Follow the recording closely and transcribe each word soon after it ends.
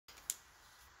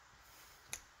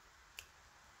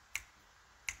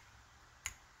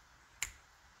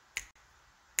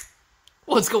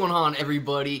What's going on,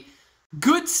 everybody?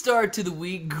 Good start to the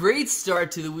week, great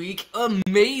start to the week,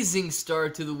 amazing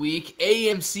start to the week.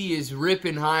 AMC is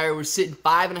ripping higher. We're sitting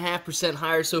 5.5%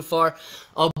 higher so far,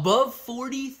 above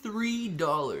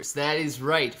 $43. That is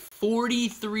right,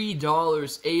 $43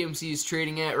 AMC is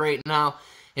trading at right now,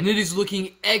 and it is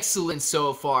looking excellent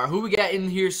so far. Who we got in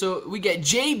here? So we got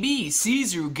JB,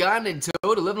 Caesar, Uganda, and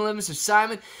Toad, 1111, Mr.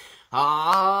 Simon.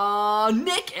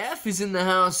 Nick F is in the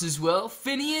house as well.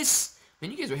 Phineas. Man,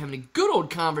 you guys are having a good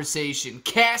old conversation.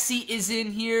 Cassie is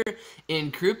in here,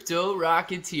 and Crypto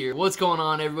Rocketeer. What's going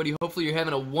on, everybody? Hopefully you're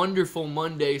having a wonderful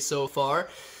Monday so far.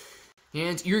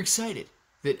 And you're excited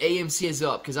that AMC is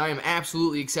up, because I am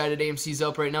absolutely excited AMC's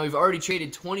up right now. We've already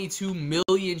traded 22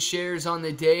 million shares on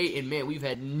the day, and man, we've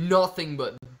had nothing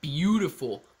but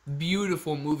beautiful,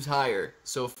 beautiful moves higher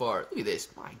so far. Look at this.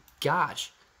 My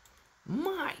gosh.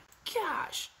 My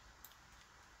gosh.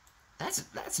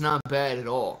 That's not bad at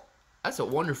all. That's a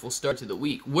wonderful start to the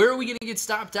week. Where are we going to get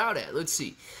stopped out at? Let's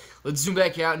see. Let's zoom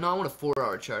back out. No, I want a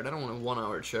 4-hour chart. I don't want a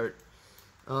 1-hour chart.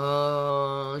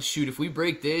 Shoot, if we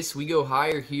break this, we go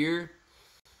higher here.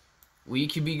 We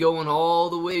could be going all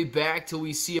the way back till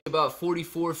we see about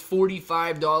 $44,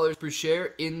 $45 per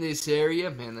share in this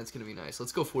area. Man, that's going to be nice.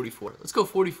 Let's go 44. Let's go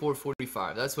 44,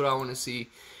 45. That's what I want to see.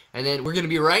 And then we're going to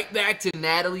be right back to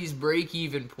Natalie's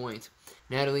break-even point.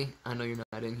 Natalie, I know you're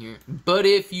not in here, but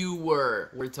if you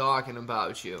were, we're talking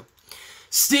about you.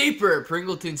 Steeper,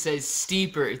 Pringleton says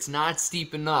steeper. It's not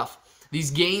steep enough. These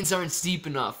gains aren't steep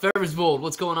enough. Ferris Bold,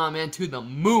 what's going on, man? To the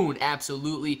moon,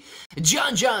 absolutely.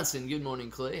 John Johnson, good morning,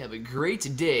 Clay. Have a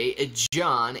great day,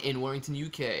 John in Warrington,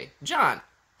 UK. John,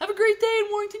 have a great day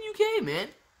in Warrington, UK, man.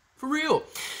 For real.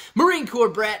 Marine Corps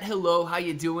Brat, hello, how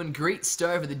you doing? Great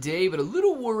start for the day, but a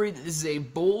little worried that this is a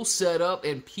bull setup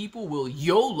and people will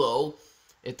YOLO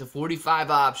at the 45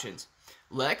 options.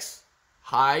 Lex,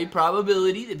 high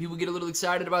probability that people get a little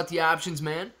excited about the options,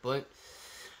 man, but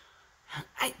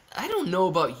I don't know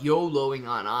about YOLOing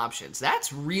on options.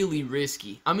 That's really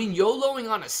risky. I mean, YOLOing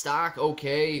on a stock,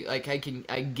 okay, like I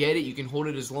get it, you can hold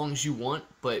it as long as you want,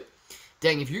 but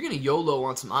dang, if you're gonna YOLO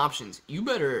on some options, you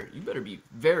better be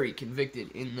very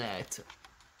convicted in that,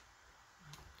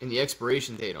 in the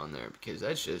expiration date on there, because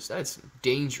that's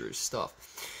dangerous stuff.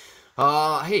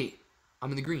 Hey, I'm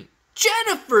in the green.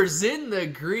 Jennifer's in the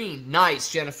green.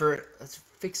 Nice, Jennifer. Let's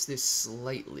fix this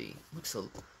slightly. Looks a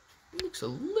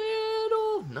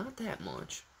little, not that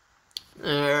much.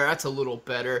 There, that's a little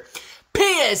better.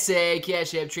 PSA,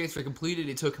 Cash App transfer completed.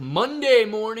 It took Monday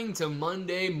morning to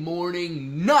Monday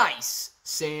morning. Nice,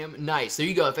 Sam. Nice. There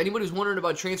you go. If anybody's wondering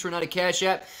about transferring out of Cash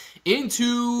App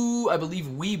into, I believe,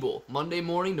 Weeble, Monday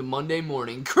morning to Monday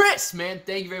morning. Chris, man,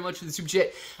 thank you very much for the super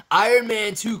chat. Iron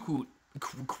Man 2 quote.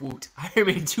 Iron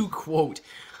Man 2 quote.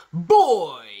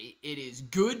 Boy, it is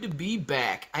good to be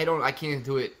back. I can't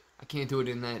do it. I can't do it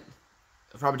in that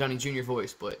Robert Downey Jr.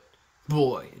 voice, but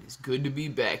boy, it is good to be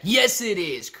back. Yes, it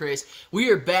is, Chris. We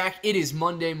are back. It is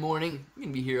Monday morning. We're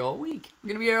going to be here all week. We're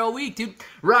going to be here all week, dude.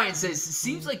 Ryan says, it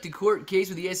seems like the court case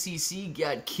with the SEC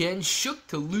got Ken shook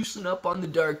to loosen up on the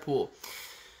dark pool.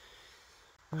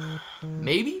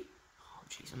 Maybe? Oh,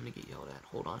 jeez, I'm going to get yelled at.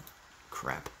 Hold on.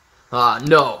 Crap.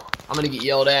 No. I'm going to get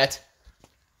yelled at.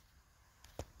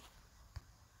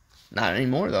 Not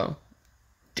anymore, though.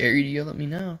 Dare you to yell at me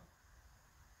now.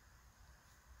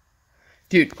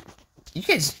 Dude, you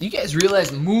guys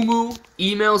realize Moo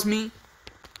emails me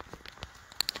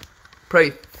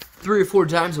probably 3 or 4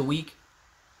 times a week?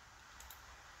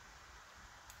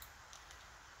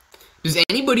 Does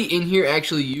anybody in here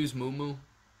actually use Moo?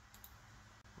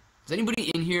 Does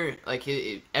anybody in here like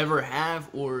ever have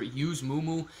or use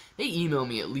Moo? They email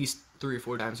me at least 3 or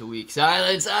 4 times a week.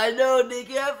 Silence, I know, Nick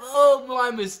F. Oh,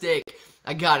 my mistake.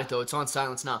 I got it, though. It's on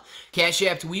silence now. Cash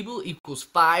App to Weeble equals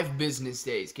 5 business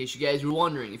days. In case you guys were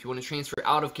wondering, if you want to transfer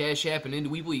out of Cash App and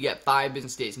into Weeble, you got 5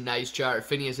 business days. Nice chart.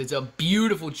 Phineas, it's a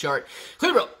beautiful chart.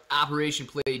 Clear bro. Operation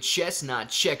played chess, not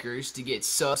checkers, to get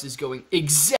sus is going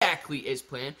exactly as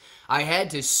planned. I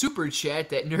had to super chat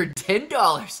that nerd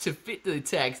 $10 to fit the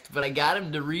text, but I got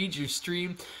him to read your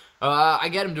stream. I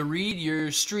got him to read your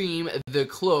stream, the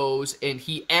close, and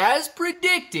he, as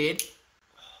predicted...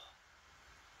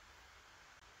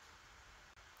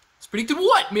 Predicted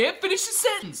what, man? Finish the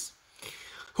sentence.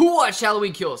 Who watched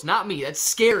Halloween Kills? Not me. That's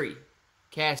scary.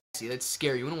 Cassie, that's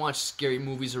scary. You want to watch scary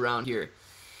movies around here.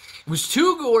 It was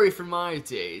too gory for my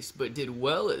taste, but did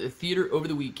well at the theater over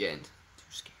the weekend. Too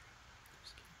scary.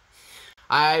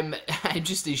 I'm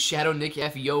just a shadow Nick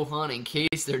F. Johan in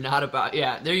case they're not about...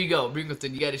 Yeah, there you go.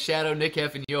 Bringleton, you got to shadow Nick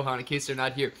F. and Johan in case they're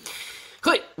not here.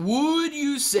 Clay, would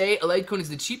you say a Litecoin is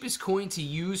the cheapest coin to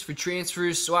use for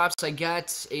transfers, swaps? I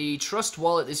got a Trust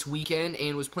wallet this weekend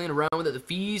and was playing around with it. The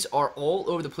fees are all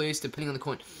over the place depending on the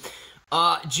coin.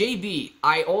 JB,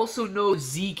 I also know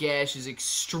Zcash is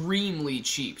extremely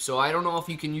cheap, so I don't know if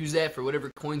you can use that for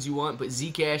whatever coins you want, but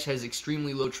Zcash has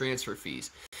extremely low transfer fees.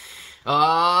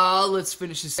 Let's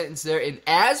finish the sentence there. And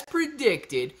as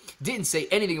predicted, didn't say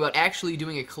anything about actually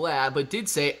doing a collab, but did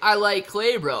say, I like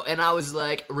Clay, bro. And I was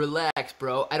like, relax,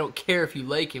 bro. I don't care if you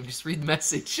like him. Just read the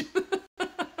message.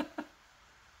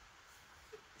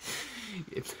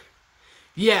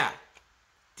 Yeah.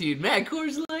 Dude, Matt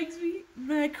Kors likes me.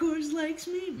 Matt Kors likes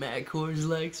me. Matt Kors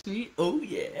likes me. Oh,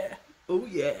 yeah. Oh,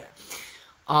 yeah.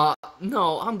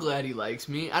 No, I'm glad he likes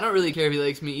me. I don't really care if he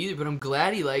likes me either, but I'm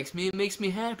glad he likes me. It makes me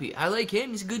happy. I like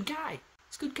him. He's a good guy.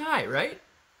 He's a good guy, right?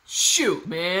 Shoot,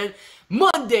 man.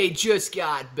 Monday just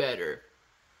got better.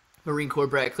 Marine Corps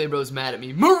brat. Claybro's mad at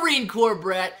me. Marine Corps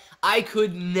brat. I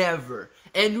could never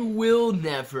and will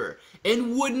never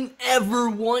and wouldn't ever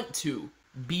want to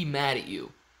be mad at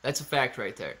you. That's a fact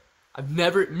right there.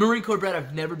 Marine Corps brat,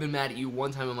 I've never been mad at you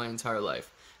one time in my entire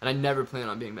life. And I never plan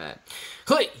on being mad.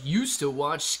 Clay, used to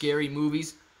watch scary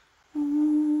movies.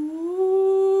 Ooh.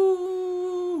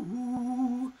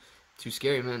 Too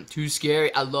scary, man. Too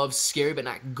scary. I love scary, but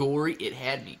not gory. It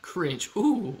had me cringe.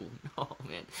 Ooh, no,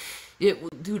 man. Yeah, well,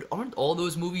 dude, aren't all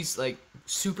those movies, like,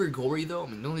 super gory, though? I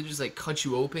mean, don't they just, like, cut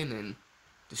you open and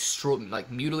destroy,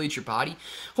 like, mutilate your body?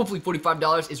 Hopefully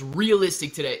 $45 is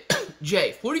realistic today.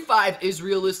 Jay, 45 is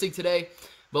realistic today,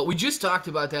 but we just talked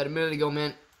about that a minute ago,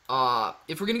 man.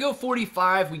 If we're going to go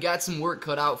 45, we got some work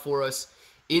cut out for us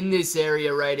in this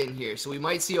area right in here. So we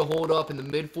might see a hold up in the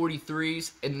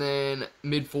mid-43s and then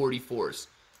mid-44s.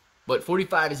 But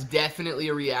 45 is definitely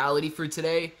a reality for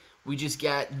today. We just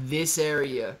got this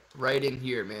area right in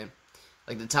here, man.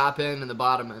 Like the top end and the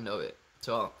bottom end of it.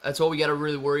 So that's all we got to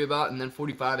really worry about. And then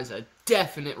 45 is a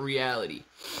definite reality.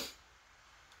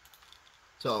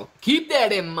 So keep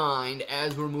that in mind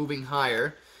as we're moving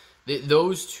higher.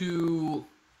 Those two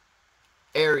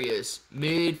areas,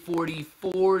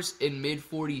 mid-44s and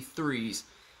mid-43s,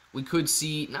 we could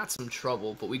see, not some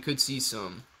trouble, but we could see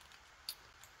some,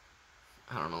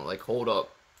 I don't know, like hold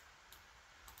up.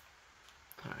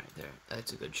 Alright, there.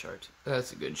 That's a good chart.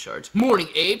 That's a good chart. Morning,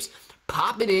 apes.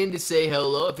 Popping in to say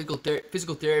hello.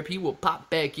 Physical therapy will pop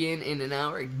back in an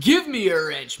hour. Give me a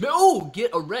wrench. Oh,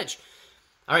 get a wrench.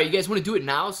 Alright, you guys want to do it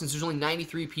now since there's only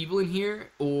 93 people in here?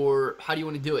 Or how do you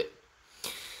want to do it?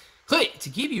 Clay, to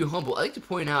keep you humble, I'd like to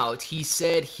point out he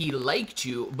said he liked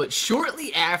you, but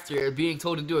shortly after being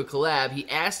told to do a collab, he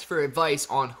asked for advice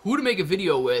on who to make a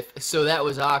video with, so that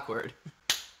was awkward.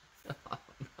 Oh,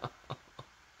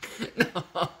 no.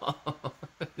 No.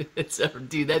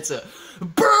 Dude, that's a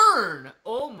burn!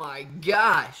 Oh my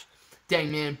gosh. Dang,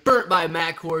 man, burnt by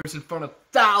Matt Kors in front of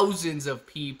thousands of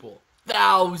people.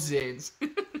 Thousands.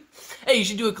 Hey, you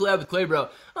should do a collab with Clay Bro.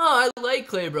 Oh, I like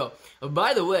Clay Bro.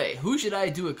 By the way, who should I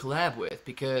do a collab with?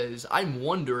 Because I'm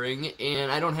wondering,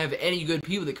 and I don't have any good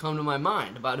people that come to my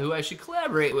mind about who I should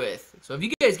collaborate with. So if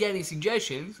you guys got any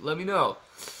suggestions, let me know.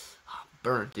 Oh,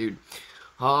 burnt, dude.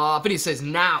 Phineas says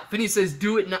now. Phineas says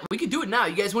do it now. We can do it now.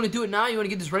 You guys want to do it now? You want to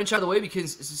get this wrench out of the way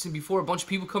because before a bunch of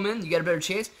people come in, you got a better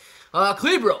chance?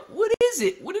 Clay Bro, what is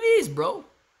it? What it is, bro?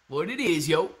 What it is,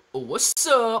 yo? What's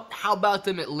up? How about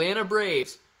them Atlanta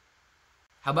Braves?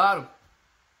 How about them?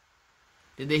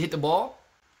 Did they hit the ball?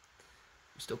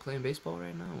 We're still playing baseball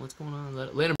right now? What's going on?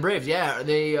 Atlanta Braves, yeah.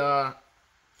 Are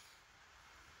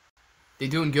they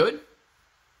doing good?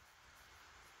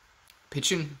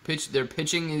 Their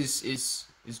pitching is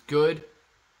good.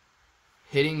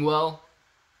 Hitting well.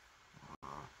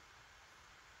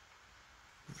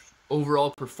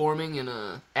 Overall performing in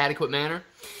an adequate manner.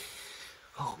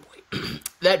 Oh boy.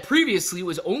 That previously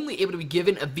was only able to be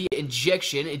given via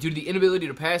injection due to the inability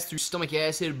to pass through stomach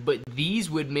acid, but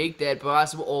these would make that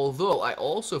possible, although I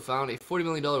also found a $40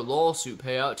 million lawsuit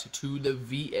payout to the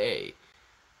VA.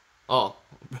 Oh,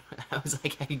 I was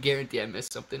like, I can guarantee I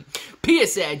missed something.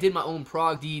 PSA, I did my own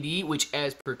prog DD, which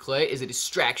as per Clay is a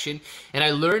distraction, and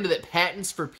I learned that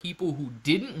patents for people who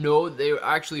didn't know they were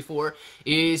actually for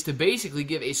is to basically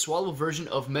give a swallowable version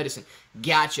of medicine.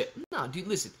 Gotcha. No, dude,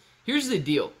 listen. Here's the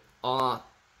deal. And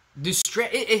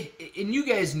you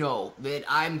guys know that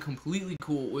I'm completely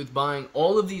cool with buying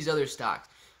all of these other stocks,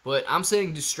 but I'm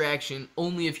saying distraction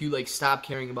only if you like stop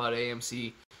caring about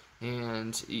AMC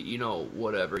and you know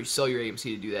whatever. You sell your AMC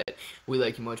to do that. We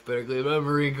like you much better,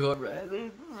 Marine Corps.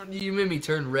 You made me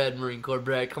turn red, Marine Corps.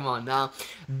 Brad, come on now.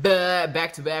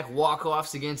 Back-to-back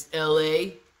walk-offs against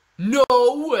LA. No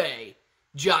way,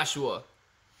 Joshua.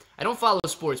 I don't follow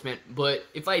sports, man, but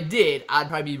if I did, I'd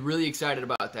probably be really excited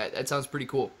about that. That sounds pretty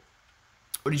cool.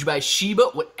 Or did you buy Shiba?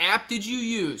 What app did you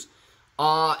use?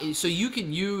 So you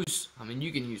can use,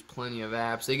 you can use plenty of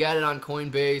apps. They got it on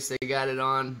Coinbase, they got it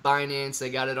on Binance, they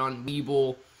got it on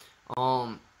Webull.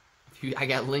 I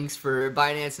got links for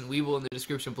Binance and Webull in the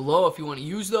description below if you want to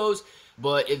use those.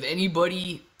 But if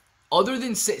anybody other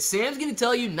than Sam's going to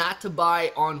tell you not to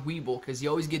buy on Webull because he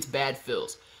always gets bad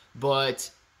fills. But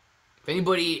if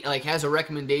anybody like has a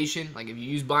recommendation, like if you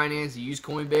use Binance, you use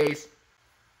Coinbase,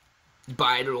 you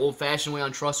buy it an old-fashioned way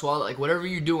on Trust Wallet, like whatever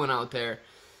you're doing out there,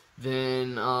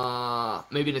 then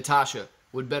maybe Natasha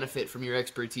would benefit from your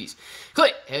expertise.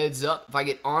 Click, heads up, if I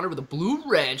get honored with a blue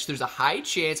wrench, there's a high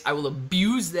chance I will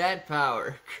abuse that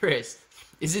power. Chris,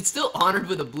 is it still honored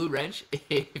with a blue wrench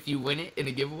if you win it in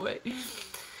a giveaway?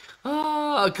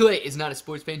 Clay is not a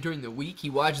sports fan during the week. He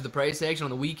watches the price action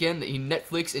on the weekend. He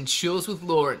Netflix and chills with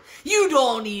Lauren. You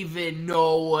don't even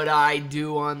know what I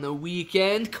do on the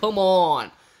weekend. Come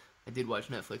on. I did watch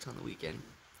Netflix on the weekend.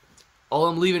 All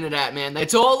I'm leaving it at, man.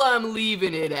 That's all I'm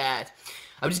leaving it at.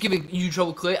 I'm just giving you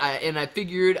trouble, Clay, and I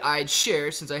figured I'd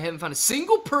share since I haven't found a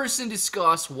single person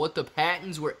discuss what the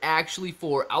patents were actually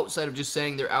for outside of just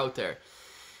saying they're out there.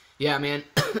 Yeah, man.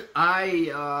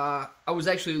 I was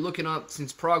actually looking up,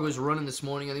 since Prague was running this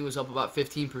morning, I think it was up about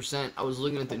 15%. I was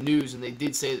looking at the news, and they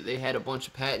did say that they had a bunch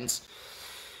of patents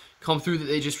come through that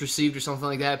they just received or something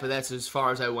like that, but that's as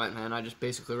far as I went, man. I just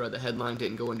basically read the headline,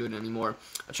 didn't go into it anymore.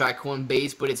 I tried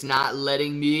Coinbase, but it's not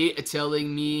letting me,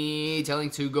 telling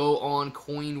to go on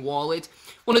Coin Wallet.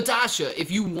 Well, Natasha, if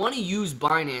you want to use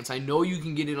Binance, I know you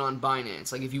can get it on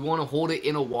Binance. Like, if you want to hold it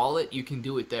in a wallet, you can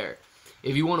do it there.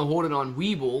 If you want to hold it on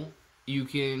Webull, you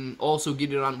can also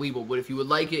get it on Webull. But if you would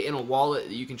like it in a wallet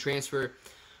that you can transfer,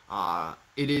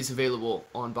 it is available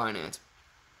on Binance.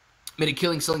 Made a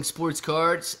killing selling sports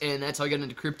cards, and that's how I got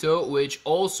into crypto, which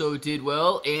also did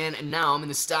well. And now I'm in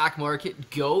the stock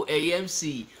market. Go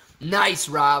AMC. Nice,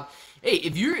 Rob. Hey,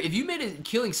 if you made a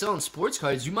killing selling sports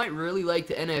cards, you might really like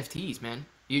the NFTs, man.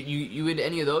 You into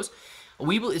any of those?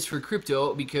 Webull is for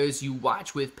crypto because you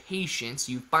watch with patience,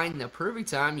 you find the perfect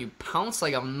time, you pounce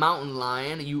like a mountain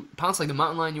lion, you pounce like the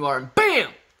mountain lion you are, and BAM!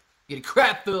 You get a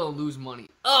crap fill and lose money.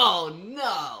 Oh,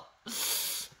 no!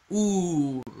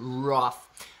 Ooh, rough.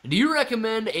 Do you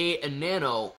recommend a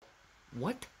nano?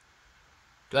 What?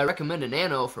 Do I recommend a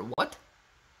nano for what?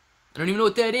 I don't even know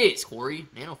what that is, Corey.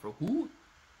 Nano for who?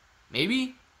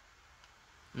 Maybe?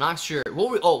 I'm not sure.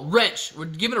 Oh, wrench. We're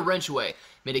giving a wrench away.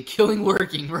 Made a killing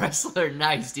working. Wrestler.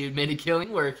 Nice, dude. Made a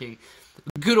killing working.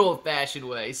 Good old-fashioned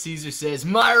way. Caesar says,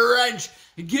 my wrench.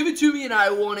 Give it to me and I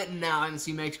want it now. I haven't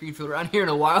seen Max Greenfield around here in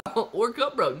a while. Or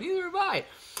Cup Bro. Neither have I.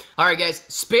 Alright, guys.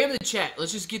 Spam the chat.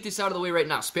 Let's just get this out of the way right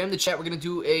now. Spam the chat. We're going to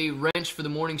do a wrench for the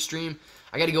morning stream.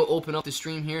 I got to go open up the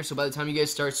stream here. So by the time you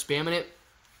guys start spamming it,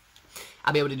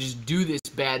 I'll be able to just do this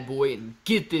bad boy and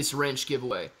get this wrench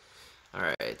giveaway.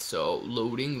 Alright, so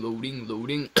loading.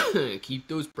 Keep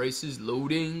those prices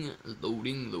loading.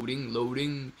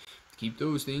 Keep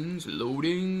those things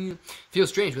loading. Feels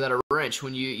strange without a wrench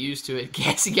when you get used to it.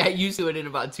 Cassie got used to it in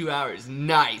about 2 hours.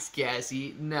 Nice,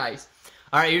 Cassie. Nice.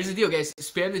 Alright, here's the deal, guys.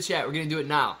 Spam the chat. We're going to do it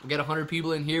now. We got 100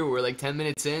 people in here. We're like 10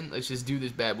 minutes in. Let's just do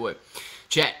this bad boy.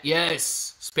 Chat,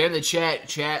 yes. Spam the chat.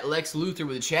 Chat. Lex Luthor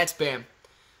with a chat spam.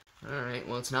 Alright,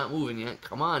 well, it's not moving yet.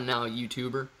 Come on now,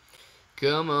 YouTuber.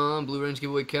 Come on, Blue Wrench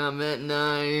giveaway comment,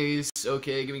 nice.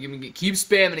 Okay, gimme. Keep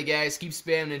spamming it, guys. Keep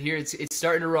spamming it here. It's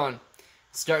starting to run.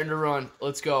 It's starting to run.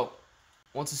 Let's go.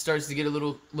 Once it starts to get a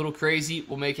little crazy,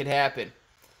 we'll make it happen.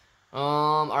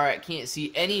 All right, can't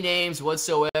see any names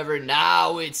whatsoever.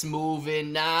 Now it's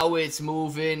moving.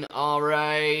 All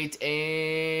right,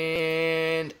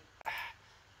 and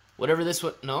whatever this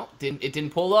one. No, it didn't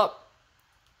pull up.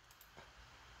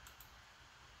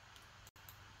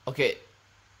 Okay.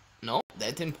 No,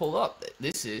 that didn't pull up.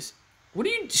 This is... What do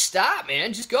you... Stop,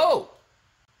 man. Just go.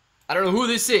 I don't know who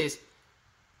this is.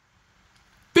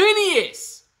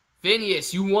 Phineas!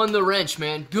 Phineas, you won the wrench,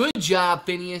 man. Good job,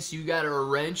 Phineas. You got a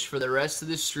wrench for the rest of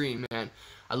the stream, man.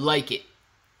 I like it.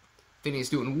 Phineas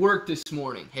doing work this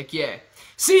morning. Heck yeah.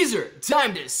 Caesar,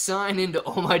 time to sign into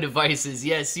all my devices.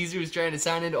 Yes, Caesar was trying to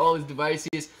sign into all his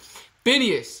devices.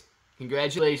 Phineas,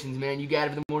 congratulations, man. You got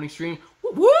it for the morning stream.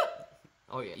 Whoop, whoop.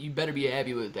 Oh, yeah, you better be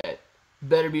happy with that.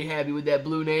 Better be happy with that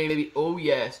blue name, baby. Oh,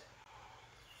 yes.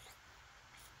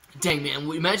 Dang, man.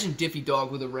 Imagine Diffie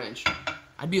Dog with a wrench.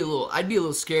 I'd be a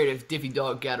little scared if Diffie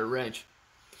Dog got a wrench.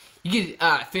 You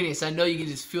get, Phineas, I know you can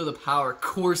just feel the power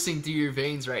coursing through your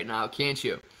veins right now, can't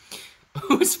you?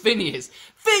 Who's Phineas?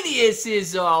 Phineas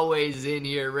is always in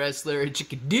here, wrestler.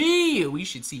 Chickadee. We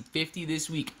should see 50 this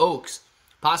week. Oaks.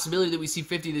 Possibility that we see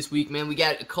 50 this week, man. We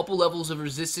got a couple levels of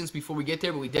resistance before we get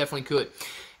there, but we definitely could.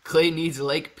 Clay needs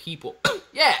like people.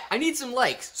 Yeah, I need some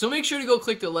likes. So make sure to go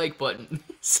click the like button.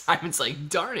 Simon's like,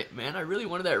 darn it, man. I really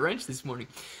wanted that wrench this morning.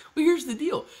 Well, here's the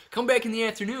deal. Come back in the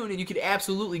afternoon and you could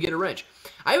absolutely get a wrench.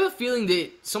 I have a feeling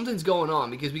that something's going on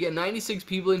because we got 96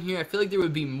 people in here. I feel like there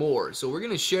would be more. So we're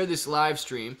going to share this live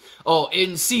stream. Oh,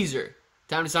 and Caesar.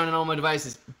 Time to sign on all my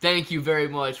devices. Thank you very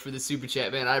much for the super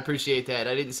chat, man. I appreciate that.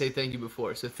 I didn't say thank you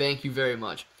before, so thank you very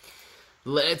much.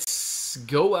 Let's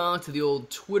go out to the old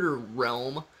Twitter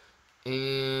realm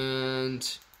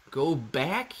and go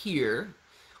back here.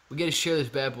 We got to share this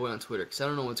bad boy on Twitter because I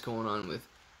don't know what's going on with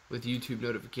YouTube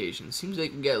notifications. Seems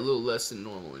like we got a little less than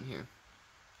normal in here.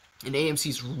 And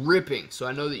AMC's ripping, so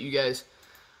I know that you guys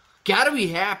got to be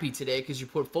happy today because your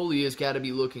portfolio's got to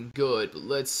be looking good. But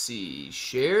let's see.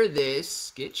 Share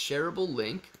this. Get shareable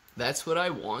link. That's what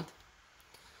I want.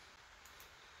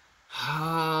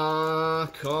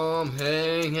 Come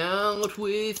hang out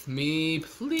with me,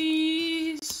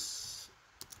 please.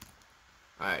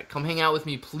 Alright, come hang out with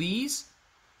me, please.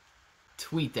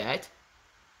 Tweet that.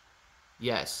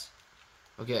 Yes.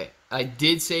 Okay, I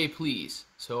did say please,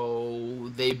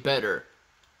 so they better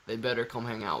come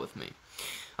hang out with me.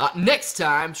 Next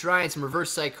time, trying some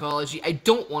reverse psychology. I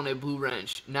don't want a blue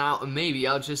wrench. Now, maybe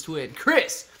I'll just win.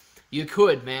 Chris, you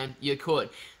could, man. You could.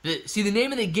 See, the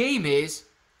name of the game is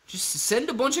just send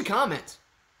a bunch of comments.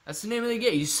 That's the name of the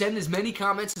game. You send as many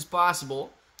comments as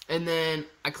possible, and then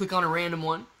I click on a random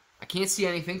one. I can't see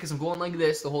anything because I'm going like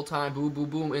this the whole time. Boom, boom,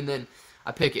 boom, and then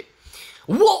I pick it.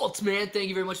 Walt, man, thank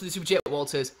you very much for the super chat. Walt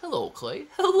says, hello, Clay.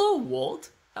 Hello, Walt.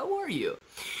 How are you?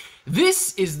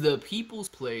 This is the people's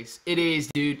place. It is,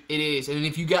 dude. It is. And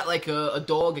if you got like a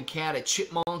dog, a cat, a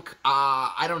chipmunk,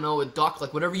 I don't know, a duck,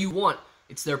 like whatever you want,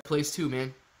 it's their place too,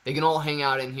 man. They can all hang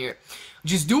out in here.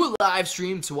 Just do a live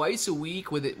stream twice a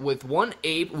week with one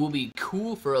ape. Will be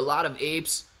cool for a lot of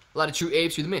apes, a lot of true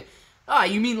apes. You're the man.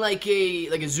 You mean like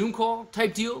a Zoom call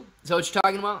type deal? Is that what you're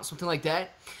talking about? Something like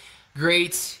that?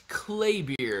 Great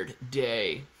Claybeard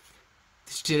Day.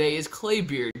 Today is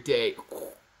Claybeard Day.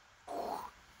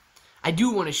 I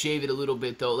do want to shave it a little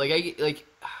bit though. I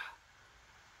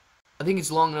think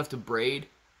it's long enough to braid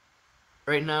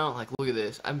right now. Like, look at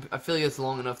this. I feel like it's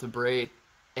long enough to braid.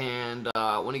 And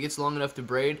when it gets long enough to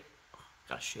braid,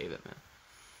 gotta shave it, man.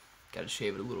 Gotta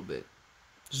shave it a little bit.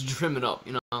 Just trim it up,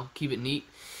 you know, keep it neat.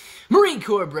 Marine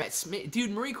Corps Brett,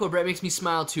 dude, Marine Corps Brett makes me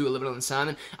smile too. A little bit on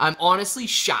Simon. I'm honestly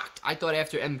shocked. I thought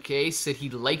after MK said he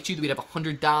liked you that we'd have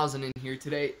 100,000 in here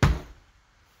today.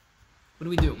 What do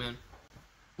we do, man?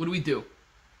 What do we do?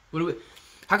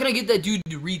 How can I get that dude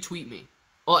to retweet me?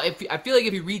 Well, I feel like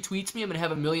if he retweets me, I'm gonna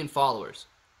have 1 million followers.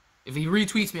 If he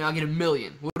retweets me, I'll get 1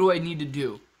 million. What do I need to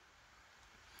do?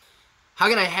 How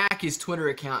can I hack his Twitter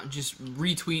account and just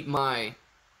retweet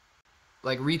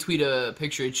retweet a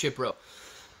picture of Chipro?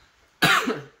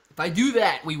 If I do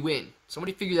that, we win.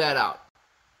 Somebody figure that out.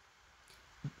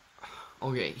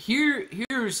 Okay,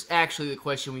 here's actually the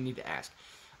question we need to ask.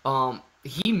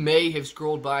 He may have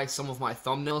scrolled by some of my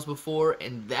thumbnails before,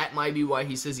 and that might be why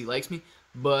he says he likes me.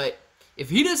 But if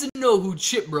he doesn't know who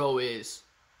Chipbro is,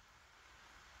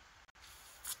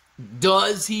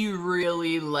 does he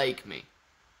really like me?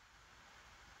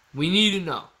 We need to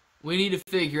know. We need to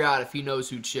figure out if he knows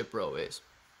who Chipbro is.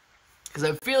 Because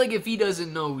I feel like if he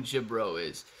doesn't know who Chipbro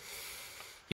is,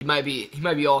 he might be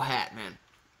all hat, man.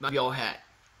 He might be all hat.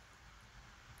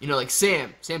 You know, like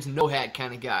Sam. Sam's a no hat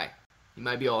kind of guy. He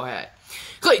might be all hat.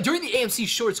 Clay, during the AMC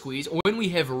Short Squeeze, when we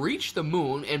have reached the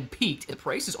moon and peaked and the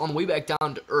price is on the way back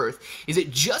down to earth, is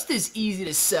it just as easy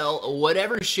to sell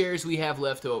whatever shares we have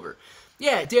left over?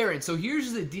 Yeah, Darren, so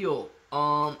here's the deal.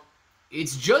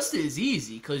 It's just as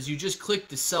easy because you just click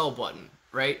the sell button,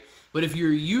 right? But if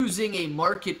you're using a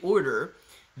market order,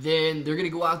 then they're going to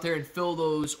go out there and fill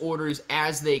those orders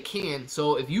as they can.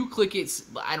 So if you click it,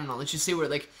 I don't know, let's just say we're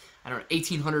at like, I don't know,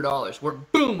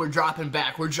 $1,800. We're dropping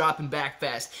back. We're dropping back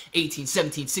fast. 18,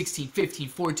 17, 16, 15,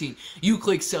 14. You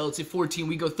click sell, it's at 14.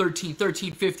 We go 13,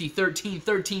 13.50, 13,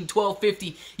 13,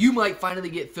 12.50. You might finally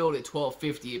get filled at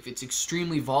 12.50 if it's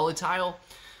extremely volatile.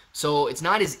 So it's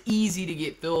not as easy to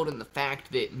get filled in the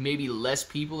fact that maybe less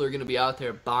people are going to be out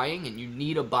there buying and you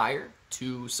need a buyer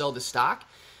to sell the stock.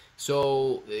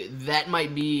 So that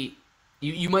might be,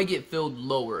 you might get filled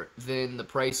lower than the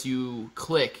price you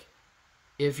click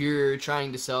if you're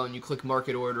trying to sell and you click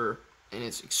market order and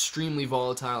it's extremely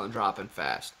volatile and dropping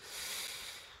fast.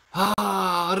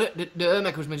 My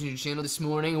coach mentioned your channel this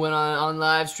morning. Went on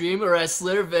live stream. A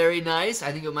wrestler, very nice.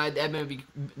 I think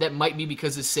that might be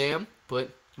because of Sam, but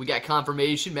We got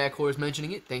confirmation. Matt Kors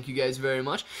mentioning it. Thank you guys very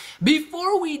much.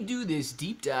 Before we do this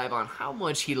deep dive on how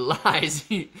much he lies,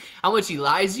 how much he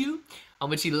likes you,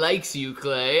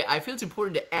 Clay, I feel it's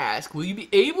important to ask, will you be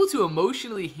able to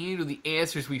emotionally handle the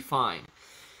answers we find?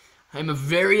 I'm a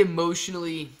very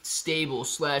emotionally stable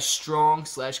 / strong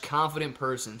 / confident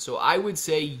person, so I would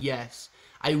say yes.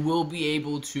 I will be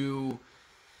able to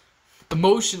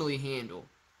emotionally handle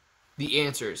the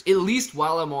answers, at least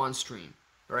while I'm on stream,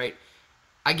 right?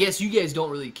 I guess you guys don't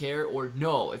really care or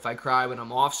know if I cry when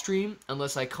I'm off stream,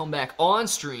 unless I come back on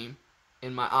stream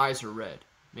and my eyes are red,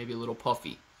 maybe a little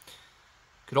puffy.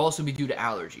 Could also be due to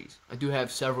allergies. I do have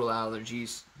several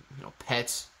allergies,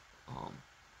 pets,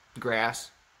 grass,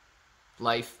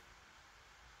 life.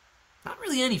 Not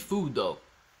really any food, though.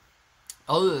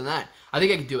 Other than that, I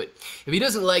think I can do it. If he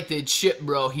doesn't like the chip,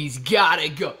 bro, he's gotta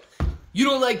go. You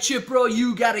don't like chip, bro,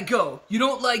 you gotta go. You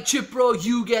don't like chip, bro,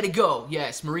 you gotta go.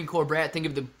 Yes, Marine Corps Brat, think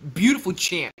of the beautiful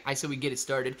chant. I said we get it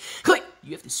started. Click!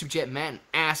 You have to super chat Matt and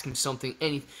ask him something.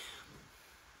 What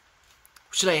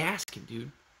should I ask him,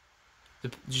 dude?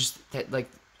 You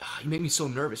make me so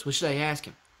nervous. What should I ask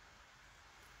him?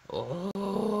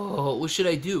 Oh, what should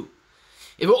I do?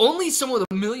 If only someone with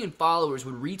 1 million followers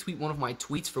would retweet one of my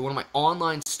tweets for one of my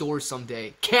online stores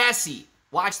someday. Cassie,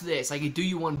 watch this. I could do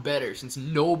you one better since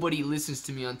nobody listens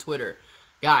to me on Twitter.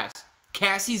 Guys,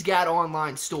 Cassie's got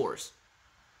online stores.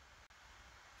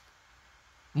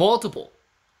 Multiple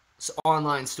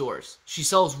online stores. She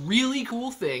sells really cool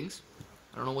things.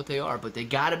 I don't know what they are, but they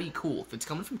gotta be cool. If it's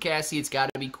coming from Cassie, it's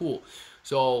gotta be cool.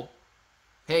 So,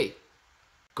 hey,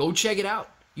 go check it out.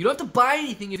 You don't have to buy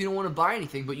anything if you don't want to buy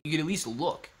anything, but you can at least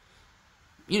look.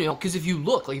 Because if you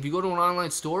look, like if you go to an online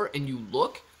store and you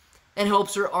look, it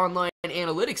helps her online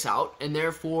analytics out, and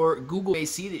therefore Google may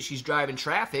see that she's driving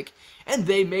traffic, and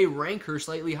they may rank her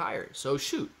slightly higher. So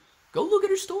shoot, go look at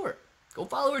her store. Go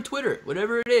follow her Twitter,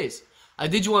 whatever it is. I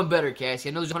did you one better, Cassie.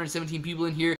 I know there's 117 people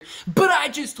in here, but I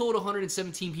just told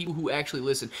 117 people who actually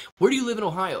listen. Where do you live in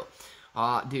Ohio?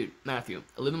 Dude, Matthew,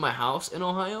 I live in my house in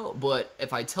Ohio, but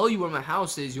if I tell you where my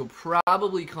house is, you'll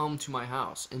probably come to my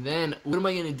house. And then, what am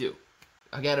I going to do?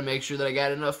 I got to make sure that I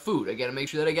got enough food. I got to make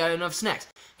sure that I got enough snacks.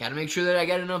 Got to make sure that I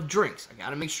got enough drinks. I got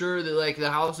to make sure that,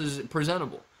 the house is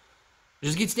presentable. It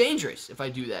just gets dangerous if I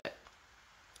do that.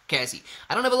 Cassie,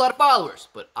 I don't have a lot of followers,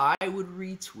 but I would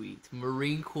retweet.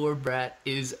 Marine Corps Brat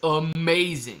is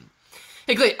amazing.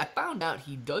 Hey, Clay, I found out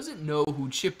he doesn't know who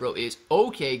Chip Bro is.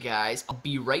 Okay, guys, I'll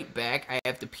be right back. I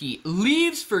have to pee.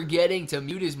 Leaves forgetting to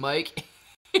mute his mic.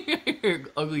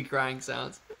 Ugly crying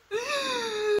sounds.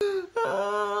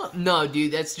 No,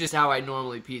 dude, that's just how I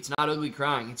normally pee. It's not ugly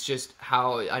crying. It's just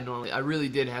how I really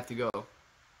did have to go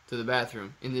to the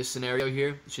bathroom in this scenario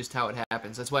here. It's just how it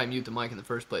happens. That's why I mute the mic in the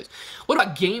first place. What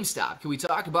about GameStop? Can we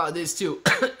talk about this too?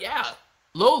 Yeah,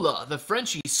 Lola, the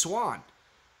Frenchie Swan.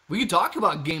 We can talk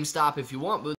about GameStop if you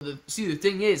want, but the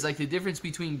thing is, the difference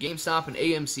between GameStop and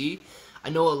AMC, I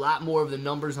know a lot more of the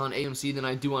numbers on AMC than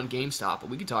I do on GameStop, but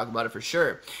we can talk about it for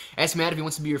sure. Ask Matt if he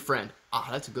wants to be your friend.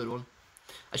 That's a good one.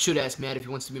 I should ask Matt if he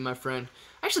wants to be my friend.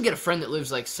 I actually get a friend that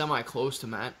lives, semi-close to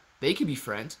Matt. They could be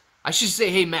friends. I should say,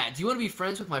 hey, Matt, do you want to be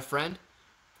friends with my friend?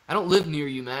 I don't live near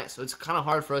you, Matt, so it's kind of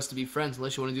hard for us to be friends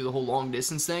unless you want to do the whole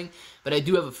long-distance thing. But I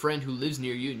do have a friend who lives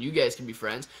near you, and you guys can be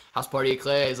friends. House party at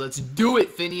Clay's. Let's do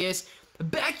it, Phineas. The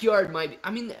backyard might be...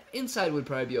 I mean, the inside would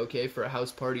probably be okay for a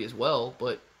house party as well,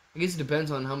 but I guess it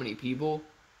depends on how many people.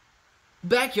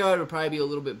 Backyard would probably be a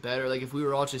little bit better, if we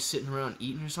were all just sitting around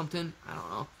eating or something. I don't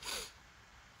know.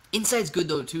 Inside's good,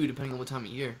 though, too, depending on what time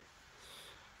of year.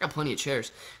 Got plenty of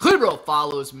chairs. Clibro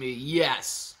follows me.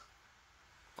 Yes.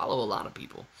 Follow a lot of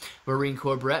people. Marine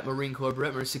Corps Brett, number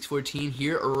 614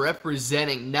 here,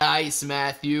 representing. Nice,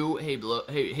 Matthew. Hey,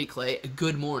 Clay.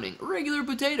 Good morning. Regular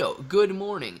Potato. Good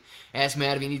morning. Ask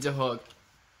Matt if he needs a hug.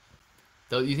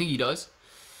 Though, you think he does?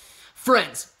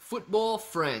 Friends. Football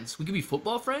friends. We could be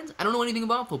football friends? I don't know anything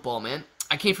about football, man.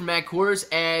 I came from Matt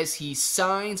Kors as he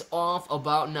signs off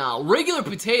about now. Regular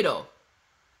Potato.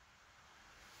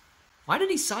 Why did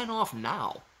he sign off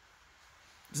now?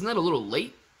 Isn't that a little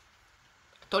late?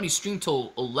 I thought he streamed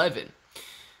till 11.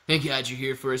 Thank God you're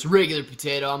here for us. Regular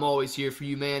Potato, I'm always here for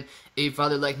you, man. Hey,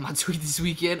 Father, liked my tweet this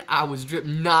weekend. I was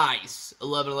dripping. Nice.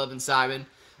 11-11, Simon.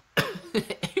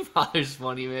 Hey, Father's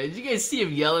funny, man. Did you guys see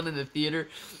him yelling in the theater?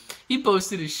 He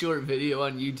posted a short video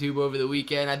on YouTube over the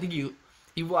weekend. I think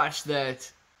he watched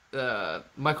that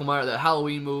Michael Myers, that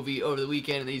Halloween movie over the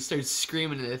weekend, and then he started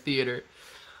screaming in the theater.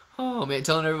 Oh, man,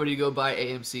 telling everybody to go buy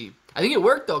AMC. I think it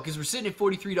worked, though, because we're sitting at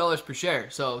 $43 per share.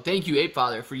 So thank you, Ape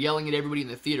Father, for yelling at everybody in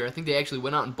the theater. I think they actually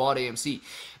went out and bought AMC.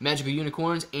 Magical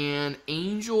Unicorns and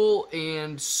Angel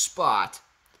and Spot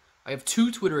I have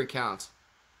 2 Twitter accounts.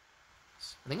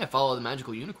 I think I follow the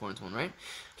Magical Unicorns one, right?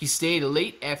 He stayed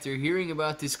late after hearing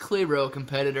about this Claybro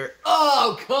competitor.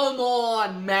 Oh, come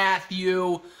on,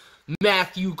 Matthew.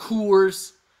 Matthew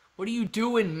Coors. What are you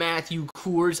doing, Matthew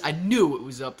Coors? I knew it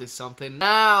was up to something.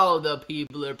 Now the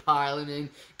people are piling in.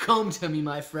 Come to me,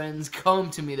 my friends. Come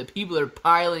to me. The people are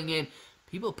piling in.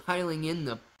 People piling in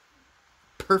the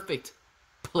perfect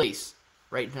place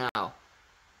right now.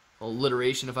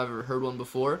 Alliteration, if I've ever heard one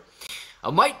before. I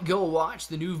might go watch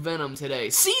the new Venom today.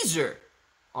 Caesar!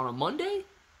 On a Monday?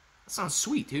 That sounds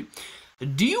sweet, dude.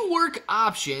 Do you work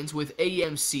options with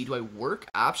AMC? Do I work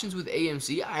options with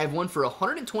AMC? I have one for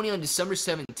 120 on December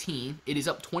 17th. It is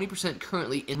up 20%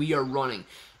 currently, and we are running.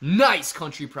 Nice,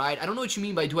 Country Pride. I don't know what you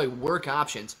mean by do I work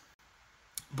options,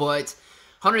 but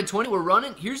 120, we're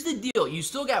running. Here's the deal. You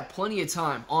still got plenty of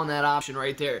time on that option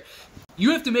right there.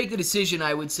 You have to make the decision,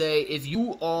 I would say, if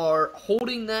you are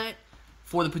holding that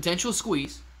for the potential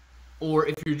squeeze, or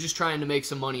if you're just trying to make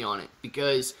some money on it.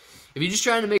 Because if you're just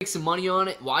trying to make some money on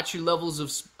it, watch your levels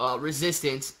of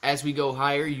resistance as we go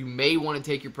higher. You may want to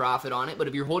take your profit on it. But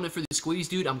if you're holding it for the squeeze,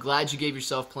 dude, I'm glad you gave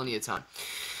yourself plenty of time.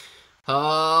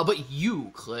 But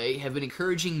you, Clay, have been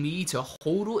encouraging me to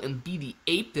hodl and be the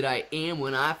ape that I am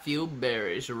when I feel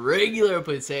bearish. Regular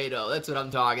potato. That's what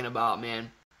I'm talking about,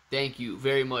 man. Thank you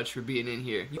very much for being in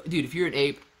here. Dude, if you're an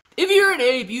ape,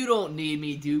 you don't need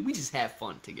me, dude. We just have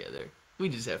fun together. We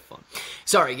just have fun.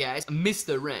 Sorry, guys. I missed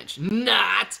the wrench.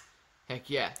 Not. Heck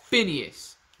yeah.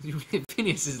 Phineas.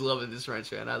 Phineas is loving this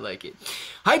wrench, man. I like it.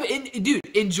 Dude,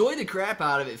 enjoy the crap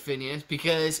out of it, Phineas,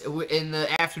 because in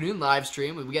the afternoon live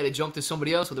stream, we got to jump to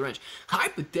somebody else with a wrench.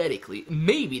 Hypothetically,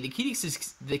 maybe the key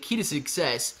to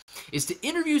success is to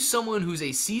interview someone who's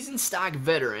a seasoned stock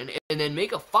veteran and then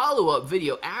make a follow-up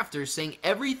video after saying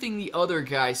everything the other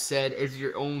guy said as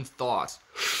your own thoughts.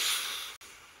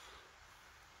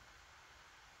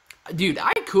 Dude,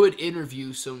 I could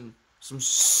interview some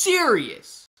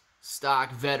serious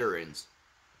stock veterans.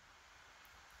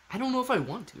 I don't know if I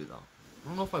want to, though. I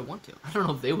don't know if I want to. I don't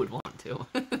know if they would want to.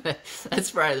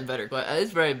 That's probably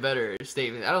a better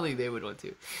statement. I don't think they would want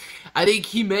to. I think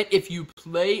he meant if you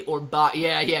play or buy.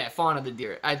 Yeah, Fawn of the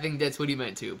Deer. I think that's what he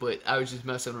meant too. But I was just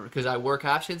messing around because I work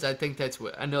options. I know that's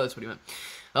what he meant.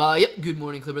 Yep. Good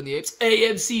morning, Clipper and the Apes.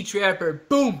 AMC Trapper.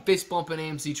 Boom. Fist bumping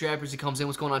AMC Trappers. He comes in.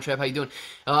 What's going on, Trap? How you doing?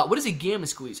 What is a gamma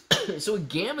squeeze? So a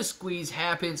gamma squeeze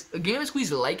happens. A gamma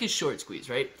squeeze is like a short squeeze,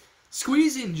 right?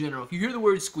 Squeeze in general. If you hear the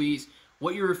word squeeze,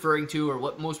 what you're referring to, or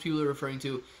what most people are referring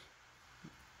to,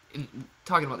 in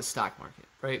talking about the stock market,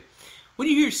 right? When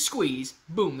you hear squeeze,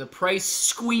 boom, the price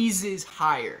squeezes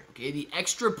higher. Okay, the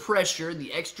extra pressure,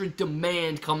 the extra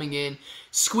demand coming in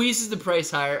squeezes the price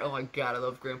higher. Oh my God, I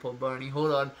love Grandpa Barney.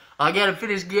 Hold on, I gotta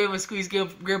finish Gamma Squeeze,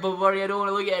 Grandpa Barney. I don't want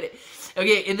to look at it.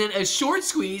 Okay, and then a short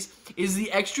squeeze is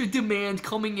the extra demand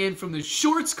coming in from the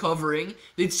shorts covering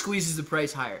that squeezes the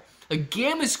price higher. A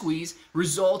gamma squeeze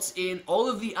results in all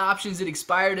of the options that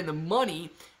expired in the money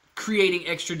creating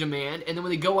extra demand, and then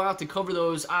when they go out to cover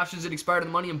those options that expired in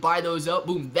the money and buy those up,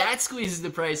 boom, that squeezes the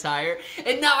price higher.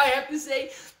 And now I have to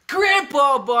say,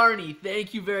 Grandpa Barney,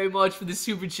 thank you very much for the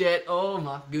super chat. Oh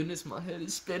my goodness, my head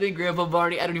is spinning. Grandpa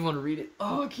Barney, I don't even want to read it.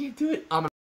 Oh, I can't do it.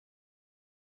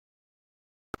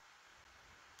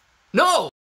 No!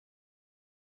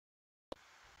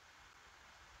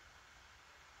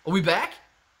 Are we back?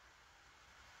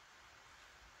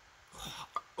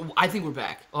 I think we're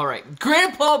back. All right.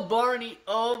 Grandpa Barney,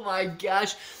 oh my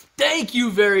gosh. Thank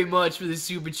you very much for the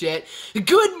super chat.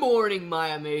 Good morning, my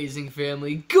amazing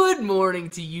family. Good morning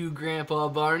to you, Grandpa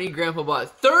Barney. Grandpa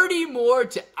bought 30 more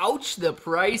to ouch the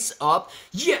price up.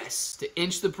 Yes, to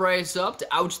inch the price up, to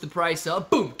ouch the price up.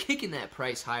 Boom, kicking that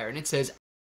price higher. And it says,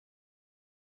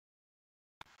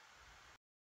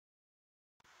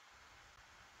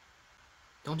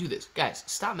 don't do this. Guys,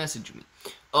 stop messaging me.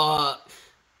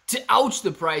 To ouch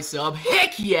the price up,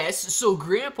 heck yes. So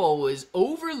Grandpa was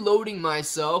overloading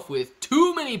myself with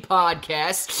too many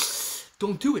podcasts.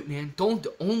 Don't do it, man. Don't.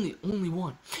 Only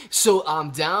one. So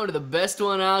I'm down to the best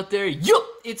one out there. Yup,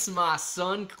 it's my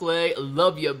son Clay.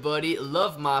 Love you, buddy.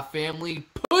 Love my family.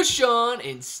 Push on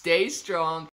and stay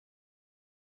strong.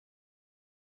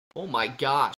 Oh my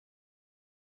gosh.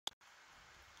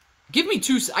 Give me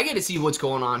I gotta see what's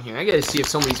going on here. I gotta see if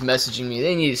somebody's messaging me.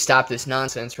 They need to stop this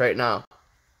nonsense right now.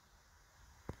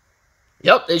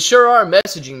 Yep, they sure are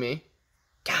messaging me.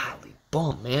 Golly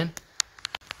bum, man.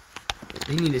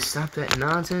 They need to stop that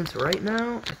nonsense right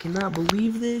now. I cannot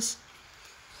believe this.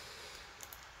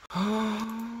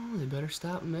 Oh, they better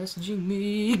stop messaging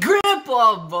me.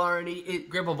 Grandpa Barney.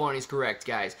 Grandpa Barney's correct,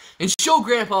 guys. And show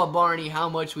Grandpa Barney how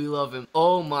much we love him.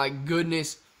 Oh, my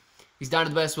goodness. He's down to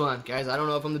the best one. Guys, I don't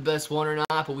know if I'm the best one or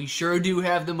not, but we sure do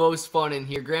have the most fun in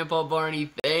here. Grandpa Barney,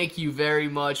 thank you very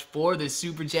much for the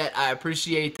super chat. I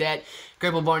appreciate that.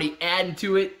 Grandpa Barney adding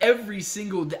to it every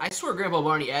single day. I swear Grandpa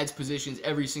Barney adds positions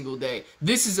every single day.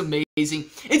 This is amazing.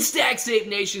 And Stack Safe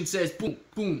Nation says, boom,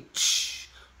 boom, shh,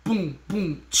 boom,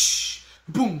 boom, shh,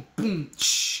 boom, boom,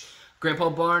 shh.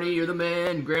 Grandpa Barney, you're the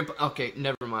man. Grandpa, okay,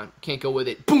 never mind. Can't go with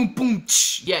it. Boom, boom,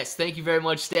 tsh. Yes, thank you very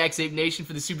much, Stack Safe Nation,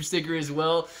 for the super sticker as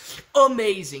well.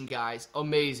 Amazing, guys.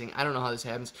 Amazing. I don't know how this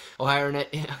happens. Ohio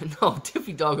Internet, no,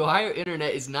 Tiffy Dog, Ohio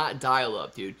Internet is not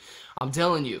dial-up, dude. I'm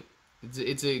telling you,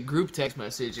 it's a group text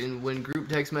message, and when group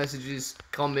text messages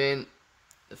come in,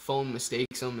 the phone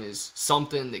mistakes them as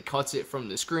something that cuts it from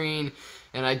the screen,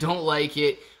 and I don't like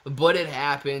it, but it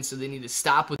happens, so they need to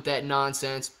stop with that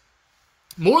nonsense.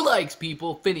 More likes,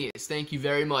 people. Phineas, thank you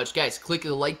very much. Guys, click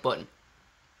the like button.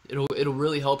 It'll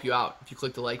really help you out if you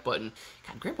click the like button.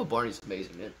 God, Grandpa Barney's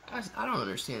amazing, man. I don't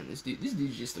understand this dude. This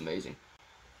dude's just amazing.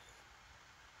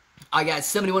 I got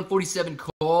 7147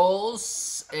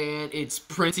 calls, and it's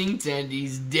printing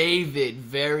tendies. David,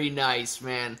 very nice,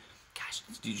 man. Gosh,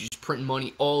 this dude's just printing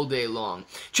money all day long.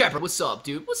 Trapper, what's up,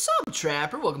 dude? What's up,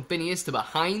 Trapper? Welcome, Phineas, to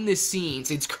Behind the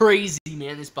Scenes. It's crazy,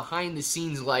 man. This behind the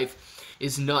scenes life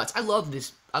is nuts. I love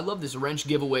this. I love this wrench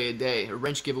giveaway a day, a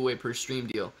wrench giveaway per stream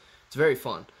deal. It's very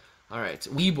fun. All right,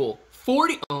 Weeble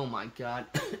 40. Oh my God,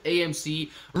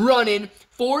 AMC running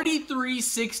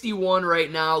 43.61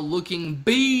 right now, looking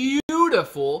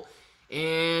beautiful.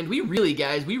 And we really,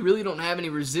 guys, we really don't have any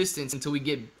resistance until we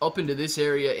get up into this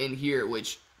area in here,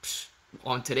 which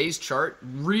on today's chart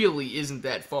really isn't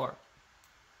that far.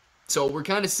 So we're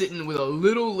kind of sitting with a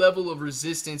little level of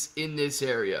resistance in this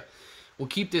area. We'll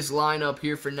keep this line up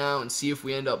here for now and see if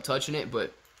we end up touching it,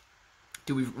 but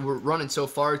dude, we're running so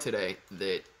far today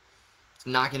that it's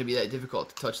not going to be that difficult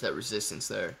to touch that resistance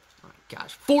there. Oh my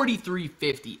gosh,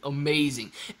 43.50,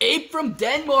 amazing. Abe from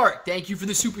Denmark, thank you for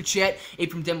the super chat.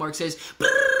 Abe from Denmark says,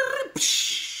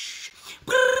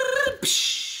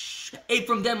 Abe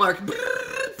from Denmark,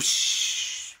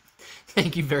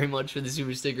 thank you very much for the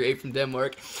super sticker, Abe from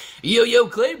Denmark. Yo,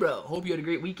 Clay, bro. Hope you had a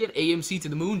great weekend. AMC to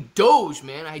the moon. Doge,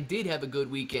 man. I did have a good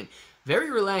weekend.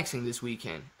 Very relaxing this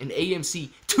weekend. And AMC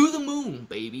to the moon,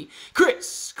 baby.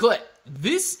 Chris, Clay,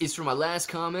 this is for my last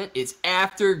comment. It's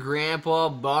after Grandpa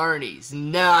Barney's.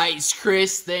 Nice,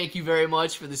 Chris. Thank you very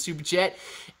much for the super chat.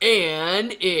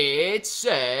 And it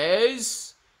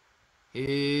says,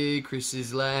 hey,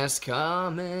 Chris's last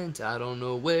comment. I don't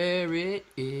know where it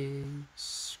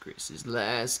is. Chris's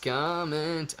last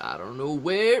comment. I don't know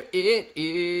where it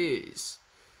is.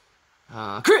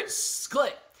 Chris,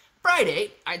 Clay. Friday,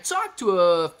 I talked to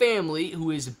a family who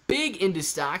is big into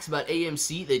stocks about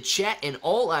AMC, the chat, and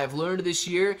all I've learned this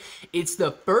year. It's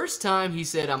the first time he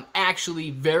said, I'm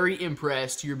actually very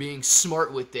impressed. You're being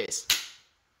smart with this.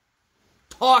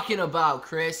 Talking about,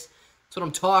 Chris. That's what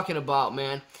I'm talking about,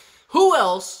 man. Who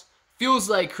else feels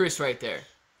like Chris right there?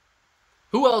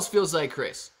 Who else feels like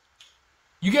Chris?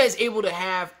 You guys able to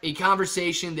have a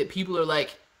conversation that people are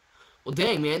like, well,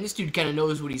 dang, man, this dude kind of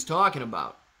knows what he's talking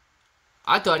about.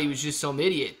 I thought he was just some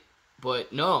idiot.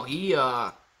 But no,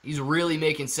 he's really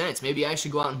making sense. Maybe I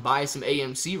should go out and buy some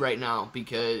AMC right now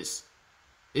because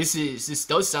this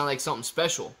does sound like something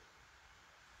special.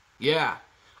 Yeah.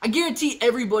 I guarantee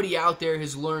everybody out there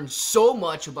has learned so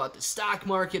much about the stock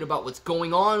market, about what's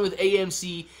going on with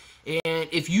AMC. And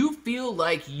if you feel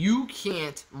like you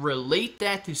can't relate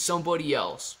that to somebody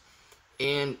else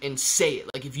and say it,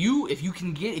 like if you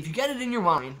get it in your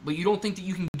mind, but you don't think that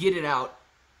you can get it out,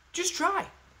 just try.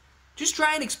 Just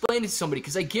try and explain it to somebody,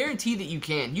 because I guarantee that you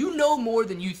can. You know more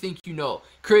than you think you know.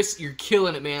 Chris, you're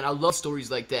killing it, man. I love stories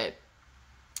like that.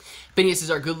 Phineas is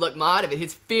our good luck mod. If it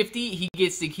hits 50, he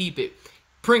gets to keep it.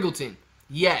 Pringleton,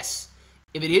 yes.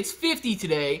 If it hits 50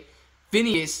 today,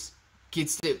 Phineas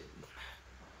gets to...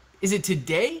 Is it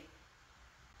today?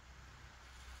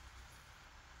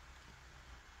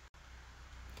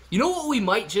 You know what we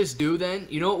might just do then?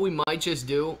 You know what we might just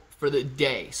do for the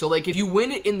day? So like if you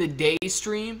win it in the day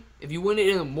stream, if you win it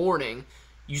in the morning,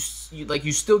 you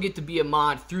still get to be a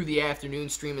mod through the afternoon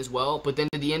stream as well, but then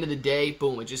at the end of the day,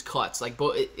 boom, it just cuts. Like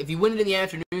if you win it in the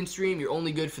afternoon stream, you're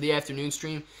only good for the afternoon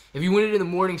stream. If you win it in the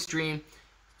morning stream,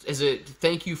 as a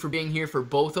thank you for being here for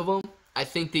both of them, I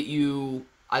think you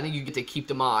get to keep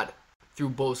the mod through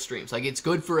both streams. Like, it's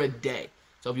good for a day.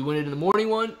 So if you win it in the morning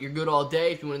one, you're good all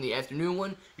day. If you win in the afternoon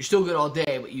one, you're still good all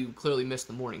day, but you clearly missed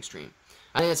the morning stream.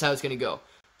 I think that's how it's going to go.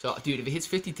 So, dude, if it hits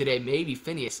 50 today, maybe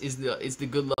Phineas is the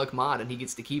good luck mod, and he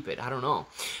gets to keep it. I don't know.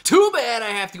 Too bad I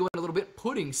have to go in a little bit.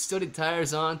 Putting studded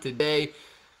tires on today.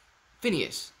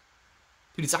 Phineas.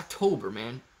 Dude, it's October,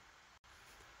 man.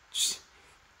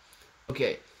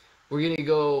 Okay, we're gonna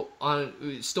go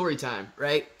on story time,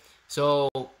 right? So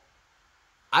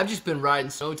I've just been riding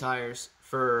snow tires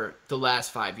for the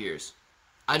last 5 years.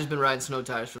 I've just been riding snow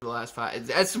tires for the last five.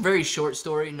 That's a very short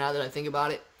story now that I think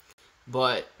about it,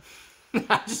 but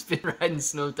I've just been riding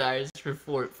snow tires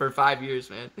for 5 years,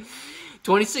 man.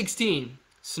 2016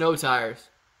 snow tires,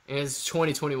 and it's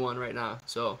 2021 right now,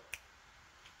 so.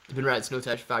 I've been riding snow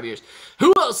tires for 5 years.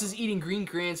 Who else is eating green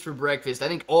crayons for breakfast? I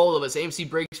think all of us. AMC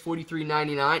breaks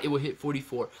 $43.99. It will hit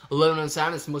 44. 11 on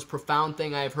Saturn. It's the most profound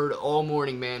thing I've heard all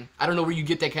morning, man. I don't know where you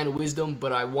get that kind of wisdom,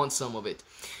 but I want some of it.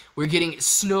 We're getting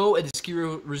snow at the ski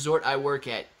resort I work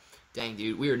at. Dang,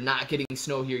 dude. We are not getting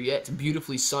snow here yet. It's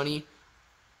beautifully sunny.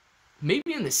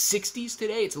 Maybe in the 60s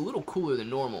today. It's a little cooler than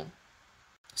normal.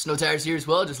 Snow tires here as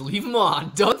well. Just leave them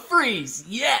on. Don't freeze.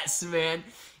 Yes, man.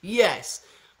 Yes.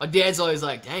 My dad's always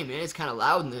like, dang, man, it's kind of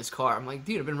loud in this car. I'm like,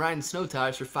 dude, I've been riding snow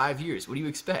tires for 5 years. What do you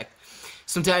expect?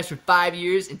 Snow tires for 5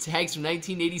 years and tags from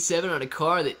 1987 on a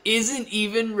car that isn't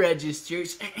even registered.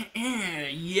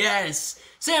 Yes.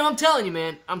 Sam, I'm telling you,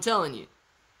 man. I'm telling you.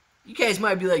 You guys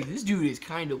might be like, this dude is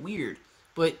kind of weird.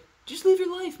 But just live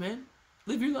your life, man.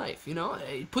 Live your life, you know.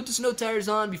 Put the snow tires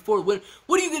on before the winter.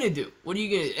 What are you going to do? What are you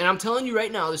going to do? And I'm telling you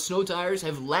right now, the snow tires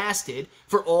have lasted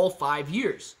for all 5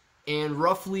 years. And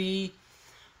roughly...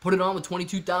 Put it on with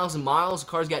 22,000 miles. The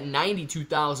car's got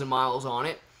 92,000 miles on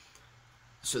it.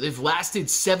 So they've lasted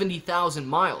 70,000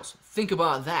 miles. Think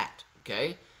about that,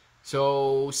 okay?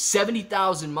 So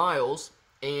 70,000 miles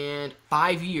and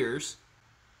 5 years.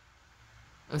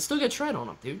 And it's still got tread on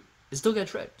them, dude. It's still got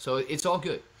tread. So it's all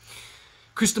good.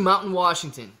 Crystal Mountain,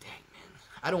 Washington. Dang, man.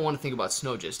 I don't want to think about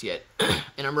snow just yet.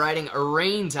 And I'm riding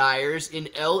rain tires in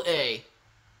LA.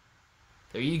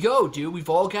 There you go, dude. We've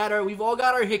all got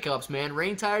our hiccups, man.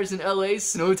 Rain tires in LA,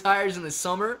 snow tires in the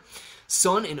summer,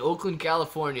 sun in Oakland,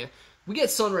 California. We get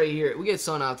sun right here. We get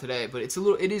sun out today, but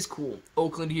it is cool.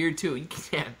 Oakland here too. You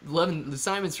can't loving the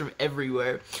assignments from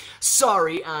everywhere.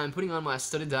 Sorry, I'm putting on my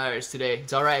studded tires today.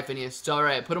 It's all right, Phineas. It's all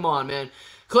right. Put them on, man.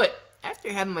 Clip.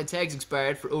 After having my tags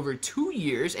expired for over 2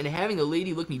 years and having a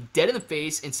lady look me dead in the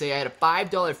face and say I had a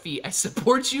 $5 fee, I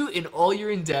support you in all your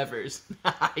endeavors.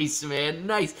 Nice, man.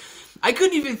 Nice. I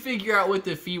couldn't even figure out what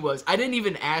the fee was. I didn't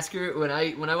even ask her when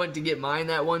I went to get mine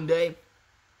that one day.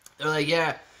 They're like,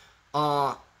 yeah,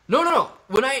 no.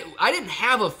 When I didn't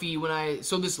have a fee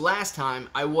so this last time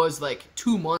I was like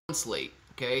 2 months late,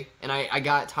 okay? And I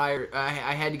got tired. I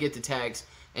had to get the tags,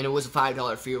 and it was a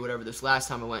 $5 fee or whatever this last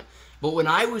time I went. But when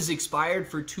I was expired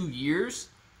for 2 years,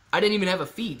 I didn't even have a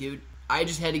fee, dude. I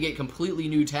just had to get completely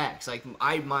new tags. Like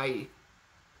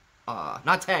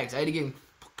not tags. I had to get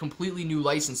completely new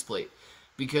license plate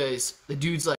because the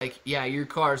dude's like, yeah, your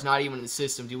car's not even in the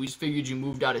system, dude. We just figured you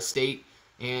moved out of state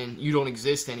and you don't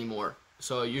exist anymore.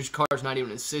 So your car's not even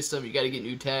in the system. You got to get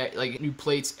new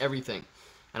plates, everything.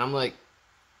 And I'm like,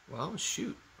 well,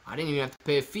 shoot. I didn't even have to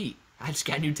pay a fee. I just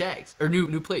got new tags or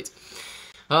new plates.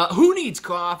 Who needs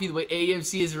coffee the way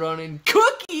AMC is running?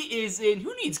 Cookie is in.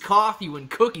 Who needs coffee when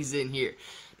Cookie's in here?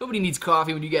 Nobody needs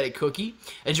coffee when you got a cookie.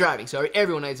 And driving, sorry.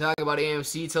 Everyone I talk about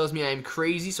AMC tells me I am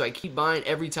crazy, so I keep buying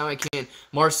every time I can.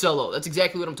 Marcelo, that's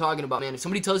exactly what I'm talking about, man. If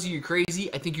somebody tells you you're crazy,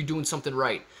 I think you're doing something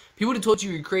right. People would have told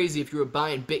you you're crazy if you were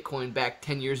buying Bitcoin back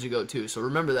 10 years ago, too. So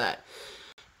remember that.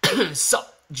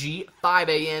 Sup, G, 5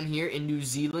 a.m. here in New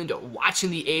Zealand, watching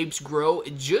the apes grow.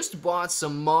 Just bought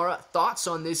some Mara. Thoughts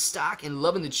on this stock and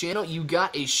loving the channel. You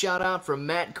got a shout out from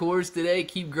Matt Kors today.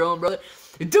 Keep growing, brother.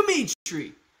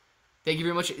 Dimitri, thank you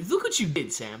very much. Look what you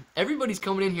did, Sam. Everybody's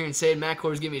coming in here and saying Matt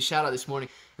Kors gave me a shout out this morning,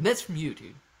 and that's from you,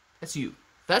 dude. That's you.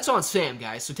 That's on Sam,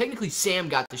 guys. So technically, Sam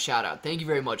got the shout out. Thank you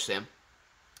very much, Sam.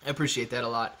 I appreciate that a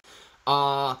lot.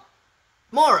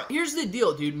 Mara, here's the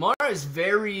deal, dude. Mara is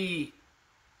very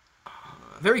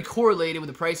correlated with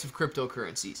the price of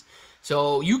cryptocurrencies.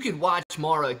 So you could watch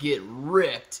Mara get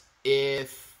ripped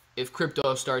if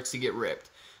crypto starts to get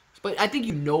ripped. But I think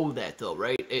you know that though,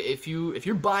 right? If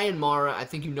you're buying Mara, I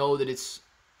think you know that it's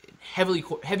heavy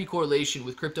correlation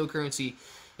with cryptocurrency.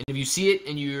 And if you see it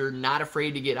and you're not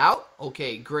afraid to get out,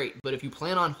 okay, great. But if you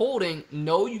plan on holding,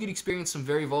 no, you could experience some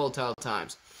very volatile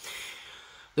times.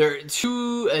 There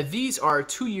are these are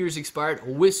 2 years expired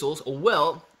whistles.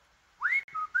 Well,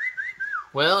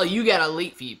 you got a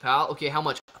late fee, pal. Okay, how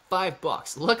much?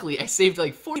 $5. Luckily, I saved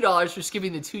like $40 for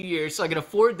skipping the 2 years, so I can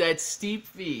afford that steep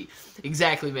fee.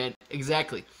 Exactly, man.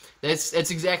 Exactly. That's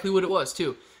exactly what it was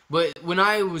too. But when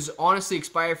I was honestly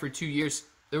expired for 2 years,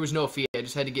 there was no fee. I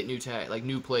just had to get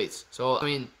new plates. So I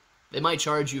mean, they might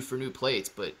charge you for new plates,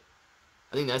 but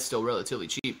I think that's still relatively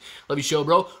cheap. Love you, show,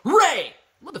 bro. Ray,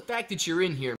 love the fact that you're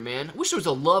in here, man. I wish there was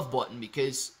a love button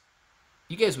because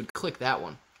you guys would click that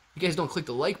one. You guys don't click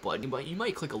the like button, but you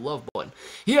might click a love button.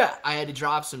 Yeah, I had to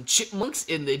drop some chipmunks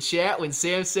in the chat when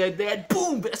Sam said that.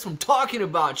 Boom! That's what I'm talking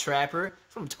about, Trapper.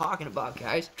 That's what I'm talking about,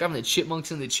 guys. Dropping the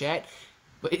chipmunks in the chat.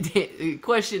 But the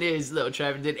question is, though,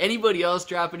 Trapper, did anybody else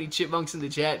drop any chipmunks in the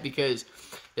chat? Because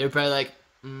they're probably like,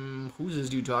 who's this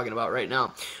dude talking about right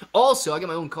now? Also, I got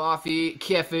my own coffee,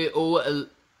 Cafe de Ola.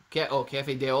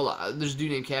 There's a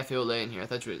dude named Cafe Ole in here.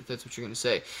 That's what you're going to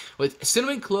say. With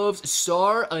cinnamon cloves,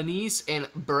 star anise, and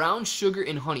brown sugar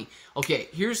and honey. Okay,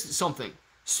 here's something.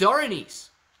 Star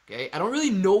anise. Okay, I don't really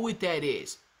know what that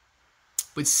is.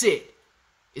 But Sid,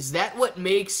 is that what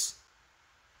makes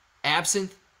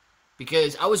absinthe?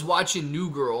 Because I was watching New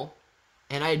Girl,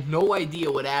 and I had no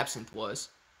idea what absinthe was.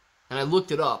 And I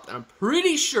looked it up, and I'm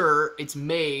pretty sure it's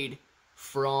made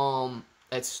from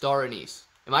that star anise.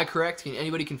 Am I correct? Can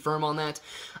anybody confirm on that?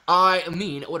 I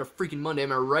mean, what a freaking Monday.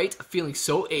 Am I right? Feeling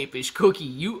so apish. Cookie,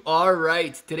 you are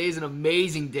right. Today's an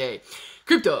amazing day.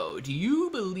 Crypto, do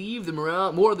you believe the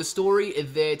more of the story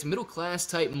that middle-class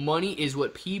type money is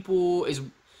what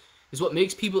what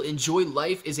makes people enjoy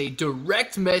life is a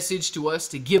direct message to us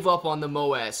to give up on the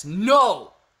MOAS?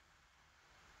 No!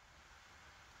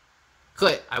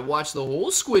 Clay, I watched the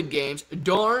whole Squid Games.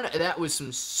 Darn, that was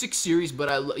some sick series,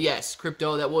 but yes,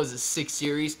 Crypto, that was a sick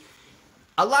series.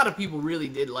 A lot of people really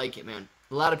did like it, man.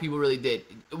 A lot of people really did.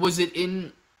 Was it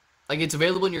it's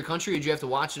available in your country, or did you have to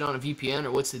watch it on a VPN,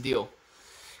 or what's the deal?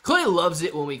 Clay loves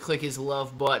it when we click his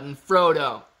love button.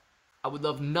 Frodo, I would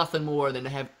love nothing more than to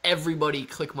have everybody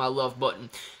click my love button.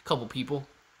 Couple people.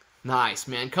 Nice,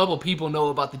 man. Couple people know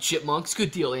about the chipmunks. Good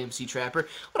deal, AMC Trapper.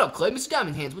 What up, Clay? Mr.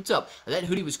 Diamond Hands, what's up? That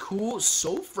hoodie was cool.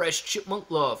 So fresh.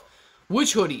 Chipmunk love.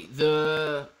 Which hoodie?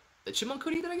 The chipmunk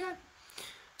hoodie that I got?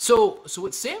 So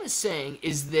what Sam is saying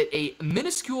is that a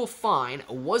minuscule fine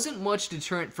wasn't much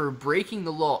deterrent for breaking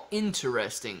the law.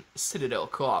 Interesting. Citadel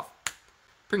cough.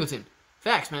 Pringleton.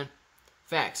 Facts, man.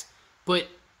 Facts. But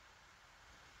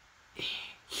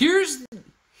here's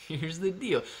the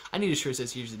deal. I need a shirt that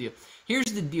says here's the deal. Here's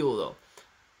the deal, though.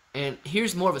 And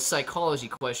here's more of a psychology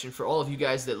question for all of you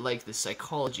guys that like the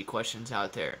psychology questions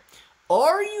out there.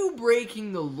 Are you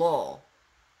breaking the law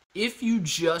if you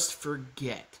just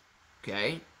forget?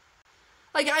 Okay?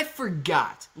 Like, I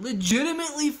forgot.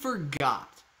 Legitimately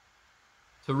forgot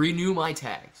to renew my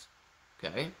tags.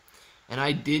 Okay? And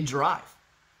I did drive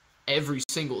every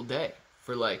single day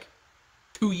for like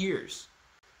 2 years.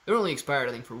 They're only expired,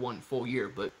 I think, for 1 full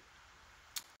year, but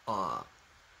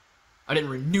I didn't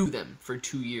renew them for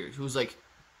 2 years. It was like,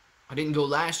 I didn't go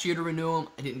last year to renew them,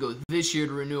 I didn't go this year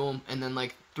to renew them, and then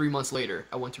like 3 months later,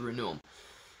 I went to renew them.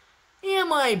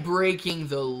 Am I breaking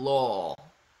the law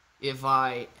if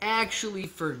I actually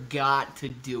forgot to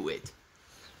do it?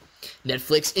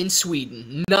 Netflix in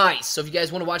Sweden. Nice. So if you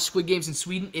guys want to watch Squid Games in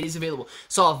Sweden, it is available.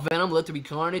 Saw Venom, Let There Be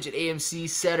Carnage at AMC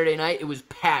Saturday night. It was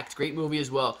packed. Great movie as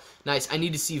well. Nice. I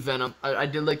need to see Venom. I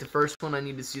did like the first one. I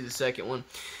need to see the second one.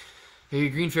 Hey,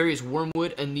 Green Fairy is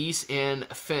Wormwood, Anise, and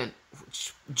Fen.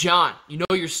 John, you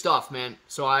know your stuff, man.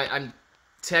 So I'm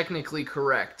technically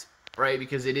correct, right?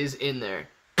 Because it is in there.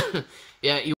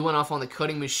 Yeah, you went off on the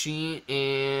cutting machine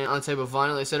and on the type of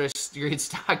vinyl. They said it's a great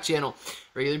stock channel.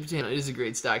 Regular channel. It is a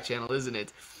great stock channel, isn't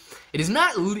it? It is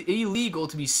not illegal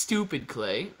to be stupid,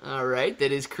 Clay. All right,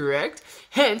 that is correct.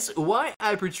 Hence, why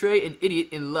I portray an idiot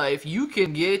in life. You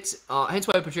can get. Hence,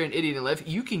 why I portray an idiot in life.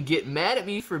 You can get mad at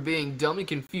me for being dumb and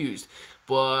confused,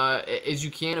 but as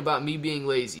you can about me being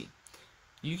lazy.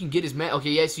 You can get as mad.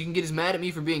 Okay, yes, you can get as mad at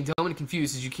me for being dumb and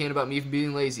confused as you can about me for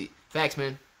being lazy. Facts,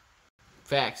 man.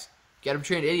 Facts. You gotta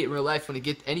portray an idiot in real life when you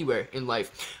get anywhere in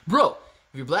life. Bro,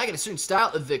 if you're black in a certain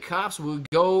style, the cops will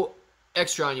go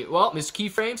extra on you. Well, Mr.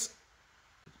 Keyframes,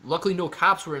 luckily no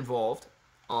cops were involved.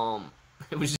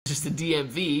 It was just the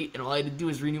DMV, and all I had to do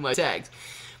was renew my tags.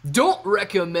 Don't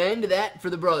recommend that for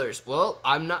the brothers. Well,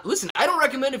 I'm not. Listen, I don't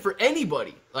recommend it for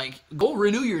anybody. Like, go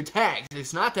renew your tags.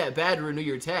 It's not that bad to renew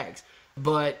your tags.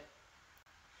 But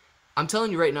I'm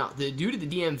telling you right now, the dude at the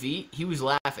DMV, he was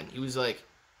laughing. He was like,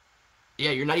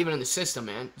 yeah, you're not even in the system,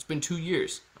 man. It's been 2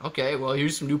 years. Okay, well,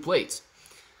 here's some new plates.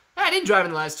 I didn't drive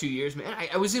in the last 2 years, man.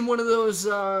 I was in one of those,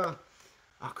 oh,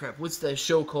 crap. What's the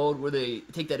show called where they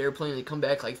take that airplane and they come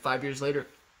back like 5 years later?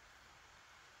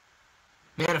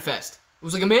 Manifest. It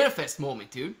was like a manifest moment,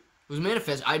 dude. It was a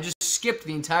manifest. I just skipped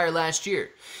the entire last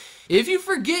year. If you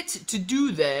forget to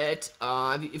do that,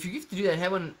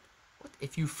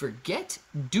 if you forget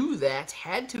do that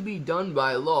had to be done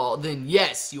by law, then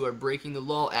yes, you are breaking the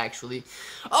law, actually.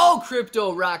 Oh,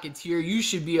 Crypto Rocketeer, you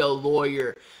should be a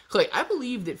lawyer. Clay, I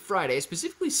believe that Friday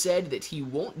specifically said that he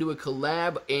won't do a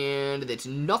collab and that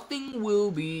nothing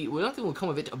will come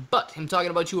of it, but him talking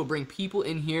about you will bring people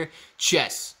in here.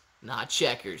 Chess. not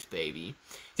checkers, baby.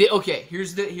 Okay,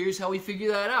 here's how we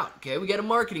figure that out. Okay, we got a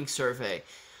marketing survey.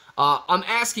 I'm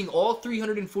asking all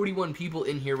 341 people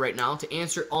in here right now to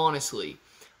answer honestly.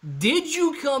 Did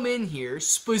you come in here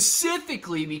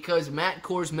specifically because Matt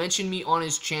Kors mentioned me on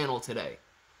his channel today?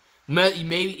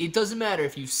 Maybe it doesn't matter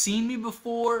if you've seen me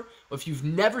before or if you've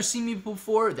never seen me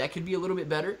before. That could be a little bit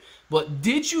better. But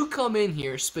did you come in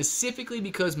here specifically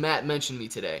because Matt mentioned me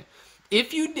today?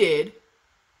 If you did,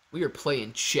 we are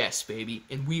playing chess, baby,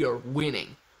 and we are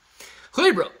winning.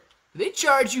 Clay, bro, they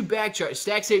charge you back charge.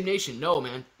 Stack Save Nation, no,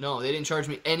 man. No, they didn't charge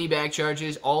me any back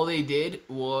charges. All they did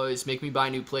was make me buy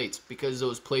new plates because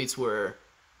those plates were,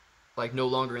 like, no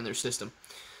longer in their system.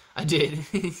 I did.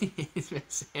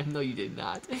 Sam, no, you did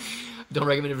not. Don't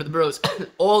recommend it for the bros.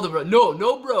 All the bros.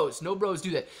 No bros. No bros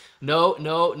do that. No.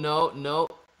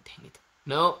 Dang it.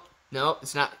 No,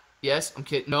 it's not. Yes, I'm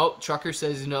kidding. No, Trucker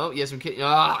says no. Yes, I'm kidding.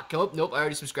 Nope, I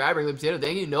already subscribed. Regular Potato,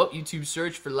 thank you. Nope, YouTube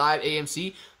search for live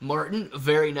AMC. Martin,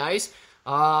 very nice.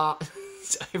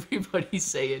 Everybody's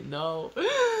saying no.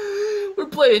 We're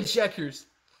playing checkers.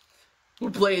 We're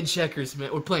playing checkers,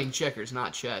 man. We're playing checkers,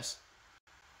 not chess.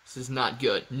 This is not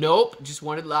good. Nope, just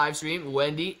wanted live stream.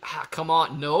 Wendy, come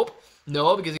on. Nope,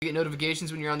 because you get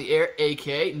notifications when you're on the air.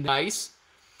 AK, nice.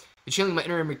 You're channeling my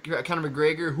inner Conor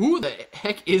McGregor. Who the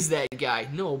heck is that guy?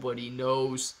 Nobody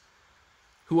knows.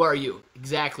 Who are you?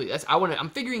 Exactly. I'm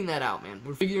figuring that out, man.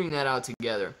 We're figuring that out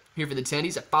together. Here for the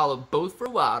tendies. I followed both for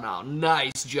a while now.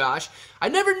 Nice, Josh. I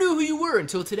never knew who you were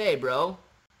until today, bro.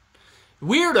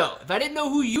 Weirdo. If I didn't know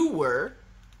who you were,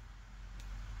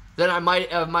 then I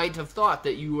might have thought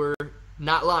that you were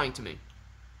not lying to me.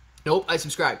 Nope, I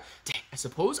subscribed. Dang, I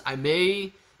suppose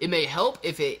it may help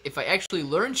if I actually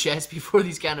learn chess before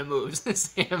these kind of moves.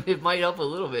 Sam, it might help a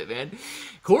little bit, man.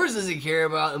 Kors doesn't care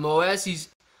about the MOS. He's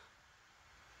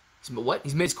what?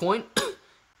 He's made his coin?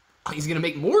 He's going to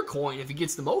make more coin if he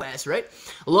gets the MOS, right?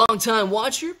 A long-time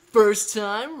watcher,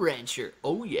 first-time renter.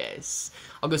 Oh, yes.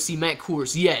 I'll go see Matt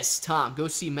Kors. Yes, Tom, go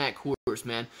see Matt Kors,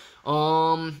 man.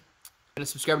 Been a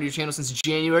subscriber to your channel since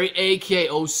January.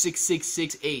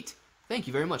 AK06668. Thank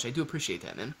you very much. I do appreciate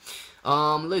that, man.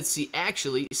 Let's see.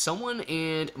 Actually, someone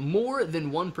and more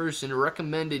than one person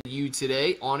recommended you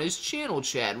today on his channel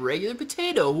chat. Regular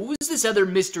Potato. Who is this other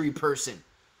mystery person?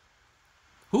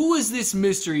 Who is this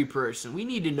mystery person? We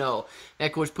need to know. That,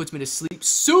 of course, puts me to sleep.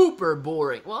 Super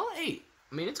boring. Well, hey,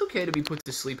 I mean, it's okay to be put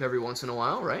to sleep every once in a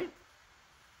while, right?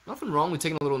 Nothing wrong with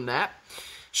taking a little nap.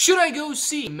 Should I go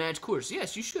see Matt Kors?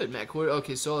 Yes, you should, Matt Kors.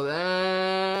 Okay, so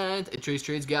that Trace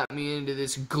Trades got me into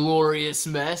this glorious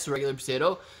mess. Regular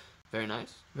Potato. Very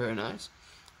nice. Very nice.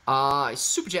 I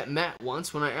super chat Matt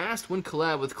once when I asked when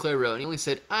collab with Claro, and he only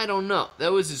said, I don't know.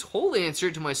 That was his whole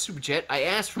answer to my super chat. I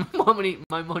asked for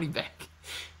my money back.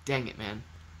 Dang it, man.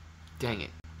 Dang it.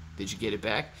 Did you get it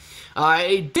back?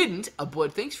 I didn't,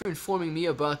 but thanks for informing me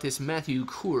about this Matthew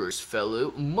Kors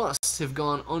fellow. Must have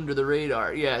gone under the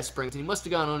radar. Yeah, Springton, he must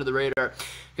have gone under the radar.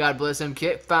 God bless him,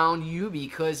 Kit. Found you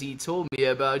because he told me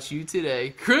about you today.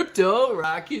 Crypto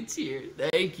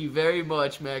Rocketeer. Thank you very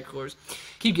much, Matt Kors.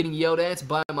 Keep getting yelled at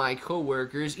by my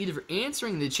coworkers, either for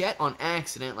answering the chat on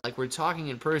accident, like we're talking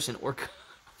in person, or...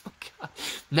 Oh, God.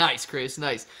 Nice, Chris,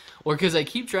 nice. Or because I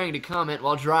keep trying to comment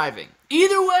while driving.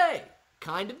 Either way!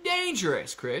 Kind of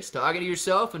dangerous, Chris. Talking to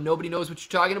yourself and nobody knows what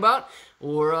you're talking about,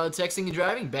 or texting and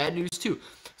driving, bad news too.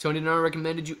 Tony Donner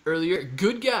recommended you earlier.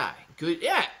 Good guy. Good.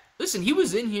 Yeah. Listen, he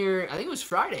was in here, I think it was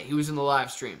Friday. He was in the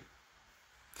live stream.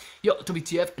 Yo,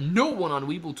 WTF, no one on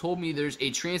Weeble told me there's a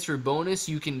transfer bonus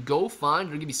you can go find.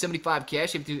 It'll give you 75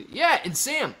 cash. Yeah, and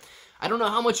Sam, I don't know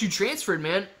how much you transferred,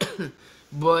 man,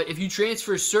 but if you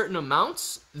transfer certain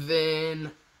amounts,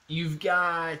 then you've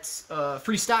got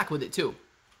free stock with it too.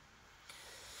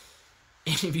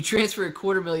 And if you transfer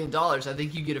 $250,000, I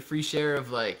think you get a free share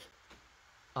of, like,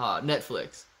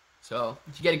 Netflix. So,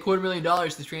 if you get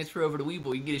 $250,000 to transfer over to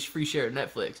Weeble, you can get a free share of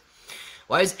Netflix.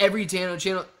 Why is every Tano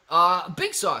channel...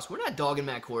 Big Sauce, we're not dogging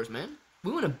Matt Kors, man.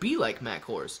 We want to be like Matt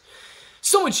Kors.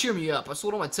 Someone cheer me up. I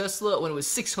sold all my Tesla when it was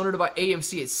 $600 to buy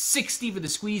AMC at $60 for the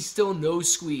squeeze. Still no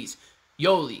squeeze.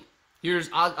 Yoli,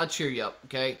 I'll cheer you up,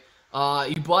 okay?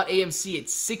 You bought AMC at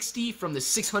 $60 from the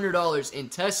 $600 in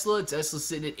Tesla. Tesla's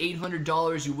sitting at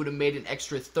 $800. You would have made an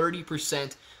extra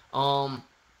 30%.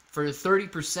 For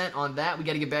 30% on that, we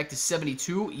got to get back to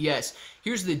 72. Yes.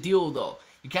 Here's the deal, though.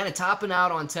 You're kind of topping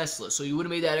out on Tesla, so you would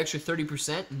have made that extra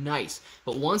 30%. Nice.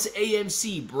 But once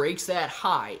AMC breaks that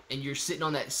high and you're sitting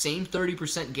on that same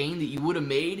 30% gain that you would have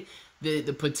made,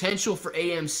 the potential for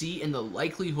AMC and the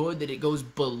likelihood that it goes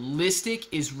ballistic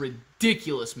is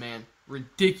ridiculous, man.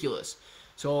 Ridiculous.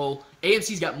 So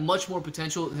AMC's got much more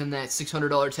potential than that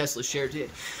 $600 Tesla share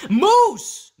did.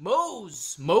 Mozen,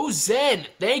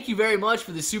 thank you very much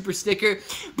for the super sticker.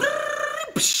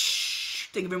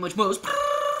 Thank you very much, Mose.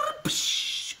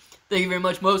 Thank you very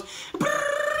much, Mose.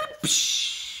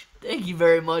 Thank you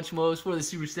very much, Mose, for the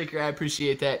super sticker. I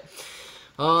appreciate that.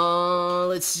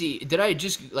 Let's see. Did I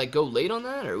just like go late on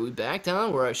that, or are we back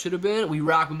down where I should have been? We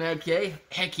rock with Mad K.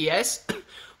 Heck yes.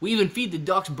 We even feed the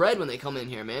ducks bread when they come in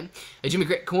here, man. Jimmy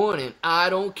Crack Corn and I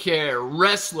don't care.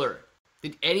 Wrestler.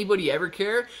 Did anybody ever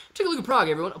care? Take a look at Prague,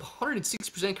 everyone. Up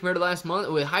 106% compared to last month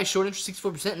with high short interest,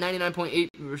 64%,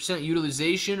 99.8%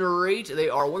 utilization rate. They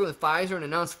are working with Pfizer and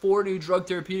announced 4 new drug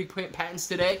therapeutic patents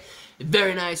today.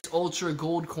 Very nice ultra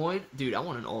gold coin. Dude, I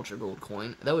want an ultra gold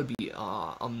coin. That would be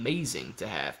amazing to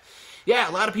have. Yeah,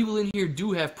 a lot of people in here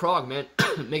do have Prague, man.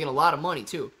 Making a lot of money,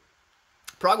 too.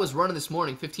 Prague was running this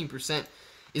morning, 15%.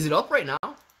 Is it up right now?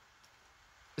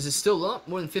 Is it still up?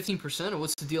 More than 15%? Or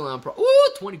what's the deal on Prague? Ooh,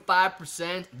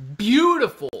 25%.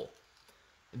 Beautiful.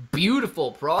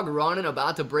 Beautiful. Prague running,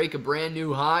 about to break a brand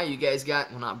new high. You guys got,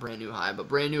 well, not brand new high, but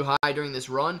brand new high during this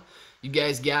run. You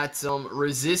guys got some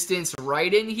resistance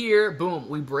right in here. Boom.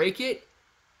 We break it.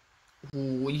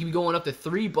 Ooh, we can be going up to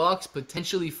 $3,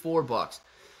 potentially $4.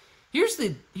 Here's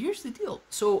the deal.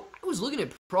 So I was looking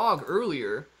at Prague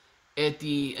earlier at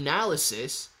the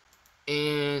analysis,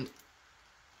 and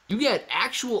you get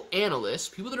actual analysts,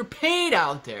 people that are paid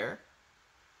out there,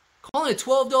 calling a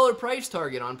 $12 price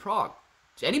target on Prague.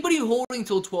 Is anybody holding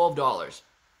till $12?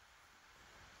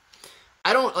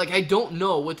 I don't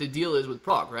know what the deal is with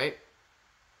Prague, right?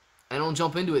 I don't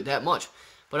jump into it that much.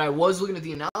 But I was looking at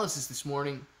the analysis this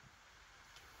morning,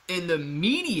 and the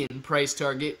median price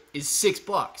target is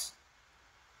 $6.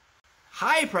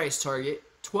 High price target,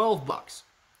 $12.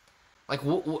 Like,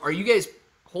 are you guys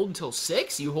hold until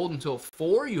 6? You hold until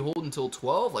 4? You hold until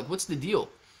 12? Like, what's the deal?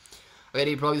 I got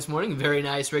 8 Prague this morning. Very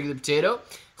nice regular potato.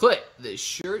 Click. The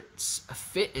shirts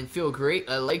fit and feel great.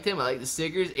 I like them. I like the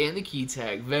stickers and the key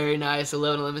tag. Very nice.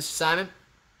 11, Mr. Simon.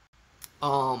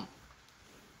 I'm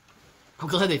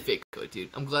glad they fit good, dude.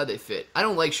 I'm glad they fit. I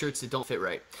don't like shirts that don't fit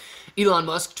right. Elon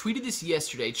Musk tweeted this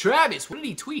yesterday. Travis, what did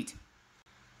he tweet?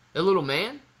 That little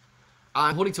man?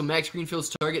 I'm holding till Max Greenfield's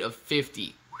target of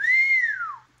 50.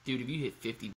 Dude, if you hit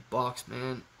 $50,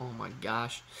 man, oh my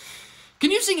gosh. Can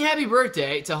you sing happy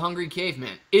birthday to Hungry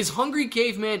Caveman? Is Hungry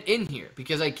Caveman in here?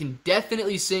 Because I can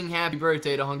definitely sing happy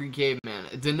birthday to Hungry Caveman.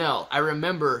 Danelle, I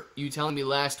remember you telling me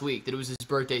last week that it was his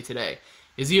birthday today.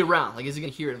 Is he around? Like, is he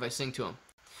going to hear it if I sing to him?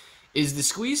 Is the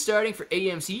squeeze starting for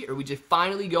AMC, or are we just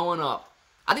finally going up?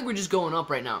 I think we're just going up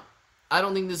right now. I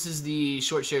don't think this is the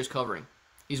short shares covering.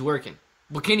 He's working.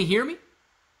 But can he hear me?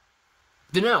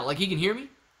 Danelle, like he can hear me?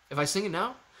 If I sing it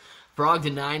now? Prague to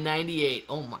 998.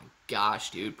 Oh my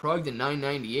gosh, dude. Prague to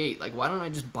 998. Like, why don't I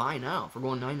just buy now if we're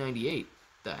going 998?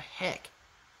 The heck?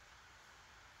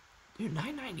 Dude,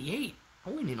 998. I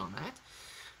went in on that.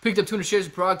 Picked up 200 shares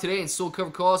of Prague today and sold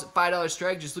cover calls at $5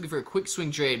 strike. Just looking for a quick swing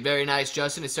trade. Very nice,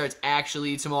 Justin. It starts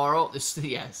actually tomorrow.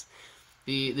 Yes.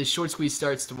 The short squeeze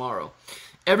starts tomorrow.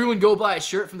 Everyone go buy a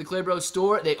shirt from the Clay Bros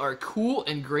store. They are cool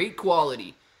and great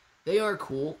quality. They are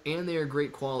cool and they are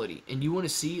great quality. And you want to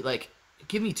see, like,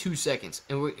 give me 2 seconds.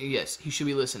 And yes, he should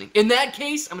be listening. In that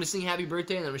case, I'm going to sing happy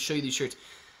birthday and I'm going to show you these shirts.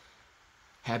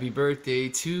 Happy birthday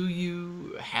to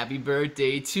you. Happy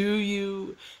birthday to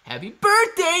you. Happy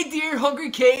birthday, dear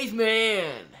Hungry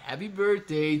Caveman. Happy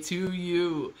birthday to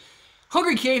you.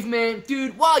 Hungry Caveman,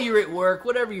 dude, while you're at work,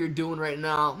 whatever you're doing right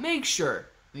now, make sure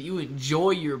that you enjoy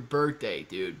your birthday,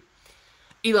 dude.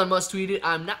 Elon Musk tweeted,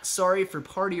 I'm not sorry for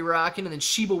party rocking, and then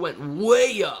Shiba went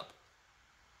way up.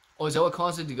 Oh, is that what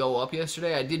caused it to go up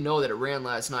yesterday? I did know that it ran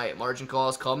last night. Margin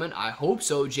calls coming. I hope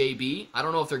so, JB. I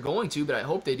don't know if they're going to, but I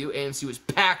hope they do. AMC was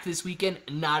packed this weekend.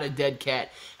 Not a dead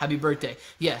cat. Happy birthday.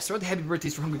 Yeah, start the happy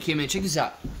birthdays for Hungry Caveman. Check this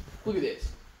out. Look at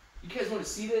this. You guys want to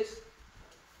see this?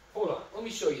 Hold on. Let me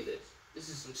show you this. This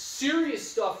is some serious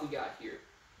stuff we got here.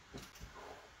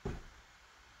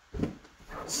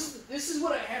 This is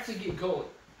what I have to get going.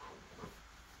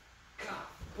 God,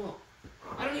 well,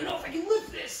 I don't even know if I can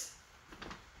lift this.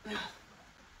 You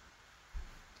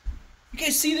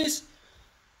guys see this?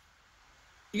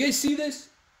 You guys see this?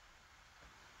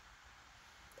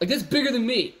 Like, that's bigger than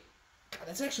me. God,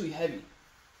 that's actually heavy.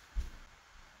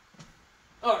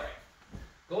 Alright.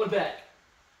 Going back.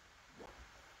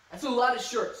 That's a lot of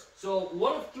shirts. So,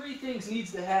 one of 3 things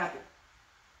needs to happen.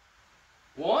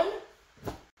 1,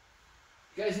 you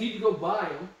guys need to go buy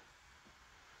them.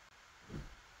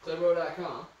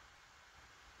 Clevero.com.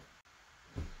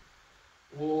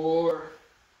 Or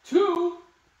 2,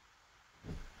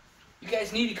 you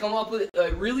guys need to come up with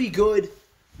a really good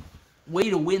way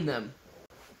to win them.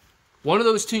 One of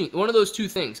those two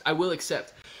things I will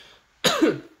accept.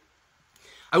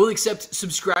 I will accept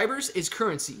subscribers as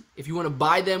currency if you want to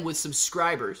buy them with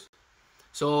subscribers.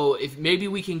 So if maybe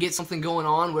we can get something going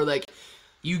on where like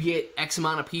you get X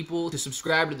amount of people to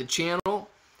subscribe to the channel,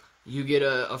 you get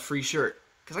a free shirt.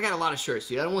 Because I got a lot of shirts,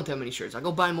 dude. I don't want that many shirts. I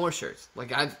go buy more shirts.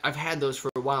 Like I've had those for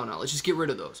a while now. Let's just get rid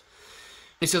of those.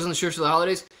 It says on the shirts for the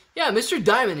holidays, yeah, Mr.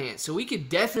 Diamond Hands. So we could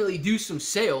definitely do some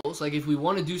sales, like if we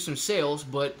want to do some sales,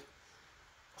 but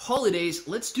holidays,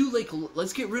 let's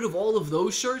get rid of all of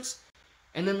those shirts,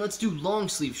 and then let's do long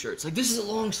sleeve shirts. Like this is a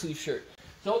long sleeve shirt.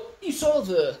 So you saw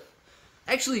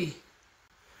actually,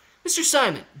 Mr.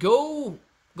 Simon, go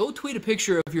tweet a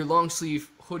picture of your long sleeve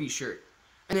hoodie shirt,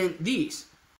 and then these.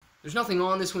 There's nothing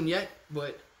on this one yet,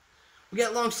 but we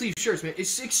got long sleeve shirts, man.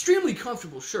 It's extremely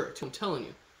comfortable shirt. I'm telling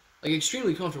you. Like,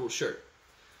 extremely comfortable shirt.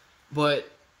 But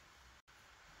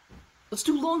let's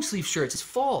do long sleeve shirts. It's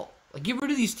fall. Like, get rid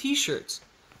of these t-shirts.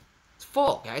 It's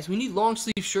fall, guys. We need long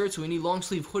sleeve shirts. We need long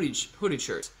sleeve hooded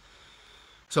shirts.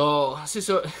 So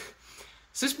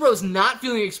Cisbro's not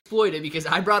feeling exploited because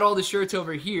I brought all the shirts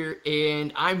over here,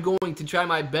 and I'm going to try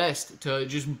my best to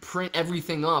just print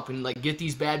everything up and, like, get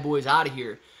these bad boys out of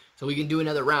here so we can do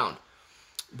another round.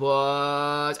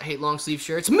 But I hate long sleeve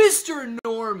shirts. Mr.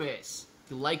 Enormous!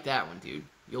 You'll like that one, dude.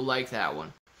 You'll like that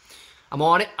one. I'm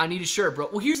on it. I need a shirt, bro.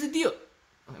 Well, here's the deal.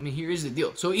 I mean, here is the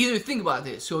deal. So either think about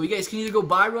this. So you guys can either go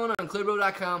buy one on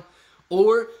claybro.com,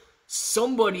 or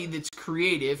somebody that's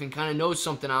creative and kind of knows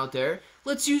something out there.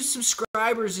 Let's use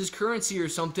subscribers as currency or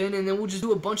something, and then we'll just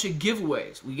do a bunch of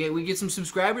giveaways. We get some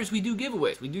subscribers, we do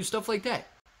giveaways. We do stuff like that.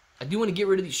 I do want to get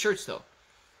rid of these shirts, though.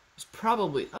 It's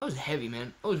probably... That was heavy,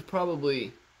 man. That was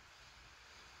probably...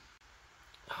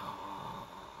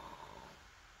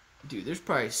 Dude, there's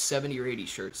probably 70 or 80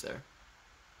 shirts there.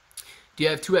 Do you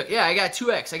have 2X? Yeah, I got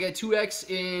 2X. I got 2X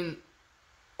in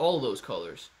all those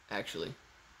colors, actually.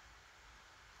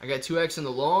 I got 2X in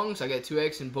the longs. I got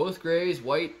 2X in both grays,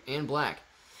 white, and black.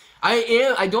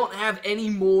 I don't have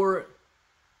any more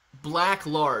black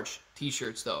large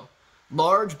t-shirts, though.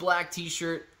 Large black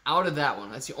t-shirt out of that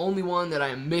one. That's the only one that I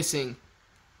am missing.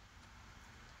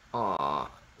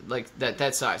 Like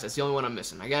that size. That's the only one I'm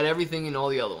missing. I got everything in all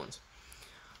the other ones.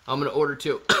 I'm going to order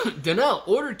 2. Danelle,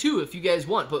 order 2 if you guys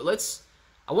want. But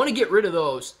I want to get rid of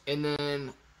those. And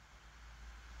then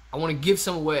I want to give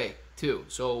some away, too.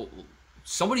 So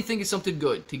somebody think of something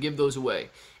good to give those away.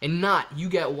 And not, you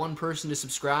got one person to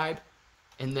subscribe.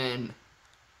 And then,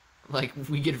 like,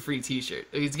 we get a free t-shirt.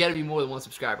 It's got to be more than one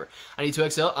subscriber. I need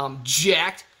 2XL. I'm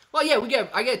jacked. Well, yeah,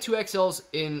 I got 2XLs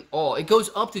in all. It goes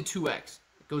up to 2X.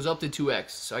 It goes up to 2X.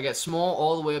 So I got small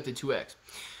all the way up to 2X.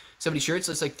 70 shirts,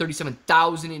 that's like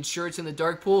 $37,000 in shirts in the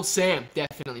dark pool. Sam,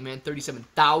 definitely, man.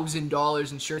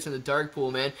 $37,000 in shirts in the dark pool,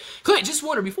 man. Clay, just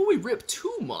wonder, before we rip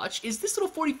too much, is this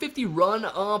little 40-50 run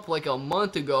up like a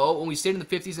month ago when we stayed in the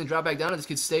 50s and dropped back down, or this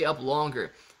could stay up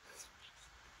longer?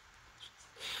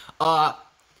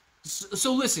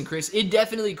 So listen, Chris, it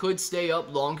definitely could stay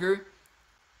up longer,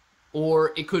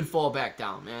 or it could fall back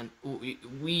down, man.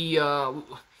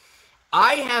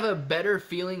 I have a better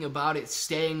feeling about it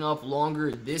staying up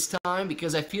longer this time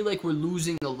because I feel like we're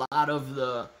losing a lot of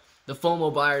the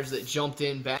FOMO buyers that jumped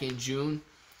in back in June,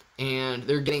 and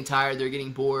they're getting tired, they're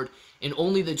getting bored, and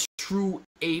only the true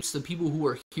apes, the people who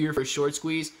are here for a short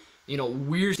squeeze, you know,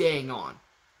 we're staying on.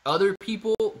 Other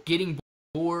people getting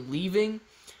bored, leaving,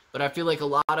 but I feel like a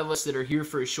lot of us that are here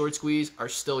for a short squeeze are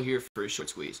still here for a short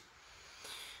squeeze.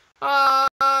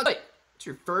 Clay, it's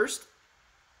your first.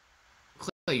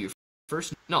 Clay, your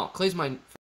first? No, Clay's my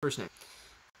first name.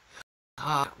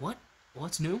 What?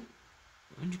 What's new?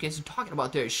 What are you guys talking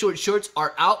about there? Short shorts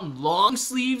are out and long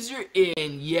sleeves are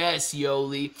in. Yes,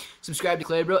 Yoli. Subscribe to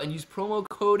Claybro and use promo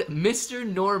code Mr.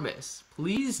 Normus.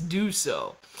 Please do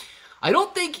so. I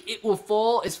don't think it will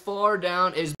fall as far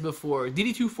down as before.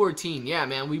 DD214, yeah,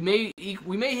 man. We may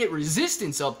hit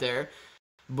resistance up there,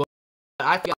 but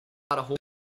I got a whole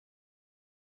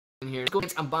in here.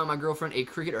 I'm buying my girlfriend a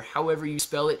Cricut, or however you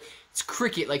spell it. It's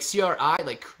Cricut, like C-R-I,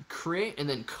 like crit, and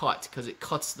then cut, because it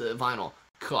cuts the vinyl.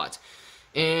 Cut.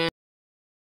 And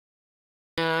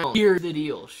here's the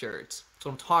deal, shirts. That's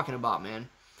what I'm talking about, man.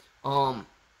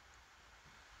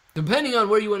 Depending on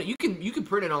where you want it, you can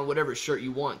print it on whatever shirt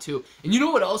you want too. And you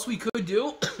know what else we could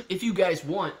do if you guys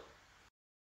want?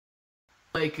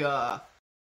 Like you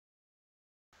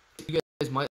guys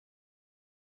might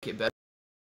get better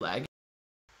lag.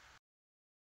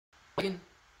 Can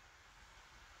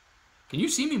you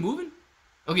see me moving?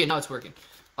 Okay, now it's working.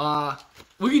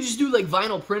 We could just do like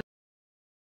vinyl print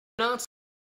outs.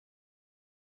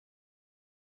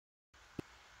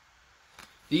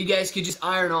 that you guys could just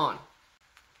iron on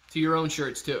to your own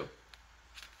shirts too.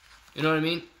 You know what I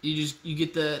mean? You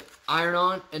get the iron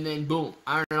on and then boom,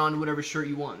 iron it on to whatever shirt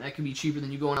you want. That could be cheaper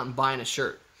than you going out and buying a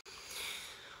shirt.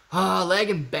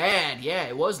 Lagging bad. Yeah,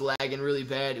 it was lagging really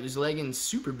bad. It was lagging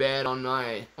super bad on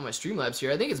my Streamlabs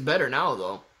here. I think it's better now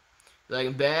though.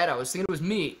 Lagging bad. I was thinking it was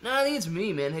me. No, I think it's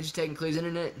me, man. Hashtag and Clay's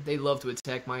internet. They love to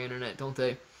attack my internet, don't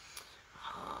they?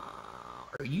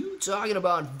 Are you talking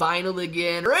about vinyl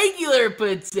again? Regular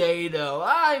potato.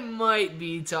 I might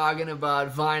be talking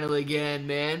about vinyl again,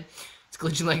 man. It's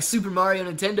glitching like Super Mario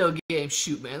Nintendo games.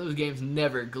 Shoot, man, those games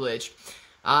never glitch.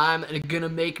 I'm gonna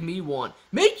make me one.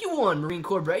 Make you one, Marine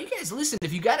Corps, bro. You guys, listen,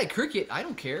 if you got a cricket, I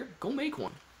don't care. Go make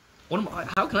one.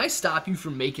 How can I stop you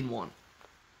from making one?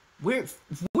 Wear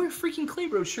freaking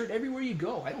Claybro shirt everywhere you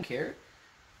go. I don't care.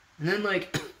 And then,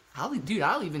 like... I'll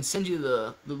even send you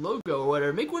the logo or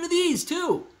whatever. Make one of these,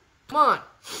 too. Come on.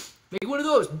 Make one of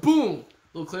those. Boom.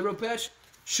 Little Claybro patch.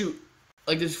 Shoot.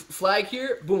 Like this flag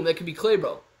here. Boom. That could be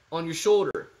Claybro on your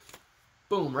shoulder.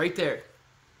 Boom. Right there.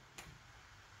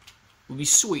 Would be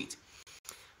sweet.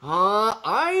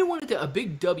 I wanted a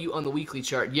big W on the weekly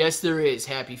chart. Yes, there is.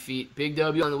 Happy feet. Big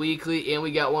W on the weekly, and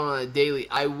we got one on the daily.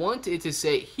 I want it to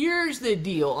say, here's the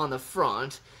deal on the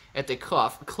front. At the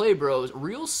cuff, Claybros,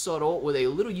 real subtle with a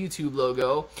little YouTube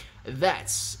logo.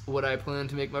 That's what I plan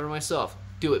to make for myself.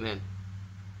 Do it, man.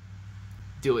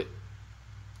 Do it.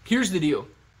 Here's the deal.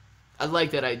 I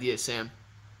like that idea, Sam.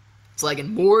 It's like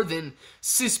more than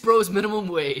Cisbro's minimum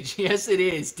wage. Yes, it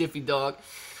is, Diffy Dog.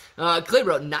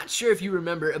 Claybro, not sure if you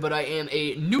remember, but I am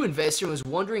a new investor and was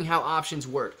wondering how options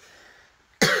work.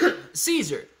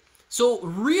 Caesar. So,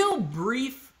 real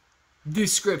brief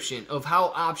description of how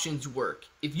options work.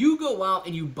 If you go out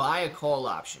and you buy a call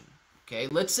option, okay,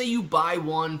 let's say you buy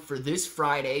one for this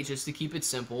Friday, just to keep it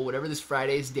simple, whatever this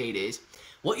Friday's date is,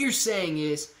 what you're saying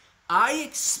is, I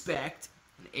expect,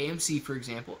 an AMC for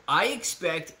example, I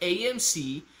expect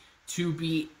AMC to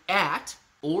be at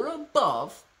or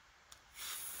above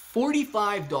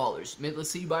 $45.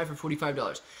 Let's say you buy it for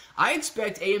 $45. I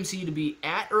expect AMC to be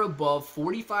at or above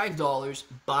 $45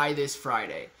 by this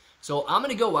Friday. So I'm going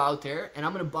to go out there and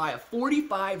I'm going to buy a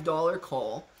 $45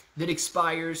 call that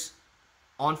expires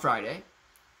on Friday.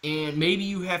 And maybe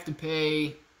you have to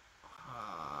pay,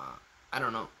 I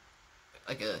don't know,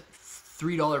 like a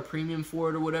 $3 premium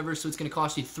for it or whatever. So it's going to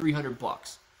cost you $300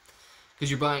 because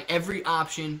you're buying every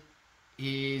option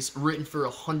is written for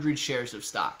 100 shares of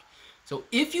stock. So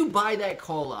if you buy that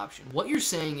call option, what you're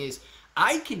saying is,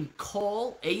 I can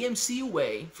call AMC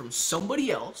away from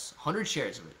somebody else, 100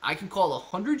 shares of it. I can call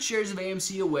 100 shares of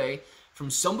AMC away from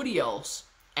somebody else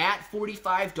at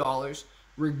 $45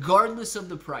 regardless of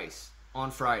the price on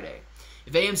Friday.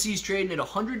 If AMC is trading at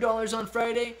 $100 on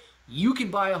Friday, you can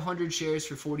buy 100 shares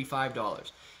for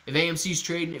 $45. If AMC is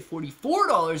trading at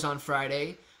 $44 on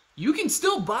Friday, you can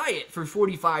still buy it for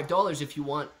 $45 if you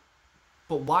want,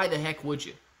 but why the heck would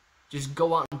you? Just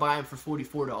go out and buy them for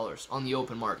 $44 on the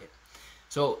open market.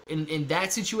 So in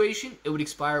that situation, it would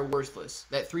expire worthless.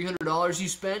 That $300 you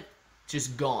spent,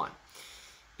 just gone.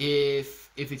 If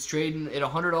it's trading at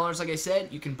 $100, like I said,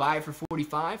 you can buy it for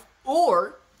 $45.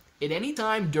 Or at any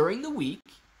time during the week,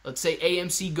 let's say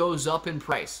AMC goes up in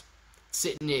price,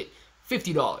 sitting at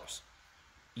 $50.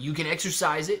 You can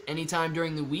exercise it anytime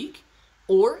during the week,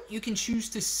 or you can choose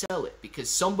to sell it because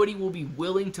somebody will be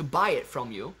willing to buy it from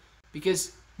you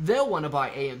because they'll want to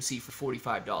buy AMC for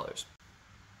 $45.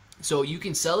 So you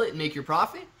can sell it and make your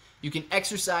profit, you can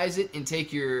exercise it and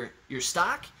take your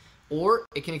stock, or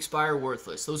it can expire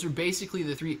worthless. Those are basically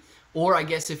the three. Or I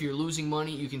guess if you're losing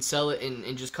money, you can sell it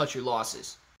and just cut your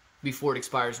losses before it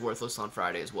expires worthless on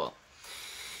Friday as well.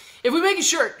 If we make a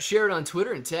shirt, share it on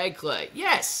Twitter and tag Clay.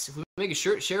 Yes, if we make a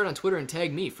shirt, share it on Twitter and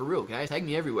tag me. For real, guys. Tag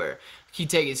me everywhere. Key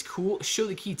tag is cool. Show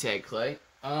the key tag, Clay.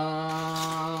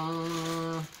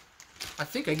 I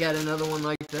think I got another one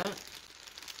like that.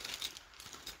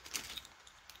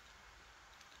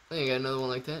 I think I got another one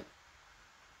like that.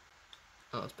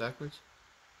 Oh, it's backwards.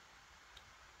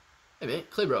 Hey, man.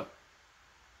 Clay, bro.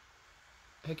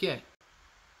 Heck yeah.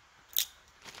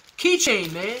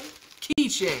 Keychain, man.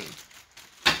 Keychain.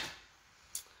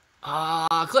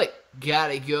 Clay.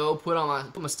 Gotta go. Put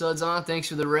my studs on. Thanks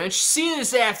for the wrench. See you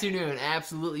this afternoon.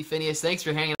 Absolutely, Phineas. Thanks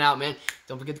for hanging out, man.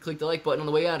 Don't forget to click the like button on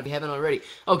the way out if you haven't already.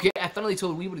 Okay, I finally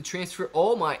told Weeble to transfer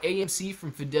all my AMC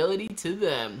from Fidelity to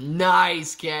them.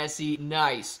 Nice, Cassie.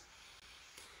 Nice.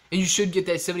 And you should get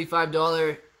that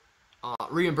 $75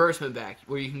 reimbursement back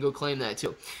where you can go claim that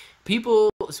too. People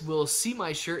will see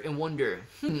my shirt and wonder,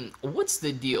 what's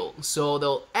the deal? So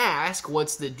they'll ask,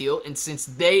 what's the deal? And since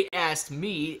they asked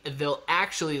me, they'll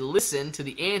actually listen to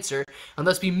the answer and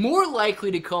thus be more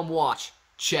likely to come watch.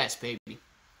 Chess, baby.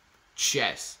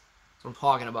 Chess. That's what I'm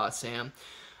talking about, Sam.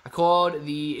 I called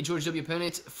the George W.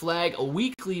 Pennant flag on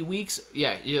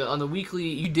the weekly.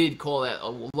 You did call that a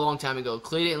long time ago.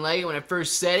 Clay didn't like it when I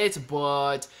first said it,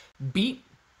 but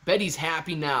Betty's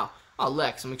happy now. Oh,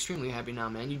 Lex, I'm extremely happy now,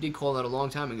 man. You did call that a long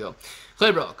time ago.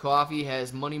 Claybro, coffee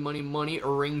has money, a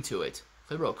ring to it.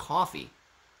 Claybro, coffee.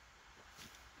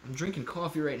 I'm drinking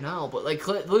coffee right now, but like,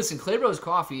 listen, Claybro's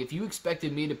coffee, if you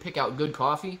expected me to pick out good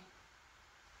coffee,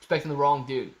 expecting the wrong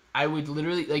dude. I would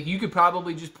literally, like, you could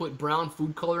probably just put brown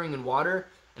food coloring in water,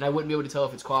 and I wouldn't be able to tell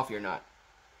if it's coffee or not.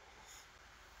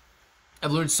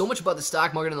 I've learned so much about the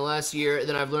stock market in the last year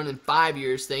than I've learned in 5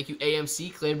 years. Thank you,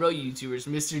 AMC, Claybro, YouTubers,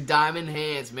 Mr. Diamond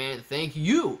Hands, man. Thank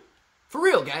you. For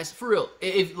real, guys, for real.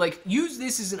 Use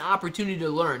this as an opportunity to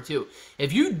learn, too.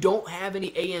 If you don't have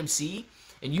any AMC,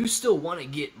 and you still want to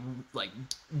get, like,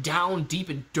 down deep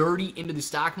and dirty into the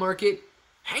stock market,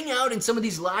 hang out in some of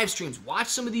these live streams. Watch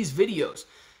some of these videos.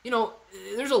 You know,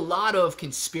 there's a lot of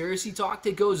conspiracy talk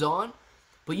that goes on,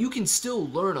 but you can still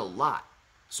learn a lot.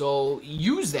 So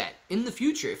use that in the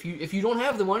future. If you don't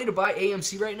have the money to buy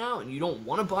AMC right now and you don't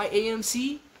want to buy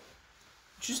AMC,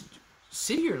 just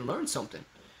sit here and learn something.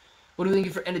 What are we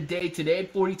thinking for end of day today?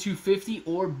 42.50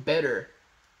 or better?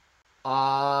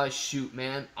 Shoot,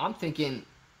 man. I'm thinking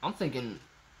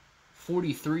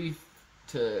 43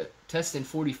 to testing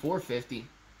 44.50.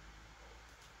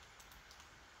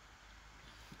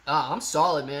 I'm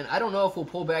solid, man. I don't know if we'll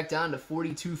pull back down to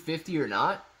 42.50 or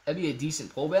not. That'd be a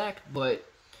decent pullback, but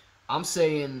I'm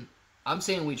saying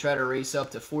we try to race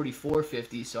up to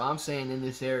 44.50. So I'm saying in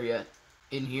this area,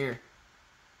 in here.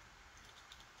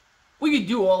 We could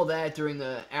do all that during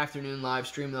the afternoon live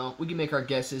stream, though. We can make our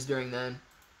guesses during then.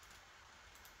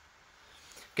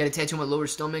 Got a tattoo on my lower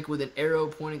stomach with an arrow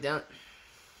pointing down.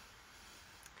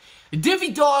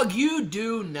 Diffy Dog, you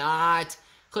do not.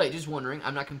 Clay, just wondering,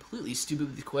 I'm not completely stupid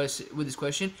with this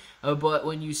question, but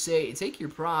when you say take your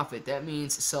profit, that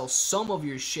means sell some of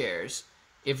your shares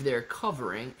if they're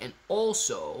covering, and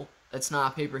also, that's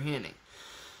not paper handing.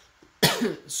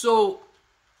 So,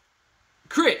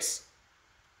 Chris,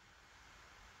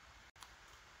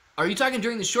 are you talking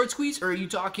during the short squeeze, or are you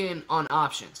talking on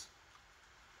options?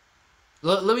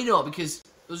 Let me know, because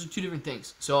those are two different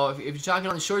things. So if you're talking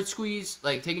on the short squeeze,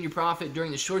 like taking your profit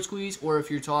during the short squeeze, or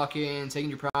if you're talking taking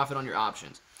your profit on your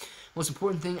options. Most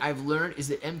important thing I've learned is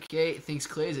that MK thinks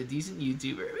Clay is a decent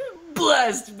YouTuber.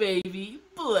 Blessed, baby.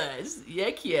 Blessed.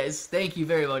 Heck yes. Thank you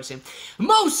very much, Sam.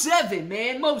 Mo7,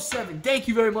 man. Mo7. Thank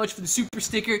you very much for the super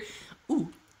sticker. Ooh.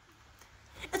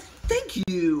 Thank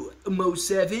you,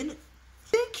 Mo7.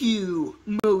 Thank you,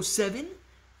 Mo7.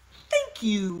 Thank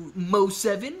you,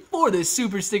 Mo7, for the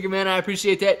super sticker, man. I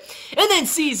appreciate that. And then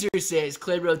Caesar says,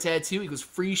 Claybro tattoo equals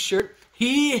free shirt.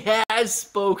 He has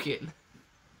spoken.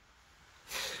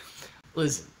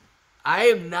 Listen, I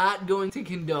am not going to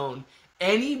condone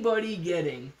anybody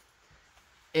getting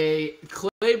a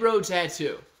Claybro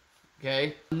tattoo.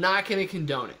 Okay? I'm not going to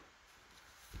condone it.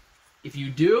 If you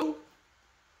do,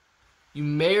 you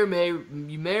may or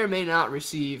may not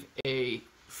receive a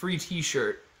free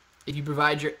t-shirt if you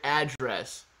provide your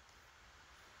address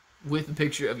with a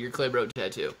picture of your Claybro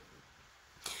tattoo.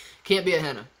 Can't be a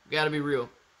henna. Gotta be real.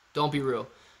 Don't be real.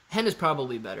 Henna's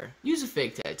probably better. Use a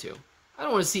fake tattoo. I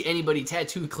don't want to see anybody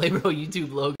tattoo Claybro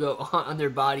YouTube logo on their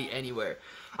body anywhere.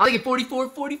 I'm thinking 44,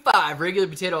 45. Regular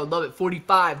potato, I would love it.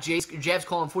 45. Jab's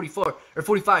calling 44 or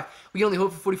 45. We can only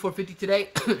hope for 44.50 today.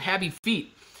 Happy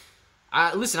feet.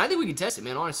 Listen, I think we can test it,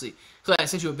 man, honestly. Clay, I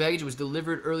sent you a package. It was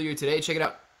delivered earlier today. Check it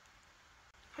out.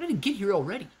 How did it get here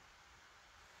already?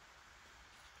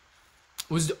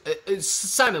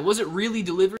 Simon, was it really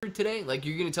delivered today? Like,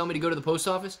 you're going to tell me to go to the post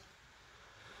office?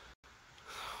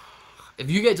 If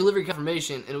you get delivery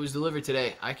confirmation and it was delivered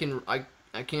today, I can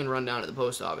run down to the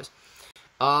post office.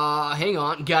 Hang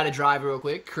on. Gotta drive real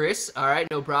quick. Chris, all right,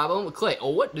 no problem. Clay,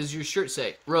 oh, what does your shirt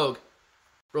say? Rogue.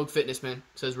 Rogue Fitness, man.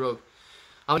 It says Rogue.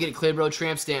 I'm going to get a Claybro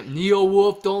tramp stamp. Neo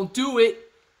Wolf, don't do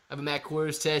it. I have a Matt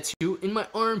Quarters tattoo in my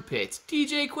armpits.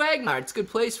 DJ Quagmire, it's a good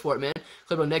place for it, man.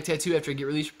 Claybro neck tattoo after I get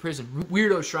released from prison.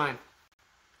 Weirdo Shrine.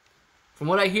 From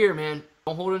what I hear, man,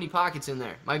 don't hold any pockets in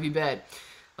there. Might be bad.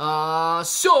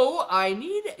 So I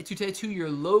need to tattoo your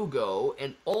logo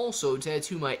and also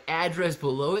tattoo my address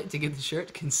below it to get the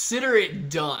shirt. Consider it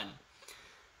done.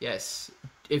 Yes.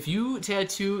 If you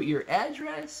tattoo your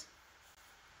address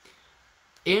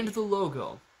and the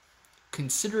logo,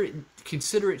 consider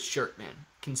it shirt, man.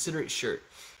 consider it shirt.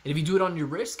 And if you do it on your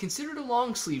wrist, consider it a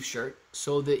long sleeve shirt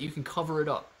so that you can cover it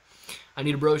up. I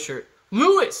need a bro shirt.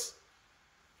 Lewis!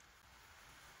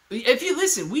 If you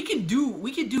listen, we could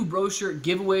do bro shirt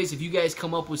giveaways if you guys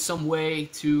come up with some way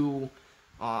to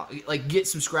like get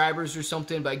subscribers or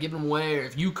something by giving them away, or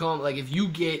if you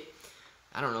get,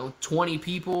 I don't know, 20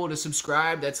 people to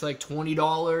subscribe, that's like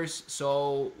 $20.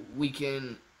 So we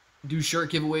can do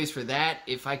shirt giveaways for that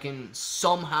if I can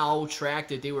somehow track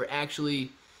that they were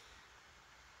actually,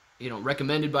 you know,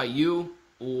 recommended by you,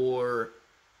 or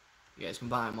you guys can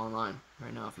buy them online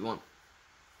right now if you want.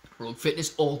 World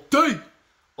Fitness all day.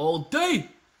 All day.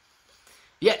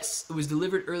 Yes, it was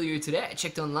delivered earlier today. I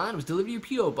checked online. It was delivered to your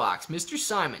P.O. box. Mr.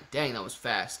 Simon. Dang, that was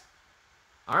fast.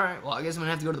 All right, well, I guess I'm going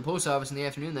to have to go to the post office in the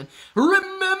afternoon then.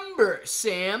 Remember,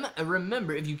 Sam,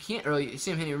 remember, if you can't, or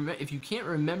Sam Henny, if you can't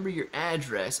remember your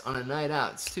address on a night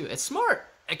out, it's too. It's smart.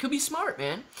 It could be smart,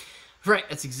 man. Frank,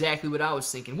 that's exactly what I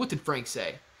was thinking. What did Frank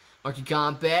say? Marky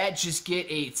Combat, just get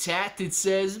a tat that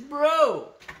says bro.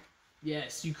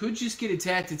 Yes, you could just get a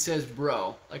tat that says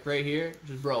bro. Like right here.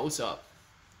 Just bro, what's up?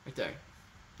 Right there.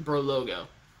 Bro logo.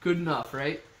 Good enough,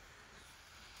 right?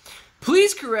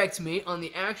 Please correct me on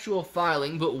the actual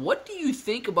filing, but what do you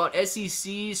think about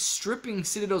SEC stripping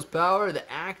Citadel's power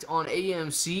to act on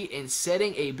AMC and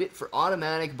setting a bit for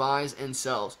automatic buys and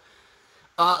sells?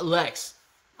 Lex,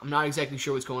 I'm not exactly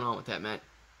sure what's going on with that, Matt.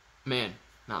 Man,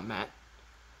 not Matt.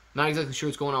 Not exactly sure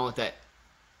what's going on with that.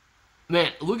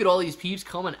 Man, look at all these peeps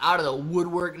coming out of the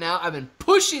woodwork now. I've been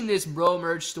pushing this bro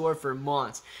merch store for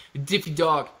months. Diffy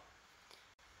Dog,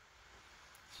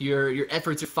 your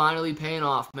efforts are finally paying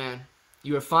off, man.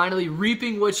 You are finally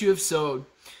reaping what you have sowed.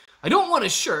 I don't want a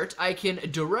shirt. I can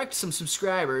direct some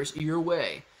subscribers your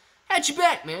way. Had you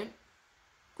back, man.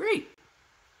 Great.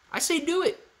 I say do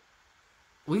it.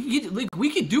 We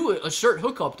could do a shirt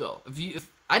hookup though. If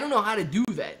I don't know how to do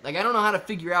that. Like, I don't know how to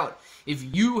figure out if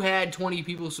you had 20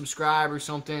 people subscribe or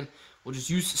something. We'll just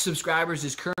use subscribers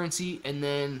as currency, and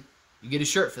then you get a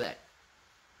shirt for that.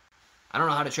 I don't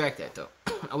know how to track that, though.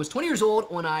 I was 20 years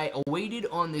old when I awaited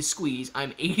on this squeeze.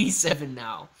 I'm 87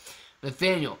 now.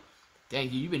 Nathaniel,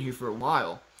 thank you. You've been here for a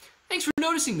while. Thanks for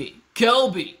noticing me.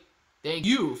 Kelby, thank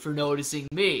you for noticing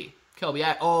me. Kelby,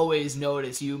 I always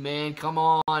notice you, man. Come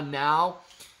on now.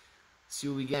 See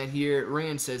what we got here.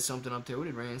 Rand says something up there. What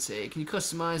did Rand say? Can you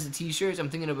customize the t-shirts? I'm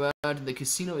thinking about the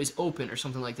casino is open or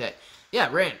something like that. Yeah,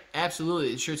 Rand,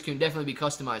 absolutely. The shirts can definitely be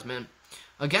customized, man.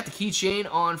 I got the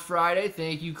keychain on Friday.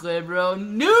 Thank you, Clebro.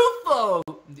 Newfo!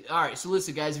 Alright, so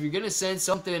listen, guys. If you're going to send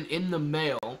something in the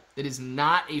mail that is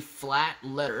not a flat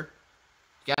letter,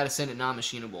 you got to send it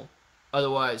non-machinable.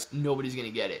 Otherwise, nobody's going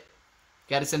to get it.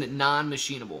 Got to send it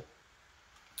non-machinable.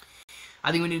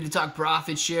 I think we need to talk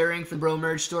profit sharing for the bro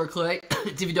merch store, Clay.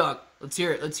 TV Dog, let's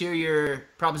hear it. Let's hear your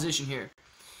proposition here.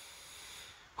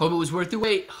 Hope it was worth the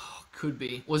wait. Oh, could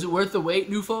be. Was it worth the wait,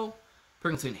 Newfo?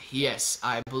 Perkington, yes,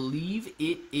 I believe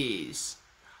it is.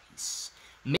 Nice.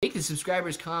 Make the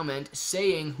subscribers comment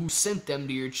saying who sent them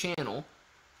to your channel.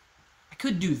 I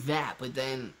could do that, but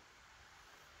then,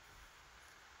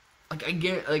 like, I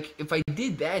get, like, if I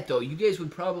did that though, you guys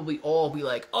would probably all be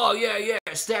like, "Oh yeah,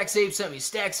 Stack Save sent me,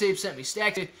 Stack Save sent me,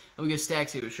 Stack Save," and we get a Stack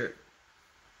Save a shirt.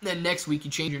 And then next week you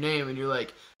change your name and you're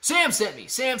like, "Sam sent me,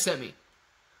 Sam sent me."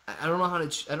 I don't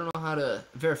know how to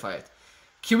verify it.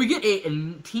 Can we get a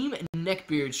team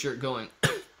neckbeard shirt going?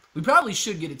 We probably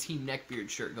should get a team neckbeard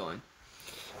shirt going.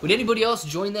 Would anybody else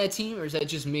join that team, or is that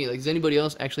just me? Like, does anybody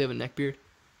else actually have a neckbeard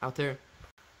out there?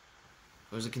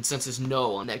 There's a consensus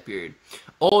no on neckbeard.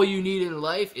 All you need in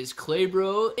life is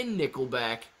Claybro and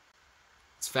Nickelback.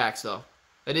 It's facts, though.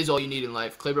 That is all you need in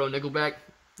life. Claybro and Nickelback.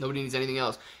 Nobody needs anything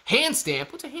else. Hand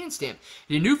stamp? What's a hand stamp?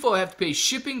 Did Newfo have to pay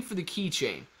shipping for the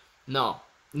keychain? No.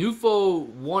 Newfo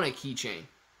won a keychain.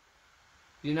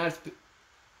 You do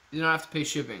not have to pay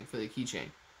shipping for the keychain.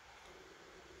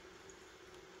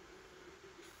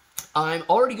 I'm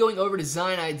already going over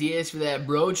design ideas for that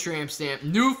bro tramp stamp.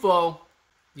 Newfo,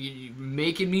 you're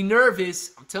making me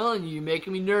nervous. I'm telling you, you're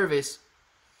making me nervous.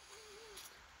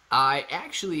 I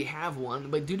actually have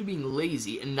one, but due to being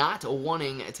lazy and not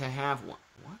wanting to have one.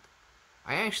 What?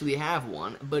 I actually have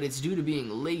one, but it's due to being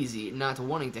lazy and not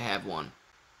wanting to have one.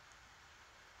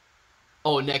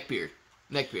 Oh, neckbeard.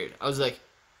 Neckbeard. I was like,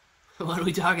 what are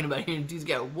we talking about here? Dude's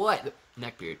got what?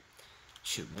 Neckbeard.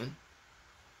 Shoot, man.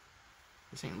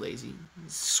 This ain't lazy.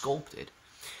 It's sculpted.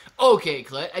 Okay,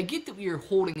 Clet, I get that we are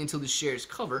holding until the shares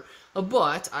cover,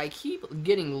 but I keep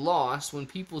getting lost when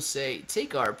people say,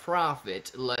 take our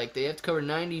profit, like they have to cover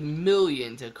 90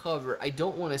 million to cover. I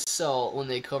don't want to sell when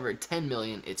they cover 10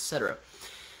 million, etc.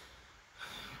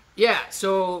 Yeah,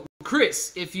 so,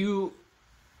 Chris, if you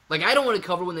Like, I don't want to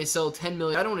cover when they sell 10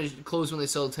 million. I don't want to close when they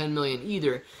sell 10 million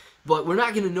either. But we're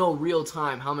not going to know real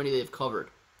time how many they've covered.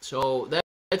 So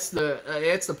that's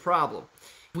the problem.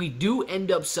 If we do end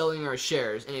up selling our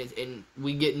shares and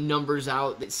we get numbers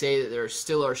out that say that there are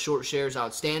still our short shares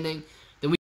outstanding,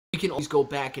 then we can always go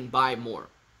back and buy more.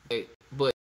 Okay?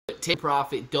 But take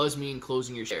profit does mean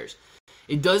closing your shares.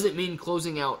 It doesn't mean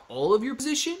closing out all of your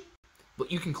position,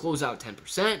 but you can close out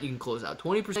 10%, you can close out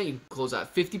 20%, you can close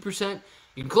out 50%,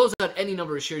 you can close out any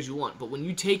number of shares you want. But when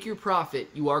you take your profit,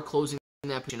 you are closing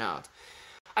that position out.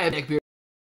 I have neckbeard.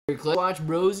 Watch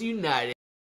Bros United.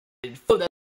 That's what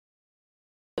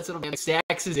I'm saying.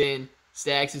 Stacks is in.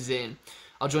 Stacks is in.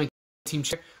 I'll join Team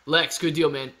Chester. Lex, good deal,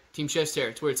 man. Team Chester,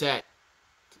 it's where it's at.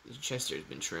 Chester's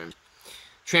been trimmed.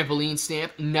 Trampoline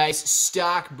stamp. Nice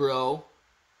stock, bro.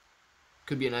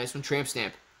 Could be a nice one. Tramp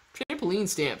stamp. Trampoline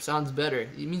stamp sounds better.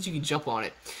 It means you can jump on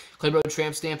it. Claybro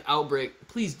tramp stamp outbreak.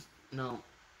 Please, no.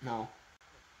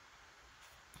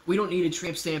 We don't need a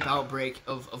tramp stamp outbreak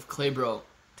of Claybro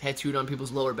tattooed on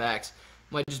people's lower backs.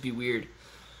 Might just be weird.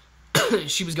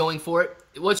 She was going for it.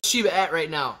 What's Shiba at right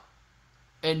now?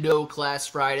 End of class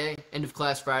Friday. End of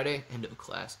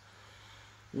class.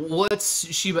 What's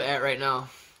Shiba at right now?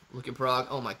 Look at Prague.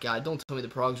 Oh my god, don't tell me the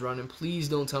Prague's running. Please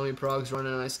don't tell me Prague's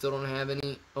running and I still don't have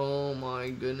any. Oh my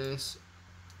goodness.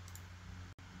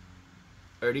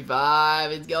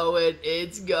 35.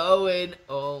 It's going.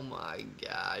 Oh my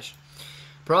gosh.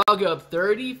 Prague up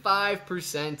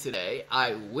 35% today.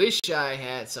 I wish I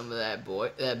had some of that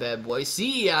bad boy.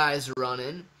 CEI is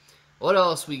running. What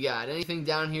else we got? Anything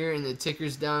down here in the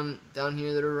tickers down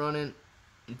here that are running?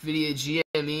 Nvidia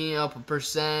GME up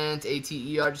 1%.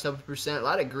 ATER just up 1%. A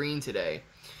lot of green today.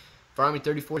 Farming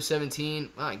 34.17.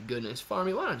 My goodness,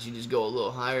 Farming, why don't you just go a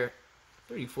little higher?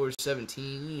 34.17.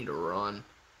 You need to run.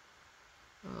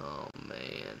 Oh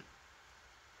man.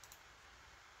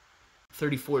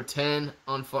 34.10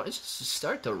 on far. It's just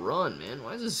start to run, man.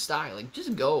 Why is this stock like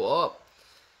just go up?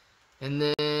 And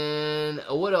then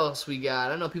what else we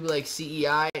got? I know people like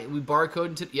CEI. We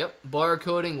barcoding. Yep,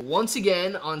 barcoding once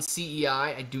again on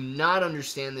CEI. I do not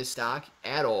understand this stock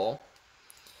at all.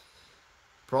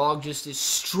 Prague just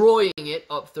destroying it,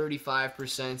 up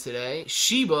 35% today.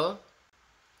 Shiba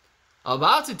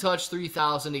about to touch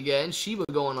 3,000 again. Shiba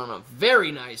going on a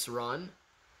very nice run.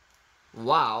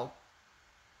 Wow.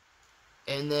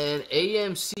 And then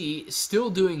AMC still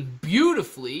doing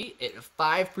beautifully at a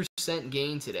 5%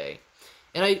 gain today.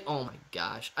 And oh my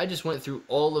gosh, I just went through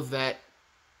all of that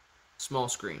small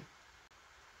screen.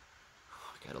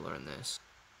 Oh, I gotta learn this.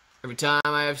 Every time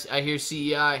I hear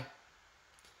CEI.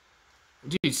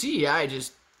 Dude, CEI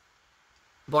just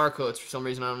barcodes for some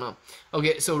reason, I don't know.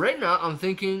 Okay, so right now I'm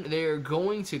thinking they're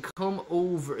going to come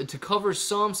over to cover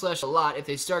some / a lot. If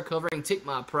they start covering, take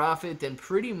my profit, then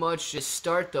pretty much just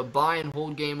start the buy and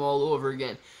hold game all over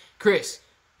again. Chris,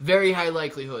 very high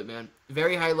likelihood, man.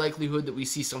 Very high likelihood that we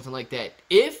see something like that.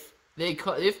 If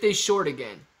they short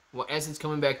again, well, as it's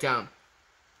coming back down.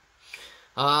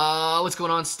 What's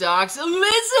going on, stocks?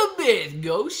 Elizabeth!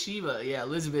 Go Shiba. Yeah,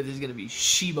 Elizabeth is going to be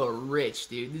Shiba rich,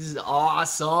 dude. This is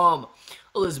awesome.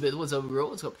 Elizabeth, what's up, bro?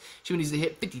 What's up? She needs to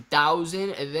hit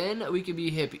 50,000, and then we can be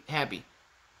happy.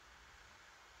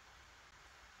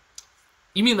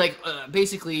 You mean like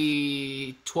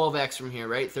basically 12x from here,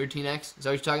 right? 13x? Is that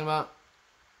what you're talking about?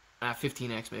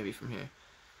 15x maybe from here.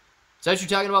 Is that what you're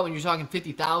talking about when you're talking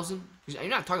 50,000? You're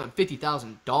not talking about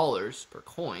 $50,000 per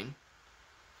coin.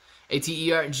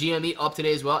 ATER and GME up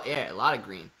today as well. Yeah, a lot of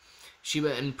green.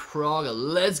 Shiba and Prague,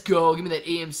 let's go. Give me that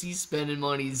AMC spending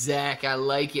money, Zach. I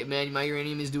like it, man. My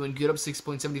uranium is doing good, up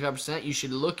 6.75%. You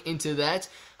should look into that.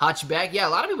 Hot you back. Yeah, a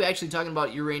lot of people actually talking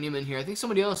about uranium in here. I think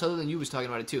somebody else other than you was talking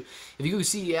about it too. If you go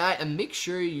CEI, and make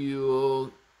sure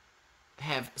you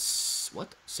have,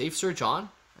 what? Safe search on?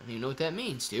 I don't even know what that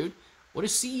means, dude. What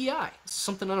is CEI? It's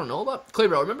something I don't know about. Clay,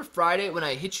 bro, remember Friday when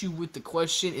I hit you with the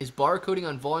question, is barcoding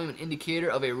on volume an indicator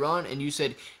of a run? And you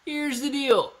said, here's the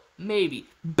deal. Maybe.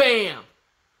 Bam!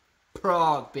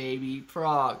 Prague, baby.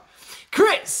 Prague.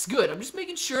 Chris, good. I'm just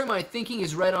making sure my thinking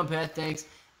is right on path. Thanks.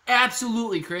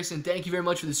 Absolutely, Chris, and thank you very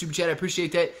much for the super chat. I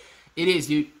appreciate that. It is,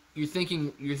 dude. You're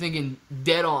thinking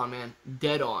dead on, man.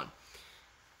 Dead on.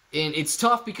 And it's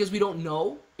tough because we don't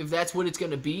know if that's what it's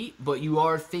going to be, but you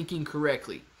are thinking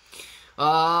correctly.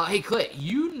 Hey Clay,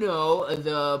 you know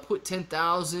the put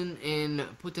 10,000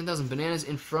 bananas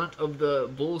in front of the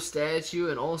bull statue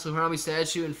and also Harami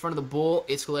statue in front of the bull.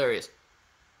 It's hilarious.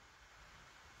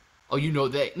 Oh, you know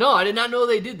they? No, I did not know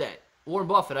they did that. Warren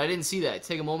Buffett, I didn't see that.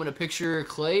 Take a moment to picture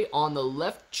Clay on the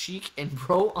left cheek and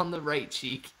bro on the right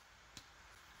cheek.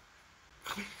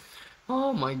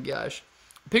 Oh my gosh.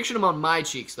 Picture them on my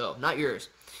cheeks though, not yours.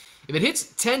 If it hits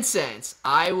 10 cents,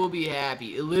 I will be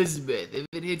happy. Elizabeth, if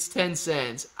it hits 10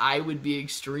 cents, I would be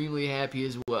extremely happy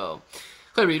as well.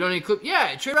 Clever, you don't need clip.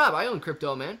 Yeah, Trey Rob, I own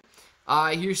crypto, man.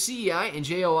 Here CEI and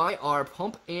JOI are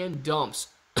pump and dumps.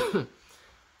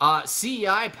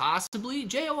 CEI possibly.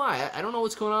 JOI, I don't know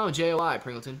what's going on with JOI,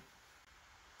 Pringleton.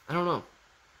 I don't know.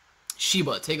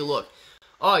 Shiba, take a look.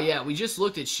 Oh, yeah, we just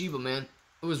looked at Shiba, man.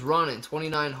 It was running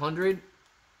 2,900.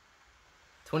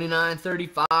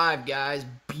 29.35, guys.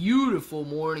 Beautiful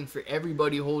morning for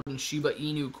everybody holding Shiba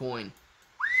Inu coin.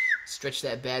 Stretch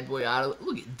that bad boy out.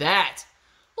 Look at that.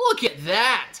 Look at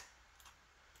that.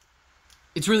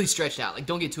 It's really stretched out. Like,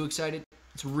 don't get too excited.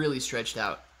 It's really stretched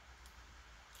out.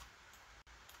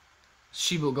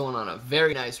 Shiba going on a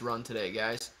very nice run today,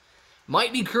 guys.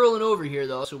 Might be curling over here,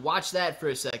 though, so watch that for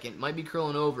a second. Might be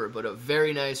curling over, but a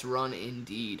very nice run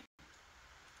indeed.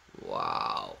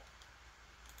 Wow.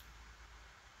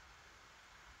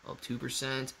 Up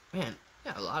 2%. Man,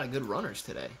 yeah, a lot of good runners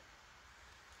today.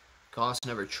 Cost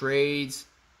never trades.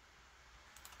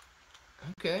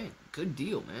 Okay, good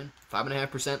deal, man.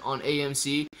 5.5% on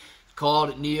AMC. You called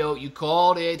it, Neo. You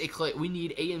called it. We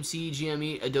need AMC,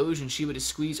 GME, a Doge, and Shiba to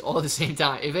squeeze all at the same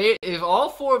time. If all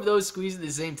four of those squeeze at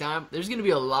the same time, there's going to be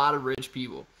a lot of rich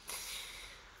people.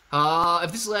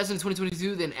 If this lasts in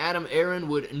 2022, then Adam Aaron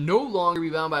would no longer be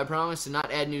bound by a promise to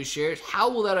not add new shares. How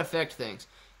will that affect things?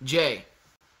 Jay,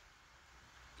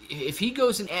 if he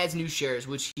goes and adds new shares,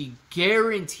 which he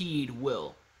guaranteed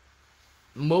will,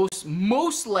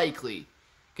 most likely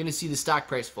going to see the stock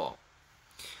price fall.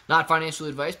 Not financial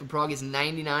advice, but Prague is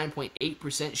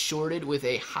 99.8% shorted with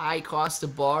a high cost to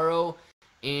borrow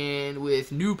and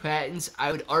with new patents.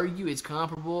 I would argue it's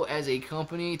comparable as a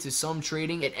company to some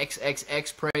trading at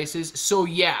XXX prices. So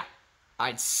yeah,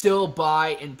 I'd still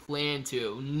buy and plan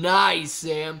to. Nice,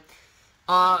 Sam.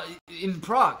 In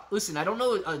Prague, listen, I don't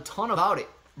know a ton about it,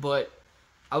 but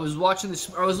I was looking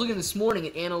this morning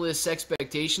at analysts'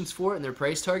 expectations for it and their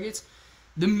price targets.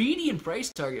 The median price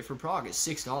target for Prague is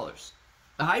 $6.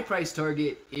 The high price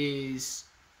target is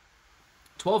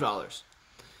 $12.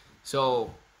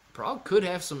 So Prague could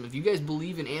have some, if you guys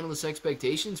believe in analyst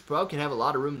expectations, Prague could have a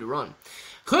lot of room to run.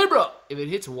 Clearbro, if it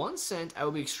hits 1 cent, I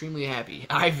will be extremely happy.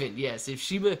 Ivan, yes, if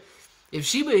Shiba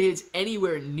hits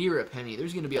anywhere near a penny,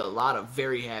 there's going to be a lot of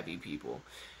very happy people.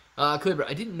 Clearbro,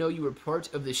 I didn't know you were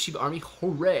part of the Shiba army.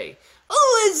 Hooray.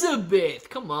 Elizabeth,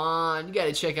 come on. You got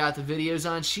to check out the videos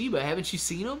on Shiba. Haven't you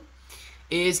seen them?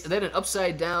 Is that an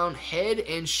upside down head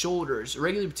and shoulders?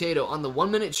 Regular potato on the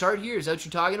 1 minute chart here? Is that what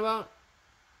you're talking about?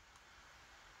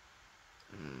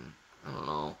 I don't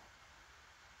know.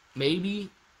 Maybe.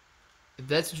 If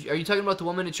that's, are you talking about the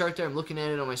 1 minute chart there? I'm looking at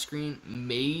it on my screen.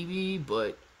 Maybe,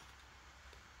 but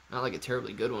not like a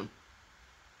terribly good one.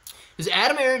 Does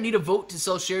Adam Aaron need a vote to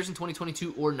sell shares in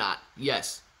 2022 or not?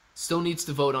 Yes. Still needs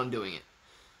to vote on doing it.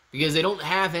 Because they don't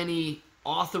have any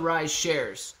authorized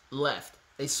shares left.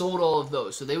 They sold all of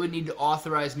those. So they would need to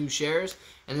authorize new shares.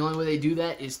 And the only way they do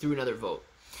that is through another vote.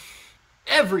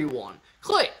 Everyone.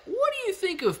 Clay, what do you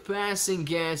think of passing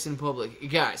gas in public?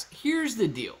 Guys, here's the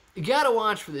deal. You got to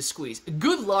watch for this squeeze.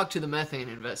 Good luck to the methane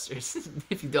investors.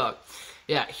 If you dog.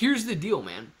 Yeah, here's the deal,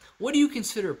 man. What do you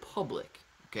consider public?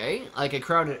 Okay, like a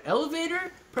crowded elevator?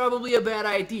 Probably a bad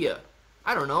idea.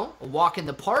 I don't know. A walk in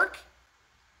the park?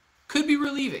 Could be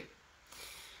relieving.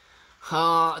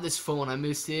 This phone, I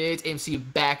missed it.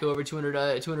 AMC back over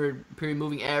 200 period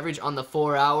moving average on the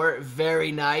 4 hour.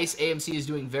 Very nice. AMC is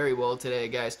doing very well today,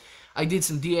 guys. I did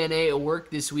some DNA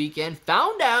work this weekend.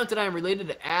 Found out that I'm related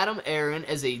to Adam Aaron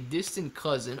as a distant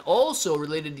cousin. Also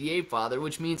related to the Ape Father,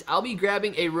 which means I'll be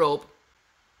grabbing a rope.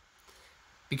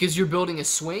 Because you're building a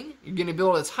swing? You're going to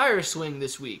build a tire swing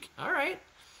this week. All right.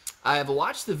 I have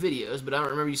watched the videos, but I don't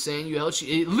remember you saying you held...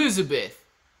 Elizabeth.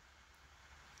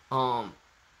 I'm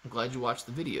glad you watched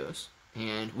the videos.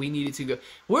 And we needed to go...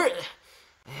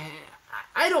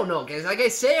 I don't know, guys. Like I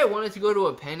say, I wanted to go to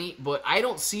a penny, but I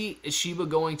don't see Shiba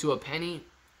going to a penny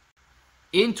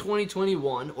in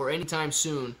 2021 or anytime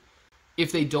soon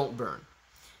if they don't burn.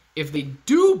 If they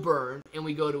do burn and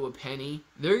we go to a penny,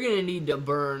 they're going to need to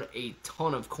burn a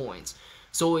ton of coins.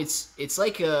 So it's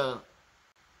like a...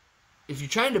 If you're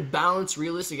trying to balance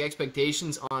realistic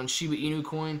expectations on Shiba Inu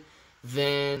coin,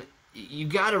 then you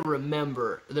got to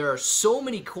remember there are so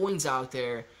many coins out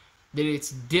there that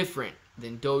it's different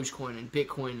than Dogecoin and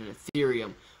Bitcoin and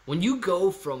Ethereum. When you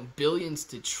go from billions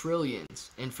to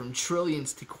trillions and from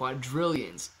trillions to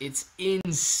quadrillions, it's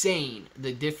insane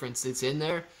the difference that's in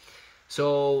there.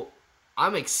 So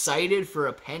I'm excited for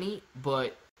a penny,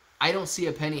 but I don't see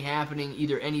a penny happening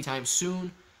either anytime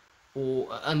soon or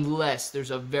unless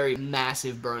there's a very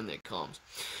massive burn that comes.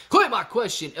 Clay, my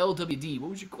question, LWD.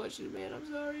 What was your question, man?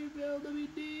 I'm sorry,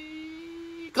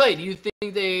 LWD. Clay, do you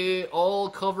think they all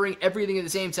covering everything at the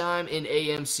same time in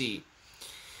AMC?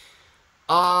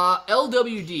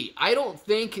 LWD. I don't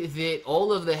think that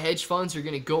all of the hedge funds are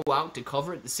going to go out to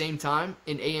cover at the same time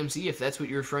in AMC, if that's what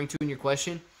you're referring to in your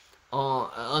question,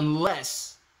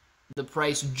 unless the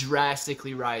price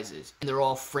drastically rises and they're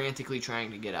all frantically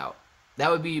trying to get out. That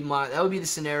would be the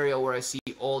scenario where I see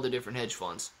all the different hedge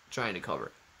funds trying to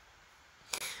cover.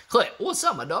 Clay, what's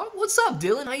up, my dog? What's up,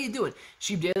 Dylan? How you doing?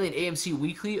 Sheep Daily and AMC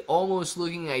Weekly almost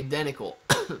looking identical.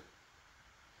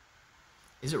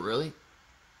 Is it really?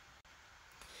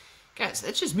 Guys,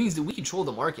 that just means that we control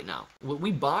the market now. What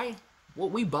we buy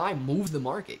moves the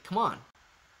market. Come on.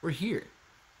 We're here.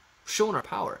 We're showing our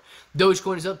power.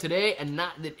 Dogecoin is up today, and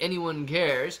not that anyone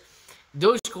cares.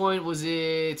 Dogecoin was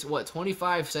at, what,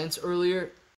 25 cents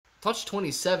earlier? Touched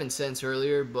 27 cents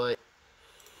earlier, but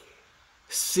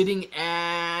sitting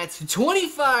at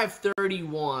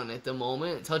 25.31 at the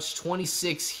moment. Touched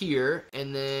 26 here,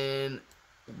 and then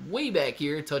way back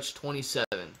here, touched 27.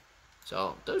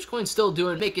 So, Dogecoin's still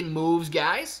making moves,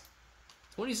 guys.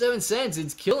 27 cents,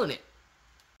 it's killing it.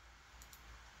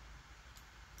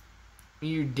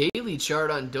 Your daily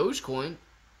chart on Dogecoin,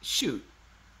 shoot.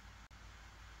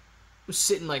 It was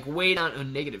sitting like way down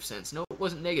on negative cents. No, it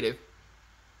wasn't negative.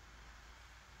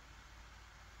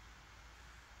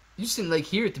 You sitting like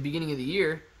here at the beginning of the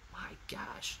year. My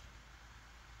gosh.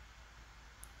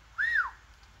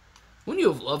 Wouldn't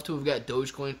you have loved to have got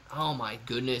Dogecoin? Oh my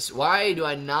goodness. Why do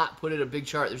I not put it a big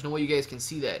chart? There's no way you guys can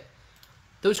see that.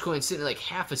 Dogecoin sitting at like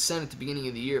half a cent at the beginning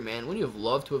of the year, man. Wouldn't you have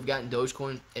loved to have gotten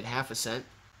Dogecoin at half a cent?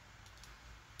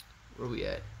 Where are we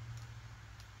at?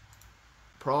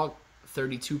 Prague,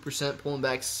 32%, pulling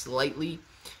back slightly.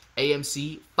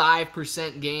 AMC,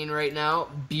 5% gain right now.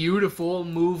 Beautiful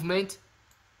movement.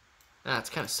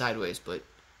 It's kind of sideways, but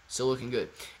still looking good.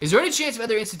 Is there any chance of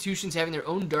other institutions having their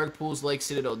own dark pools like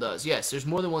Citadel does? Yes, there's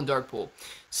more than one dark pool.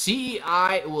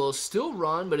 CEI will still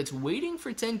run, but it's waiting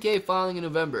for 10K filing in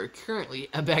November. Currently,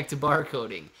 back to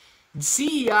barcoding.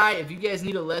 CEI, if you guys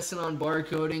need a lesson on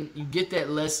barcoding, you get that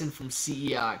lesson from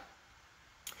CEI.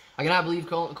 I cannot believe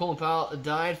Colin Powell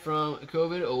died from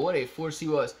COVID. Oh, what a force he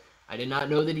was. I did not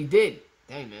know that he did.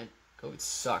 Dang, man. COVID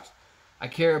sucks. I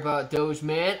care about Doge,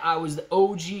 man. I was the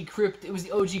OG crypto. It was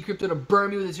the OG crypto to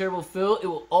burn me with a terrible fill. It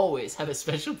will always have a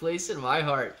special place in my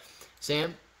heart.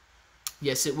 Sam?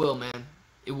 Yes, it will, man.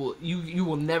 It will. You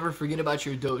will never forget about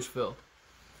your Doge fill.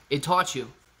 It taught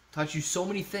you. Taught you so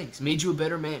many things. Made you a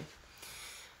better man.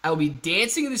 I will be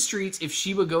dancing in the streets if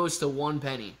Shiba goes to 1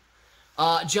 penny.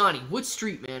 Johnny, what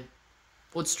street, man?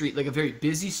 What street? Like a very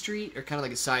busy street or kind of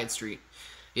like a side street?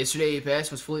 Yesterday,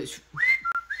 APS was fully...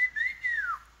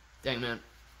 Dang, man.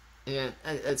 Yeah,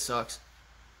 that sucks.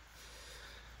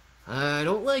 I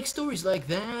don't like stories like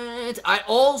that. I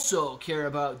also care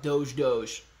about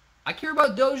Doge. I care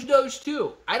about Doge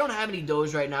too. I don't have any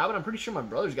Doge right now, but I'm pretty sure my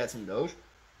brother's got some Doge.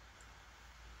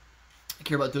 I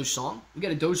care about Doge Song. We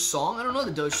got a Doge Song. I don't know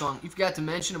the Doge Song. You forgot to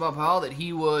mention about Powell that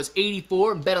he was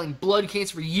 84 and battling blood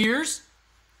cancer for years.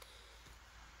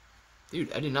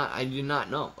 Dude, I did not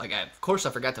know. Like, of course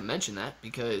I forgot to mention that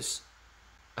because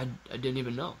I didn't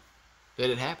even know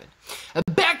that it happened.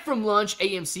 Back from lunch,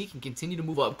 AMC can continue to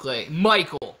move up, Clay.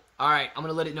 Michael. All right, I'm going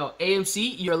to let it know.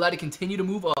 AMC, you're allowed to continue to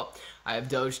move up. I have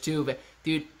Doge too, but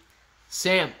dude,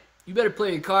 Sam, you better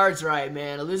play your cards right,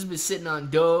 man. Elizabeth's sitting on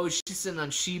Doge. She's sitting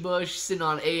on Shiba. She's sitting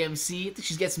on AMC. I think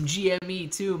she's got some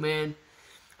GME too, man.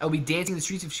 I will be dancing in the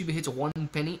streets if Shiba hits 1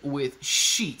 penny with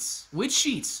sheets. With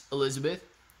sheets, Elizabeth.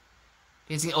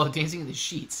 Dancing in the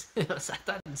sheets. I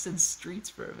thought it said streets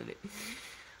for a minute.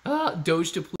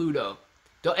 Doge to Pluto.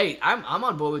 Hey, I'm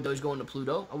on board with Doge going to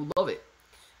Pluto. I would love it.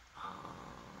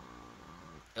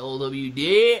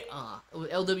 LWD.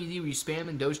 LWD, were you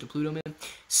spamming Doge to Pluto, man?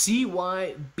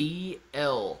 CYBL.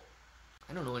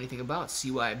 I don't know anything about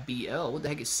CYBL. What the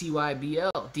heck is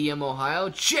CYBL? DM Ohio.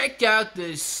 Check out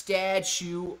the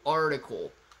statue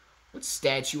article. What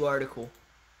statue article?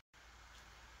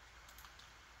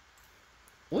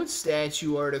 What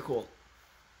statue article?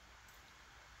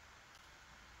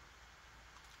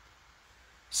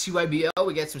 CYBL.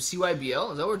 We got some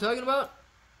CYBL. Is that what we're talking about?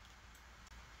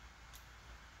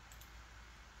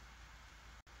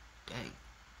 Dang.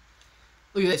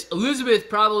 Look at this. Elizabeth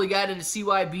probably got into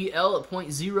CYBL at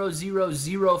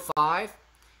 0.0005.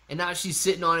 And now she's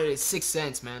sitting on it at 6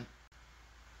 cents, man.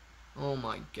 Oh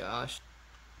my gosh.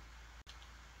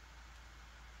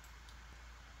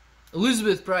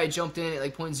 Elizabeth probably jumped in at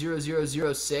like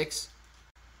 0.0006.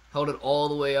 Held it all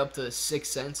the way up to 6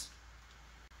 cents.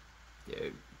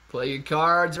 Dude, play your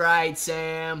cards right,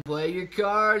 Sam. Play your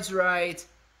cards right.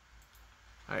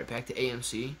 All right, back to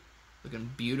AMC.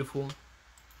 Looking beautiful.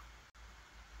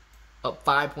 Up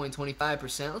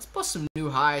 5.25%. Let's bust some new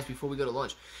highs before we go to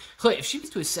lunch. Clay, if she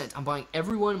gets to a cent, I'm buying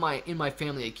everyone in my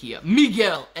family a Kia.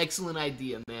 Miguel, excellent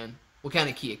idea, man. What kind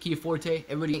of Kia? Kia Forte?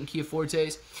 Everybody getting Kia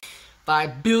Fortes?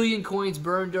 5 billion coins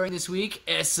burned during this week.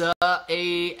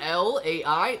 SALAI.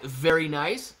 Very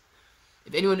nice.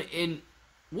 If anyone in...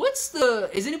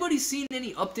 Has anybody seen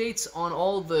any updates on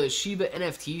all the Shiba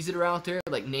NFTs that are out there?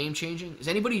 Like name changing? Is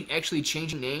anybody actually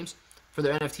changing names for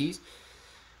their NFTs?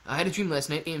 I had a dream last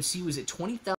night. AMC was at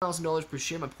 $20,000 per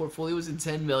share. My portfolio was at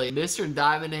 $10 million. Mr.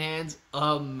 Diamond Hands,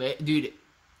 dude,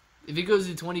 if it goes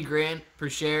to 20 grand per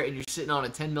share and you're sitting on a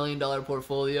 $10 million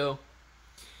portfolio,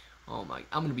 oh my,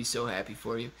 I'm gonna be so happy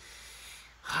for you.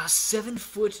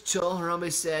 7-foot-tall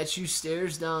Harambe statue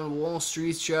stares down Wall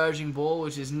Street's charging bowl,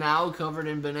 which is now covered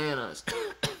in bananas.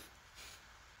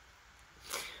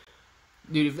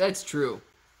 Dude, if that's true,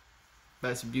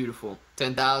 that's beautiful.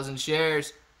 10,000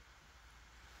 shares.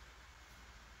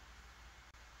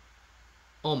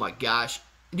 Oh my gosh.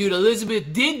 Dude,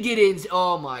 Elizabeth did get in.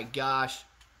 Oh my gosh.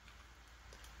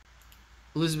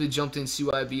 Elizabeth jumped in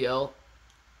CYBL.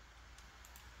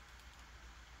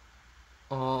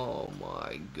 Oh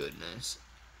my goodness.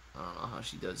 I don't know how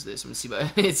she does this. I'm gonna see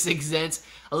about it's 6 cents.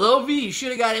 Hello V, you should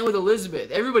have got in with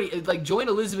Elizabeth. Everybody, like, join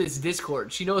Elizabeth's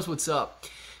Discord. She knows what's up.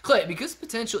 Clay, because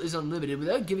potential is unlimited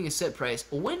without giving a set price,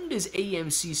 when does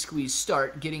AMC Squeeze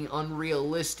start getting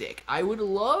unrealistic? I would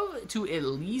love to at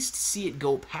least see it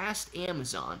go past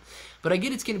Amazon, but I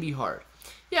get it's going to be hard.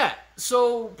 Yeah,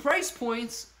 so price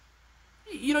points,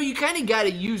 you know, you kind of got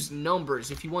to use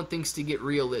numbers if you want things to get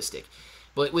realistic.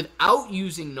 But without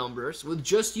using numbers, with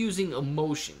just using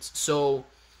emotions. So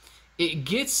it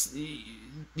gets,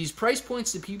 these price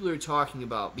points that people are talking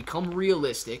about become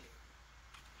realistic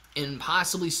and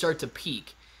possibly start to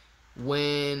peak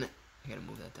when, I gotta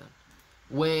move that down,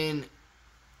 when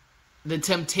the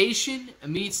temptation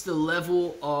meets the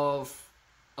level of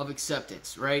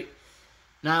acceptance, right?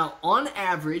 Now, on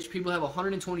average, people have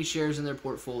 120 shares in their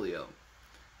portfolio.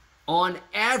 On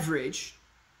average,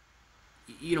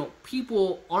 you know,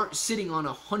 people aren't sitting on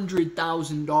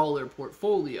 $100,000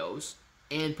 portfolios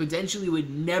and potentially would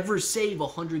never save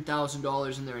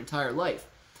 $100,000 in their entire life.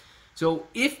 So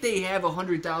if they have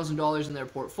 $100,000 in their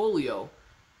portfolio,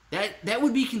 that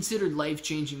would be considered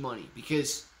life-changing money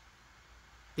because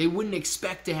they wouldn't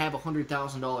expect to have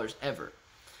 $100,000 ever.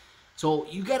 So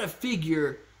you got to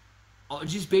figure,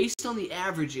 just based on the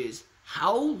averages,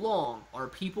 how long are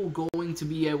people going to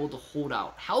be able to hold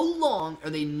out? How long are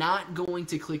they not going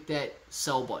to click that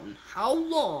sell button? How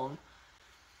long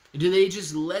do they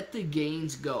just let the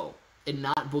gains go and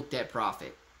not book that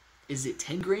profit? Is it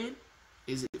 10 grand?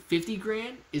 Is it 50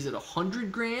 grand? Is it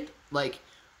 100 grand? Like,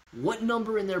 what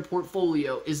number in their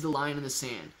portfolio is the line in the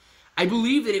sand? I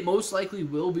believe that it most likely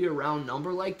will be a round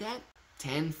number like that.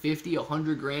 10, 50,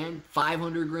 100 grand,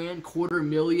 500 grand,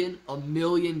 $250,000, $1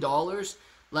 million.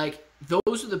 Like,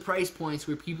 those are the price points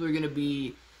where people are going to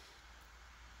be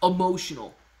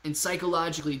emotional and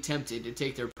psychologically tempted to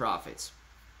take their profits.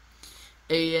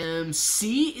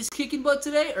 AMC is kicking butt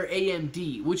today, or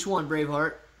AMD? Which one,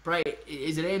 Braveheart? Right,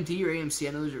 is it AMD or AMC?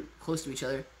 I know those are close to each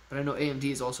other, but I know AMD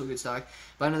is also a good stock.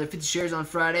 Buy another 50 shares on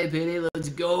Friday. Payday, let's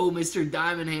go, Mr.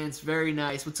 Diamond Hands. Very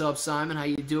nice. What's up, Simon? How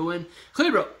you doing?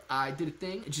 Clear, bro. I did a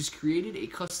thing. I just created a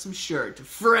custom shirt.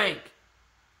 Frank,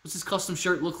 what's this custom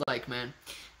shirt look like, man?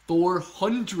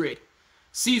 400.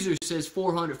 Caesar says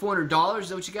 400. $400. Is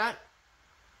that what you got?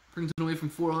 Brings it away from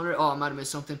 400. Oh, I might have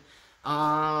missed something.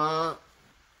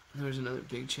 There's another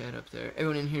big chat up there.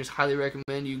 Everyone in here is highly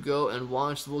recommend you go and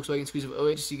watch the Volkswagen Squeeze of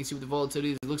 08 so you can see what the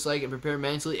volatility looks like and prepare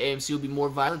mentally. AMC will be more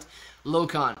violent.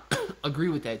 Locon. Agree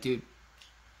with that, dude.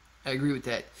 I agree with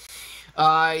that.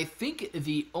 I think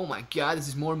the, oh my god, this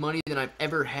is more money than I've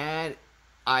ever had.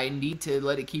 I need to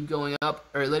let it keep going up,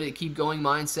 or let it keep going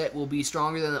mindset will be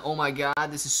stronger than the, oh my god,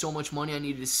 this is so much money, I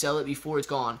needed to sell it before it's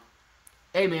gone.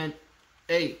 Hey, man.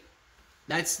 Hey.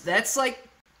 That's like,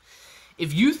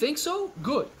 if you think so,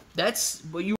 good.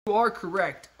 But you are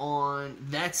correct on,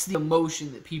 that's the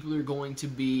emotion that people are going to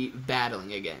be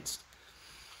battling against.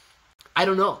 I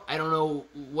don't know. I don't know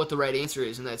what the right answer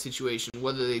is in that situation,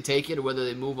 whether they take it or whether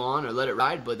they move on or let it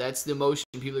ride, but that's the emotion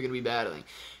people are going to be battling.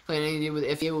 Playing anything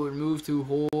with FEA will remove to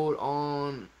hold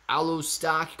on Allo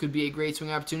stock could be a great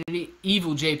swing opportunity.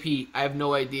 Evil JP, I have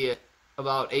no idea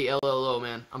about ALLO,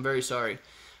 man. I'm very sorry.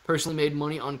 Personally made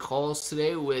money on calls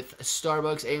today with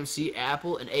Starbucks, AMC,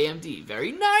 Apple, and AMD.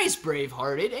 Very nice,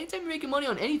 Bravehearted. Anytime you're making money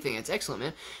on anything, that's excellent,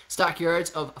 man.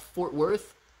 Stockyards of Fort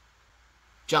Worth.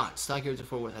 John, stock yards at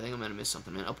Fort Worth. I think I'm going to miss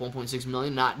something, man. Up 1.6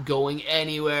 million, not going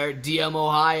anywhere. DM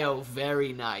Ohio,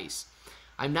 very nice.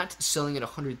 I'm not selling at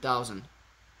 100,000.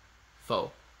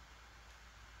 Faux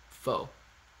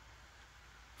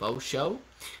show.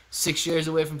 6 shares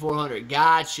away from 400.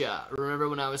 Gotcha. Remember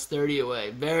when I was 30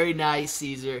 away. Very nice,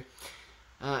 Caesar.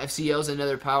 FCL's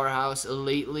another powerhouse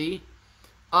lately.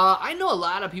 I know a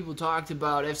lot of people talked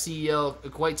about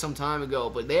FCL quite some time ago,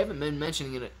 but they haven't been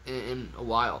mentioning it in a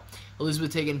while.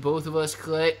 Elizabeth taking both of us,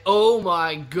 Clay. Oh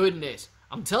my goodness.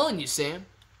 I'm telling you, Sam. I'm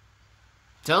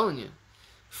telling you.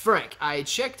 Frank, I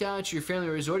checked out your family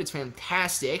resort. It's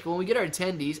fantastic. When we get our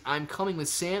attendees, I'm coming with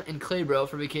Sam and Clay Bro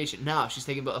for vacation. Now she's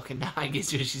taking both. Okay, now I guess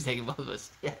she's taking both of us.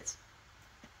 Yes.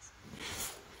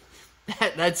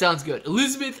 That sounds good.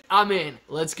 Elizabeth, I'm in.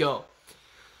 Let's go.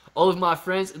 All of my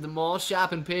friends at the mall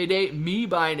shopping payday. Me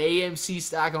buying AMC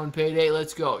stock on payday.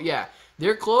 Let's go. Yeah,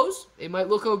 they're closed. They might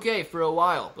look okay for a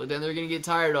while, but then they're going to get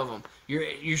tired of them.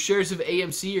 Your shares of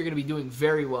AMC are going to be doing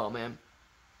very well, man.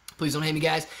 Please don't hate me,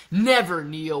 guys. Never,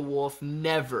 Neo Wolf.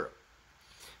 Never.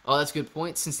 Oh, that's a good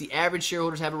point. Since the average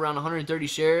shareholders have around 130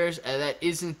 shares, that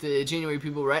isn't the January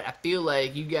people, right? I feel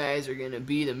like you guys are going to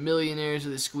be the millionaires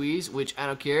of the squeeze, which I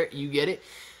don't care. You get it.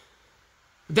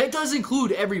 That does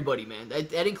include everybody, man.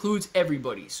 That includes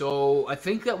everybody. So I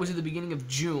think that was at the beginning of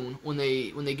June when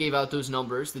they gave out those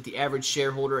numbers that the average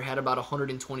shareholder had about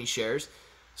 120 shares.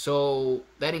 So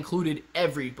that included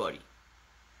everybody.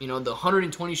 You know, the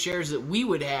 120 shares that we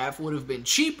would have been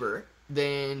cheaper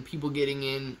than people getting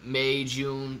in May,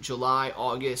 June, July,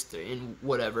 August, and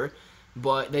whatever.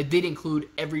 But that did include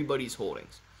everybody's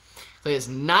holdings. Clay is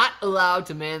not allowed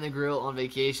to man the grill on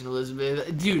vacation,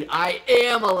 Elizabeth. Dude, I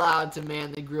am allowed to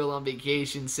man the grill on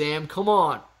vacation, Sam. Come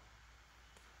on.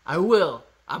 I will.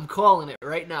 I'm calling it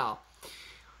right now.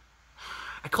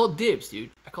 I called dibs, dude.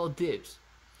 I called dibs.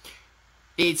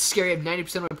 It's scary. I have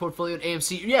 90% of my portfolio in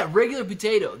AMC. Yeah, regular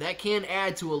potato. That can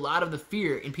add to a lot of the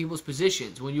fear in people's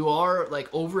positions. When you are like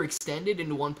overextended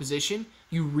into one position,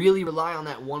 you really rely on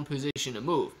that one position to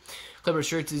move. Clever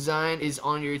shirt design is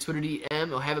on your Twitter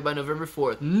DM. I'll have it by November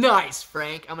 4th. Nice,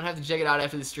 Frank. I'm going to have to check it out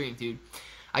after the stream, dude.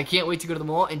 I can't wait to go to the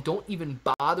mall, and don't even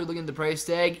bother looking at the price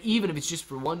tag, even if it's just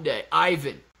for one day.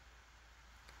 Ivan.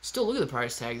 Still, look at the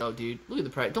price tag, though, dude. Look at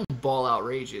the price. Don't ball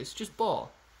outrageous. Just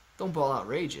ball. Don't ball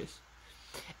outrageous.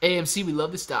 AMC, we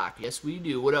love the stock. Yes, we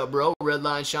do. What up, bro?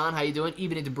 Redline Sean, how you doing?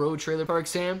 Even at the Bro Trailer Park,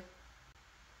 Sam?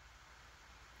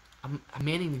 I'm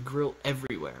manning the grill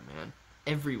everywhere, man.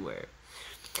 Everywhere.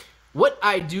 What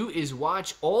I do is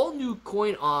watch all new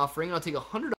coin offering. I'll take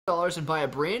 $100 and buy a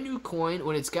brand new coin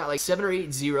when it's got like 7 or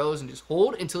 8 zeros and just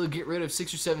hold until it get rid of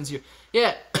 6 or 7 zeros.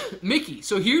 Yeah, Mickey.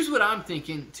 So here's what I'm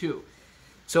thinking too.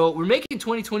 So we're making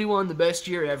 2021 the best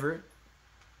year ever.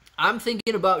 I'm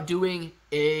thinking about doing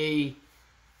a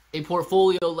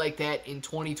portfolio like that in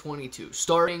 2022.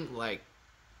 Starting like,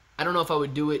 I don't know if I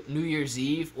would do it New Year's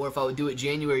Eve or if I would do it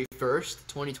January 1st,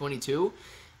 2022.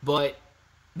 But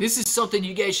this is something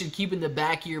you guys should keep in the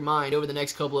back of your mind over the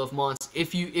next couple of months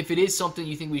if it is something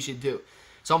you think we should do.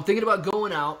 So I'm thinking about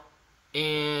going out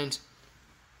and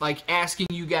like asking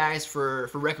you guys for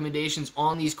recommendations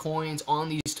on these coins, on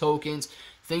these tokens,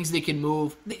 things they can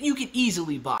move that you can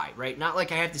easily buy, right? Not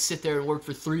like I have to sit there and work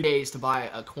for 3 days to buy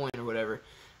a coin or whatever,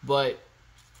 but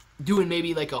doing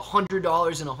maybe like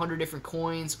 $100 in 100 different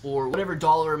coins or whatever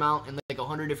dollar amount and like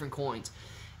 100 different coins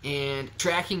and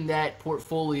tracking that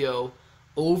portfolio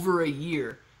over a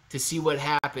year to see what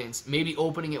happens. Maybe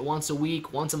opening it once a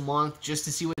week, once a month, just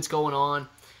to see what's going on.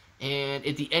 And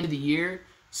at the end of the year,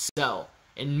 sell.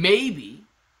 And maybe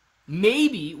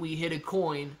we hit a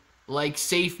coin like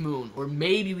SafeMoon, or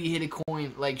maybe we hit a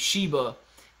coin like Shiba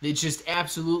that just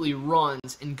absolutely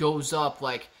runs and goes up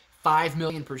like 5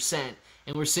 million%,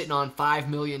 and we're sitting on $5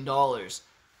 million,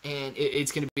 and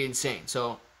it's going to be insane.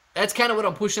 So that's kind of what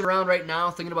I'm pushing around right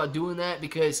now, thinking about doing that,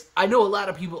 because I know a lot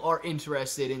of people are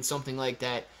interested in something like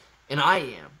that, and I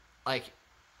am. Like,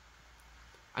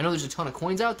 I know there's a ton of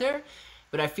coins out there,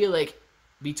 but I feel like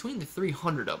between the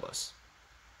 300 of us,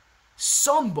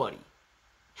 somebody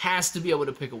has to be able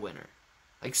to pick a winner.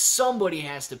 Like, somebody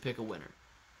has to pick a winner.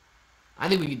 I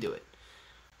think we can do it.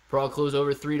 Prog close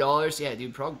over $3. Yeah,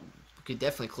 dude, Prog could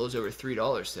definitely close over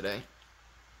 $3 today.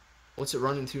 What's it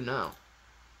running through now?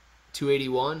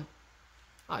 281.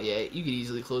 Oh yeah, you could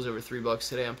easily close over $3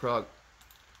 today on Prog.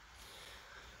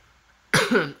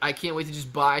 I can't wait to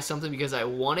just buy something because I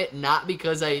want it, not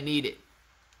because I need it.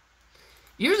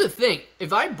 Here's the thing.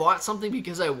 If I bought something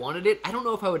because I wanted it, I don't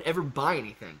know if I would ever buy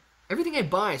anything. Everything I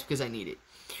buy is because I need it.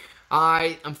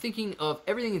 I'm thinking of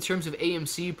everything in terms of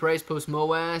AMC, price post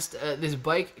MOAST. This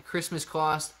bike, Christmas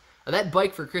cost That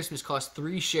bike for Christmas cost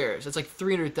 3 shares. That's like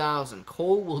 300,000.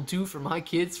 Cole will do for my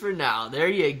kids for now. There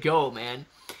you go, man.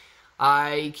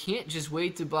 I can't just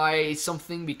wait to buy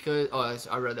something because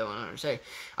I read that one. I don't say.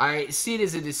 I see it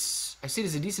as a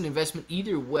decent investment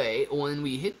either way. When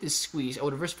we hit this squeeze, I will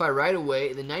diversify right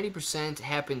away. The 90%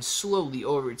 happens slowly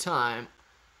over time.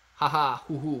 Haha,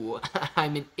 hoo hoo.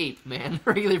 I'm an ape, man.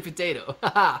 Regular potato.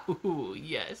 Haha, hoo hoo.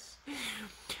 Yes.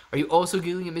 Are you also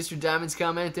giggling at Mr. Diamond's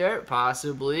comment there?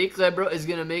 Possibly. Klebro is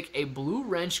going to make a blue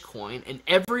wrench coin, and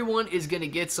everyone is going to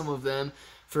get some of them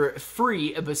for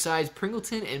free besides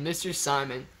Pringleton and Mr.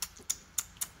 Simon.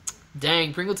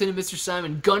 Dang, Pringleton and Mr.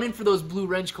 Simon gunning for those blue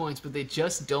wrench coins, but they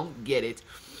just don't get it.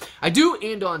 I do,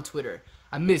 and on Twitter.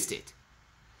 I missed it.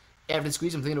 After the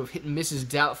squeeze, I'm thinking of hitting Mrs.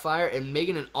 Doubtfire and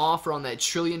making an offer on that $1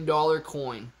 trillion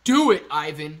coin. Do it,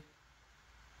 Ivan.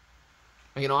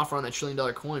 Make an offer on that $1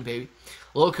 trillion coin, baby.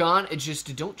 Locan,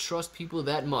 just don't trust people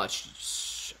that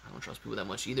much. I don't trust people that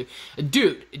much either.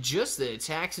 Dude, just the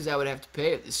taxes I would have to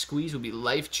pay if the squeeze would be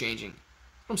life-changing.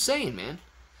 That's what I'm saying, man.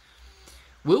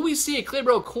 Will we see a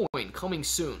Claybro coin coming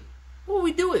soon? What will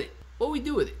we do with it? What will we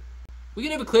do with it? We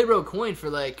can have a Claybro coin for,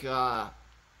 like,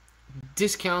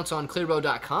 discounts on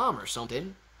Claybro.com or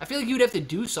something. I feel like you would have to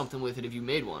do something with it if you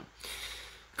made one.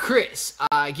 Chris,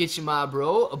 I get you, my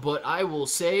bro, but I will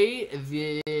say that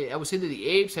the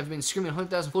apes have been screaming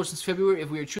 100,000 floors since February.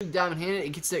 If we are truly diamond-handed, it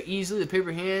gets there easily. The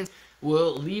paper hands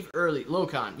will leave early.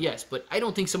 Locan, yes, but I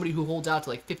don't think somebody who holds out to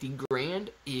like 50 grand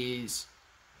is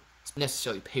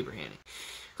necessarily paper-handing.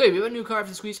 Clay, we have a new card for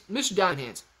the squeeze. Mr. Diamond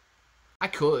Hands. I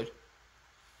could.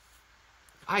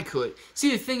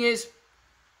 See, the thing is,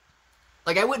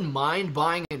 like, I wouldn't mind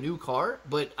buying a new car,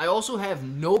 but I also have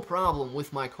no problem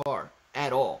with my car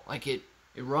at all. Like, it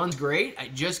runs great. I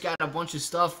just got a bunch of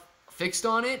stuff fixed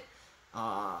on it.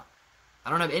 I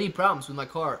don't have any problems with my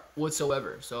car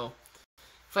whatsoever. So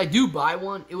if I do buy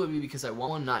one, it would be because I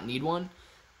want one, not need one.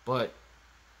 But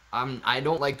I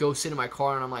don't like go sit in my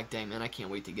car and I'm like, dang man, I can't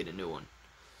wait to get a new one.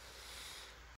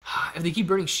 If they keep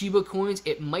burning Shiba coins,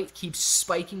 it might keep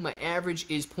spiking. My average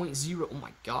is 0.0. Oh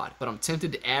my god. But I'm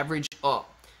tempted to average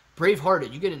up.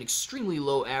 Bravehearted, you get an extremely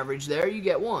low average there. You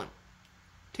get 1,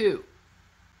 2,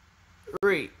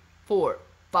 3, 4,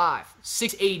 5,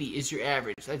 680 is your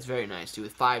average. That's very nice too,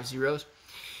 with 5 zeros.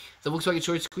 The Volkswagen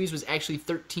Short Squeeze was actually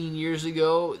 13 years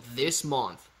ago this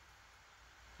month.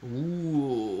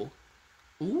 Ooh.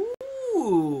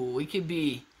 We could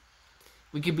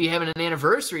be having an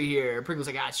anniversary here. Pringles,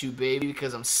 I got you, baby,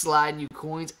 because I'm sliding you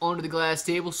coins onto the glass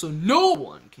table so no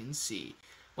one can see.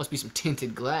 Must be some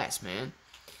tinted glass, man.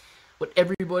 What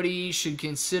everybody should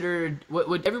consider,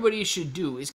 what everybody should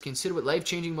do is consider what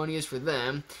life-changing money is for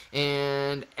them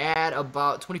and add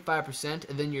about 25%,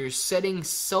 and then you're setting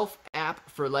self-app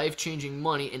for life-changing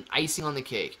money and icing on the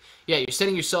cake. Yeah, you're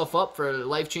setting yourself up for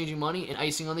life-changing money and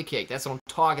icing on the cake. That's what I'm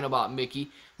talking about, Mickey.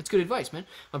 That's good advice, man.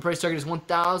 My price target is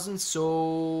 1,000,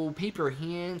 so paper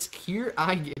hands here,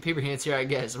 I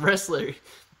guess. Wrestler,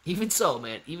 even so,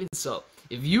 man, even so.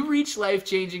 If you reach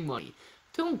life-changing money,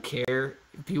 don't care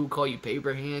if people call you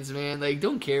paper hands, man. Like,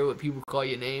 don't care what people call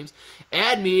you names.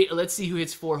 Add me. Let's see who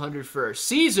hits 400 first.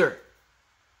 Caesar!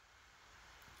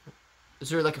 Is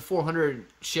there like a 400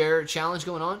 share challenge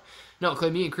going on? No, Clay,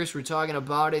 me and Chris were talking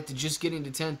about it, just getting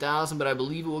to 10,000, but I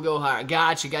believe it will go higher.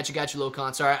 Gotcha,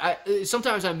 Locan. Sorry,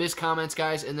 sometimes I miss comments,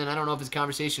 guys, and then I don't know if it's a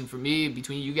conversation for me,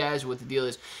 between you guys, or what the deal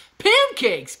is.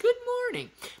 Pancakes, good morning.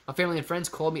 My family and friends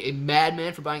called me a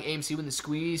madman for buying AMC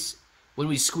when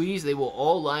we squeeze, they will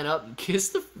all line up and kiss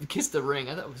the ring.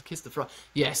 I thought it was kiss the front.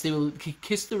 Yes, they will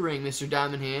kiss the ring, Mr.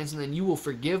 Diamond Hands, and then you will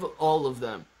forgive all of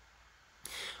them.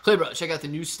 Clay, bro, check out the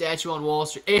new statue on Wall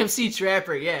Street. AMC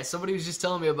Trapper, yeah, somebody was just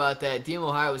telling me about that. DM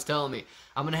Ohio was telling me.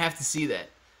 I'm going to have to see that.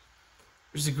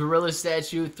 There's a gorilla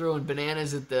statue throwing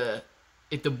bananas at the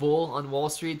bull on Wall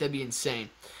Street. That'd be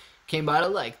insane. Came by to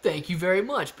like. Thank you very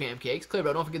much, Pancakes. Clay,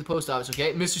 bro, don't forget the post office,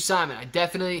 okay? Mr. Simon,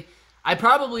 I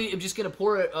probably am just going to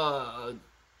pour it,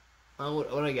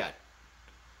 what I got?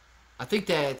 I think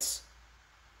that's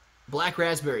black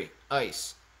raspberry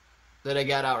ice that I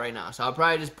got out right now. So I'll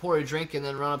probably just pour a drink and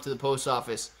then run up to the post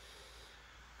office.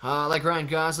 Like Ryan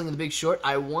Gosling in The Big Short,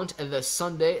 I want the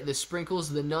sundae, the sprinkles,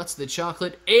 the nuts, the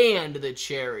chocolate, and the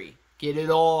cherry. Get it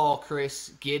all,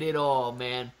 Chris. Get it all,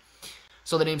 man.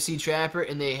 Saw that AMC Trapper,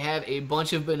 and they have a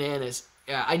bunch of bananas.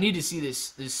 I need to see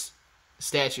this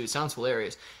statue. It sounds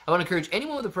hilarious. I want to encourage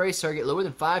anyone with a price target lower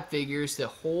than 5 figures to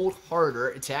hold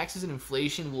harder. Taxes and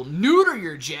inflation will neuter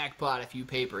your jackpot if you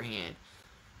paper hand.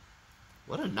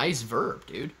 What a nice verb,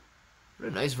 dude.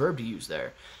 What a nice verb to use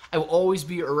there. I will always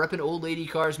be repping old lady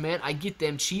cars, man. I get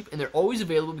them cheap, and they're always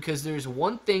available because there's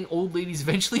one thing old ladies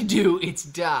eventually do. It's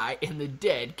die, and the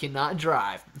dead cannot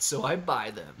drive. So I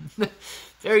buy them.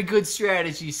 Very good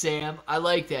strategy, Sam. I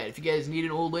like that. If you guys need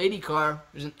an old lady car,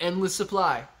 there's an endless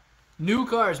supply. New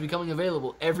cars becoming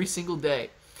available every single day.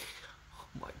 Oh,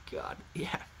 my God.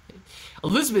 Yeah.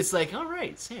 Elizabeth's like, all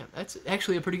right, Sam, that's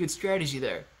actually a pretty good strategy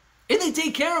there. And they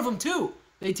take care of them, too.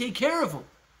 They take care of them.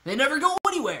 They never go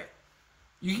anywhere.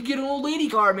 You can get an old lady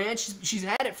car, man. She's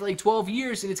had it for like 12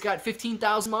 years, and it's got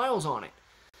 15,000 miles on it.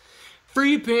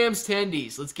 Free Pam's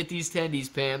tendies. Let's get these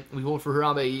tendies, Pam. We hold for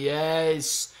Harambe.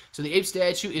 Yes. So the ape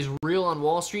statue is real on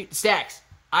Wall Street. Stacks.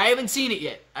 I haven't seen it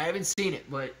yet. I haven't seen it,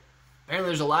 but apparently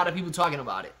there's a lot of people talking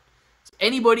about it. Does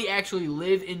anybody actually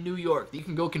live in New York? You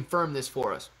can go confirm this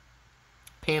for us.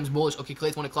 Pam's bullish. Okay, Clay,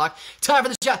 it's 1 o'clock. Time for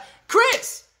the shot.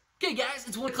 Chris! Okay, guys,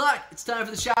 it's 1 o'clock. It's time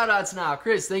for the shout-outs now.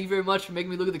 Chris, thank you very much for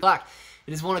making me look at the clock.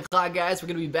 It is 1 o'clock, guys. We're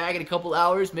going to be back in a couple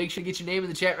hours. Make sure to get your name in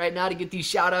the chat right now to get these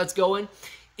shout-outs going.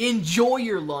 Enjoy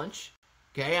your lunch.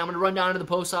 Okay, I'm going to run down to the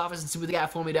post office and see what they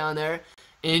got for me down there.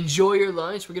 Enjoy your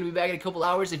lunch. We're going to be back in a couple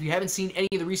hours. If you haven't seen any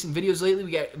of the recent videos lately, we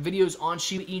got videos on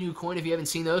Shiba Inu Coin if you haven't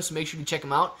seen those, so make sure to check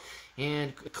them out.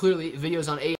 And clearly,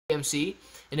 videos on AMC.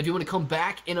 And if you want to come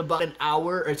back in about an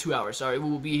hour, or 2 hours, sorry, we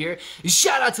will be here.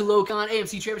 Shout out to Locon.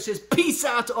 AMC Trevor says, peace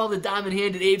out to all the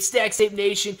diamond-handed apes, Stacks Ape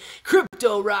Nation,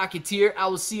 Crypto Rocketeer. I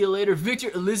will see you later.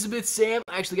 Victor, Elizabeth, Sam.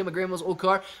 I actually got my grandma's old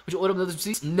car, which will open up another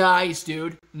piece. Nice,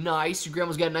 dude. Nice. Your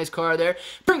grandma's got a nice car there.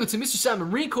 Pringleton, Mr. Simon,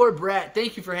 Marine Corps Brat.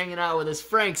 Thank you for hanging out with us.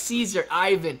 Frank, Caesar,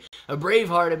 Ivan, a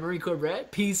Braveheart, and Marine Corps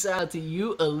Brat. Peace out to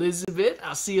you, Elizabeth.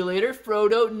 I'll see you later.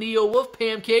 Frodo, Neo Wolf,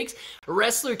 Pancakes,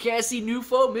 Wrestler, Cassie,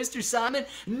 Nufo, Mr. Simon,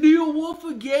 Neo Wolf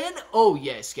again. Oh,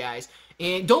 yes, guys.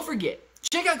 And don't forget,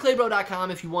 check out claybro.com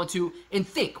if you want to, and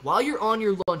think while you're on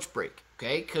your lunch break,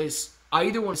 okay? Because I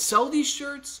either want to sell these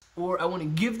shirts or I want to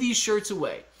give these shirts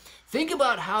away. Think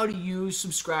about how to use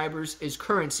subscribers as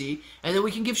currency, and then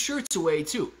we can give shirts away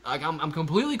too. Like, I'm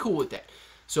completely cool with that.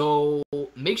 So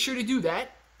make sure to do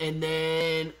that, and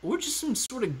then, or just some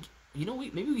sort of, you know,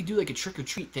 maybe we could do like a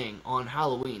trick-or-treat thing on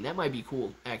Halloween. That might be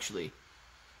cool, actually.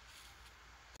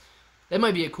 That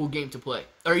might be a cool game to play.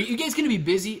 Are you guys going to be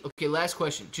busy? Okay, last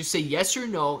question. Just say yes or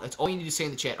no. That's all you need to say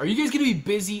in the chat. Are you guys going to be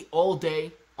busy all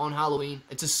day on Halloween?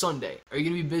 It's a Sunday. Are you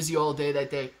going to be busy all day that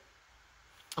day?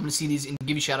 I'm going to see these and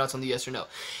give you shout-outs on the yes or no.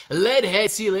 Leadhead,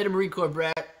 see you later, Marine Corps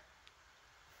Brat.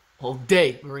 All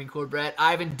day, Marine Corps Brat.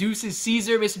 Ivan, Deuces,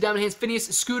 Caesar, Mr. Diamond Hands, Phineas,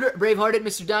 Scooter, Bravehearted,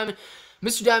 Mr.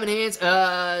 Diamond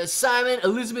Hands, Simon,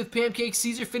 Elizabeth, Pancakes,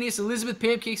 Caesar, Phineas, Elizabeth,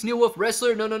 Pancakes, Neil Wolf,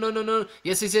 Wrestler, no.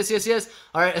 Yes.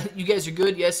 All right, you guys are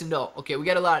good, yes and no. Okay, we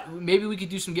got a lot. Maybe we could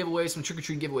do some giveaways, some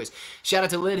trick-or-treat giveaways. Shout out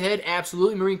to Lidhead,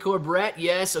 absolutely. Marine Corps Brat,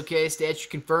 yes. Okay, statue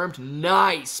confirmed.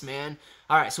 Nice, man.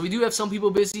 All right, so we do have some people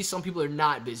busy, some people are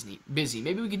not busy.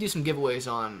 Maybe we could do some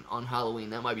giveaways on Halloween.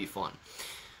 That might be fun.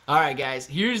 All right, guys,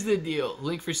 here's the deal.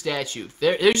 Link for statue.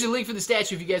 There's the link for the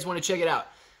statue if you guys want to check it out.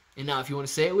 And now, if you want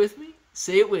to say it with me,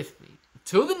 say it with me.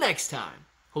 Until the next time,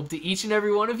 hope that each and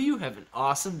every one of you have an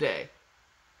awesome day.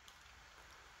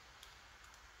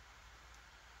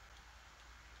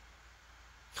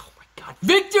 Oh my God,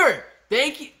 Victor!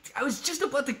 Thank you. I was just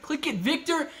about to click it,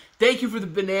 Victor. Thank you for the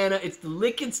banana. It's the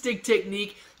lick and stick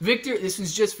technique. Victor, this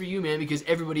one's just for you, man, because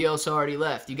everybody else already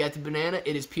left. You got the banana.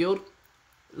 It is peeled.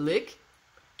 Lick.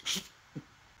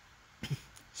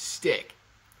 Stick.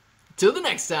 Until the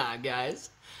next time,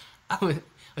 guys.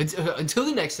 Until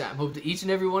the next time, hope that each and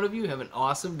every one of you have an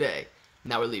awesome day.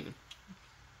 Now we're leaving.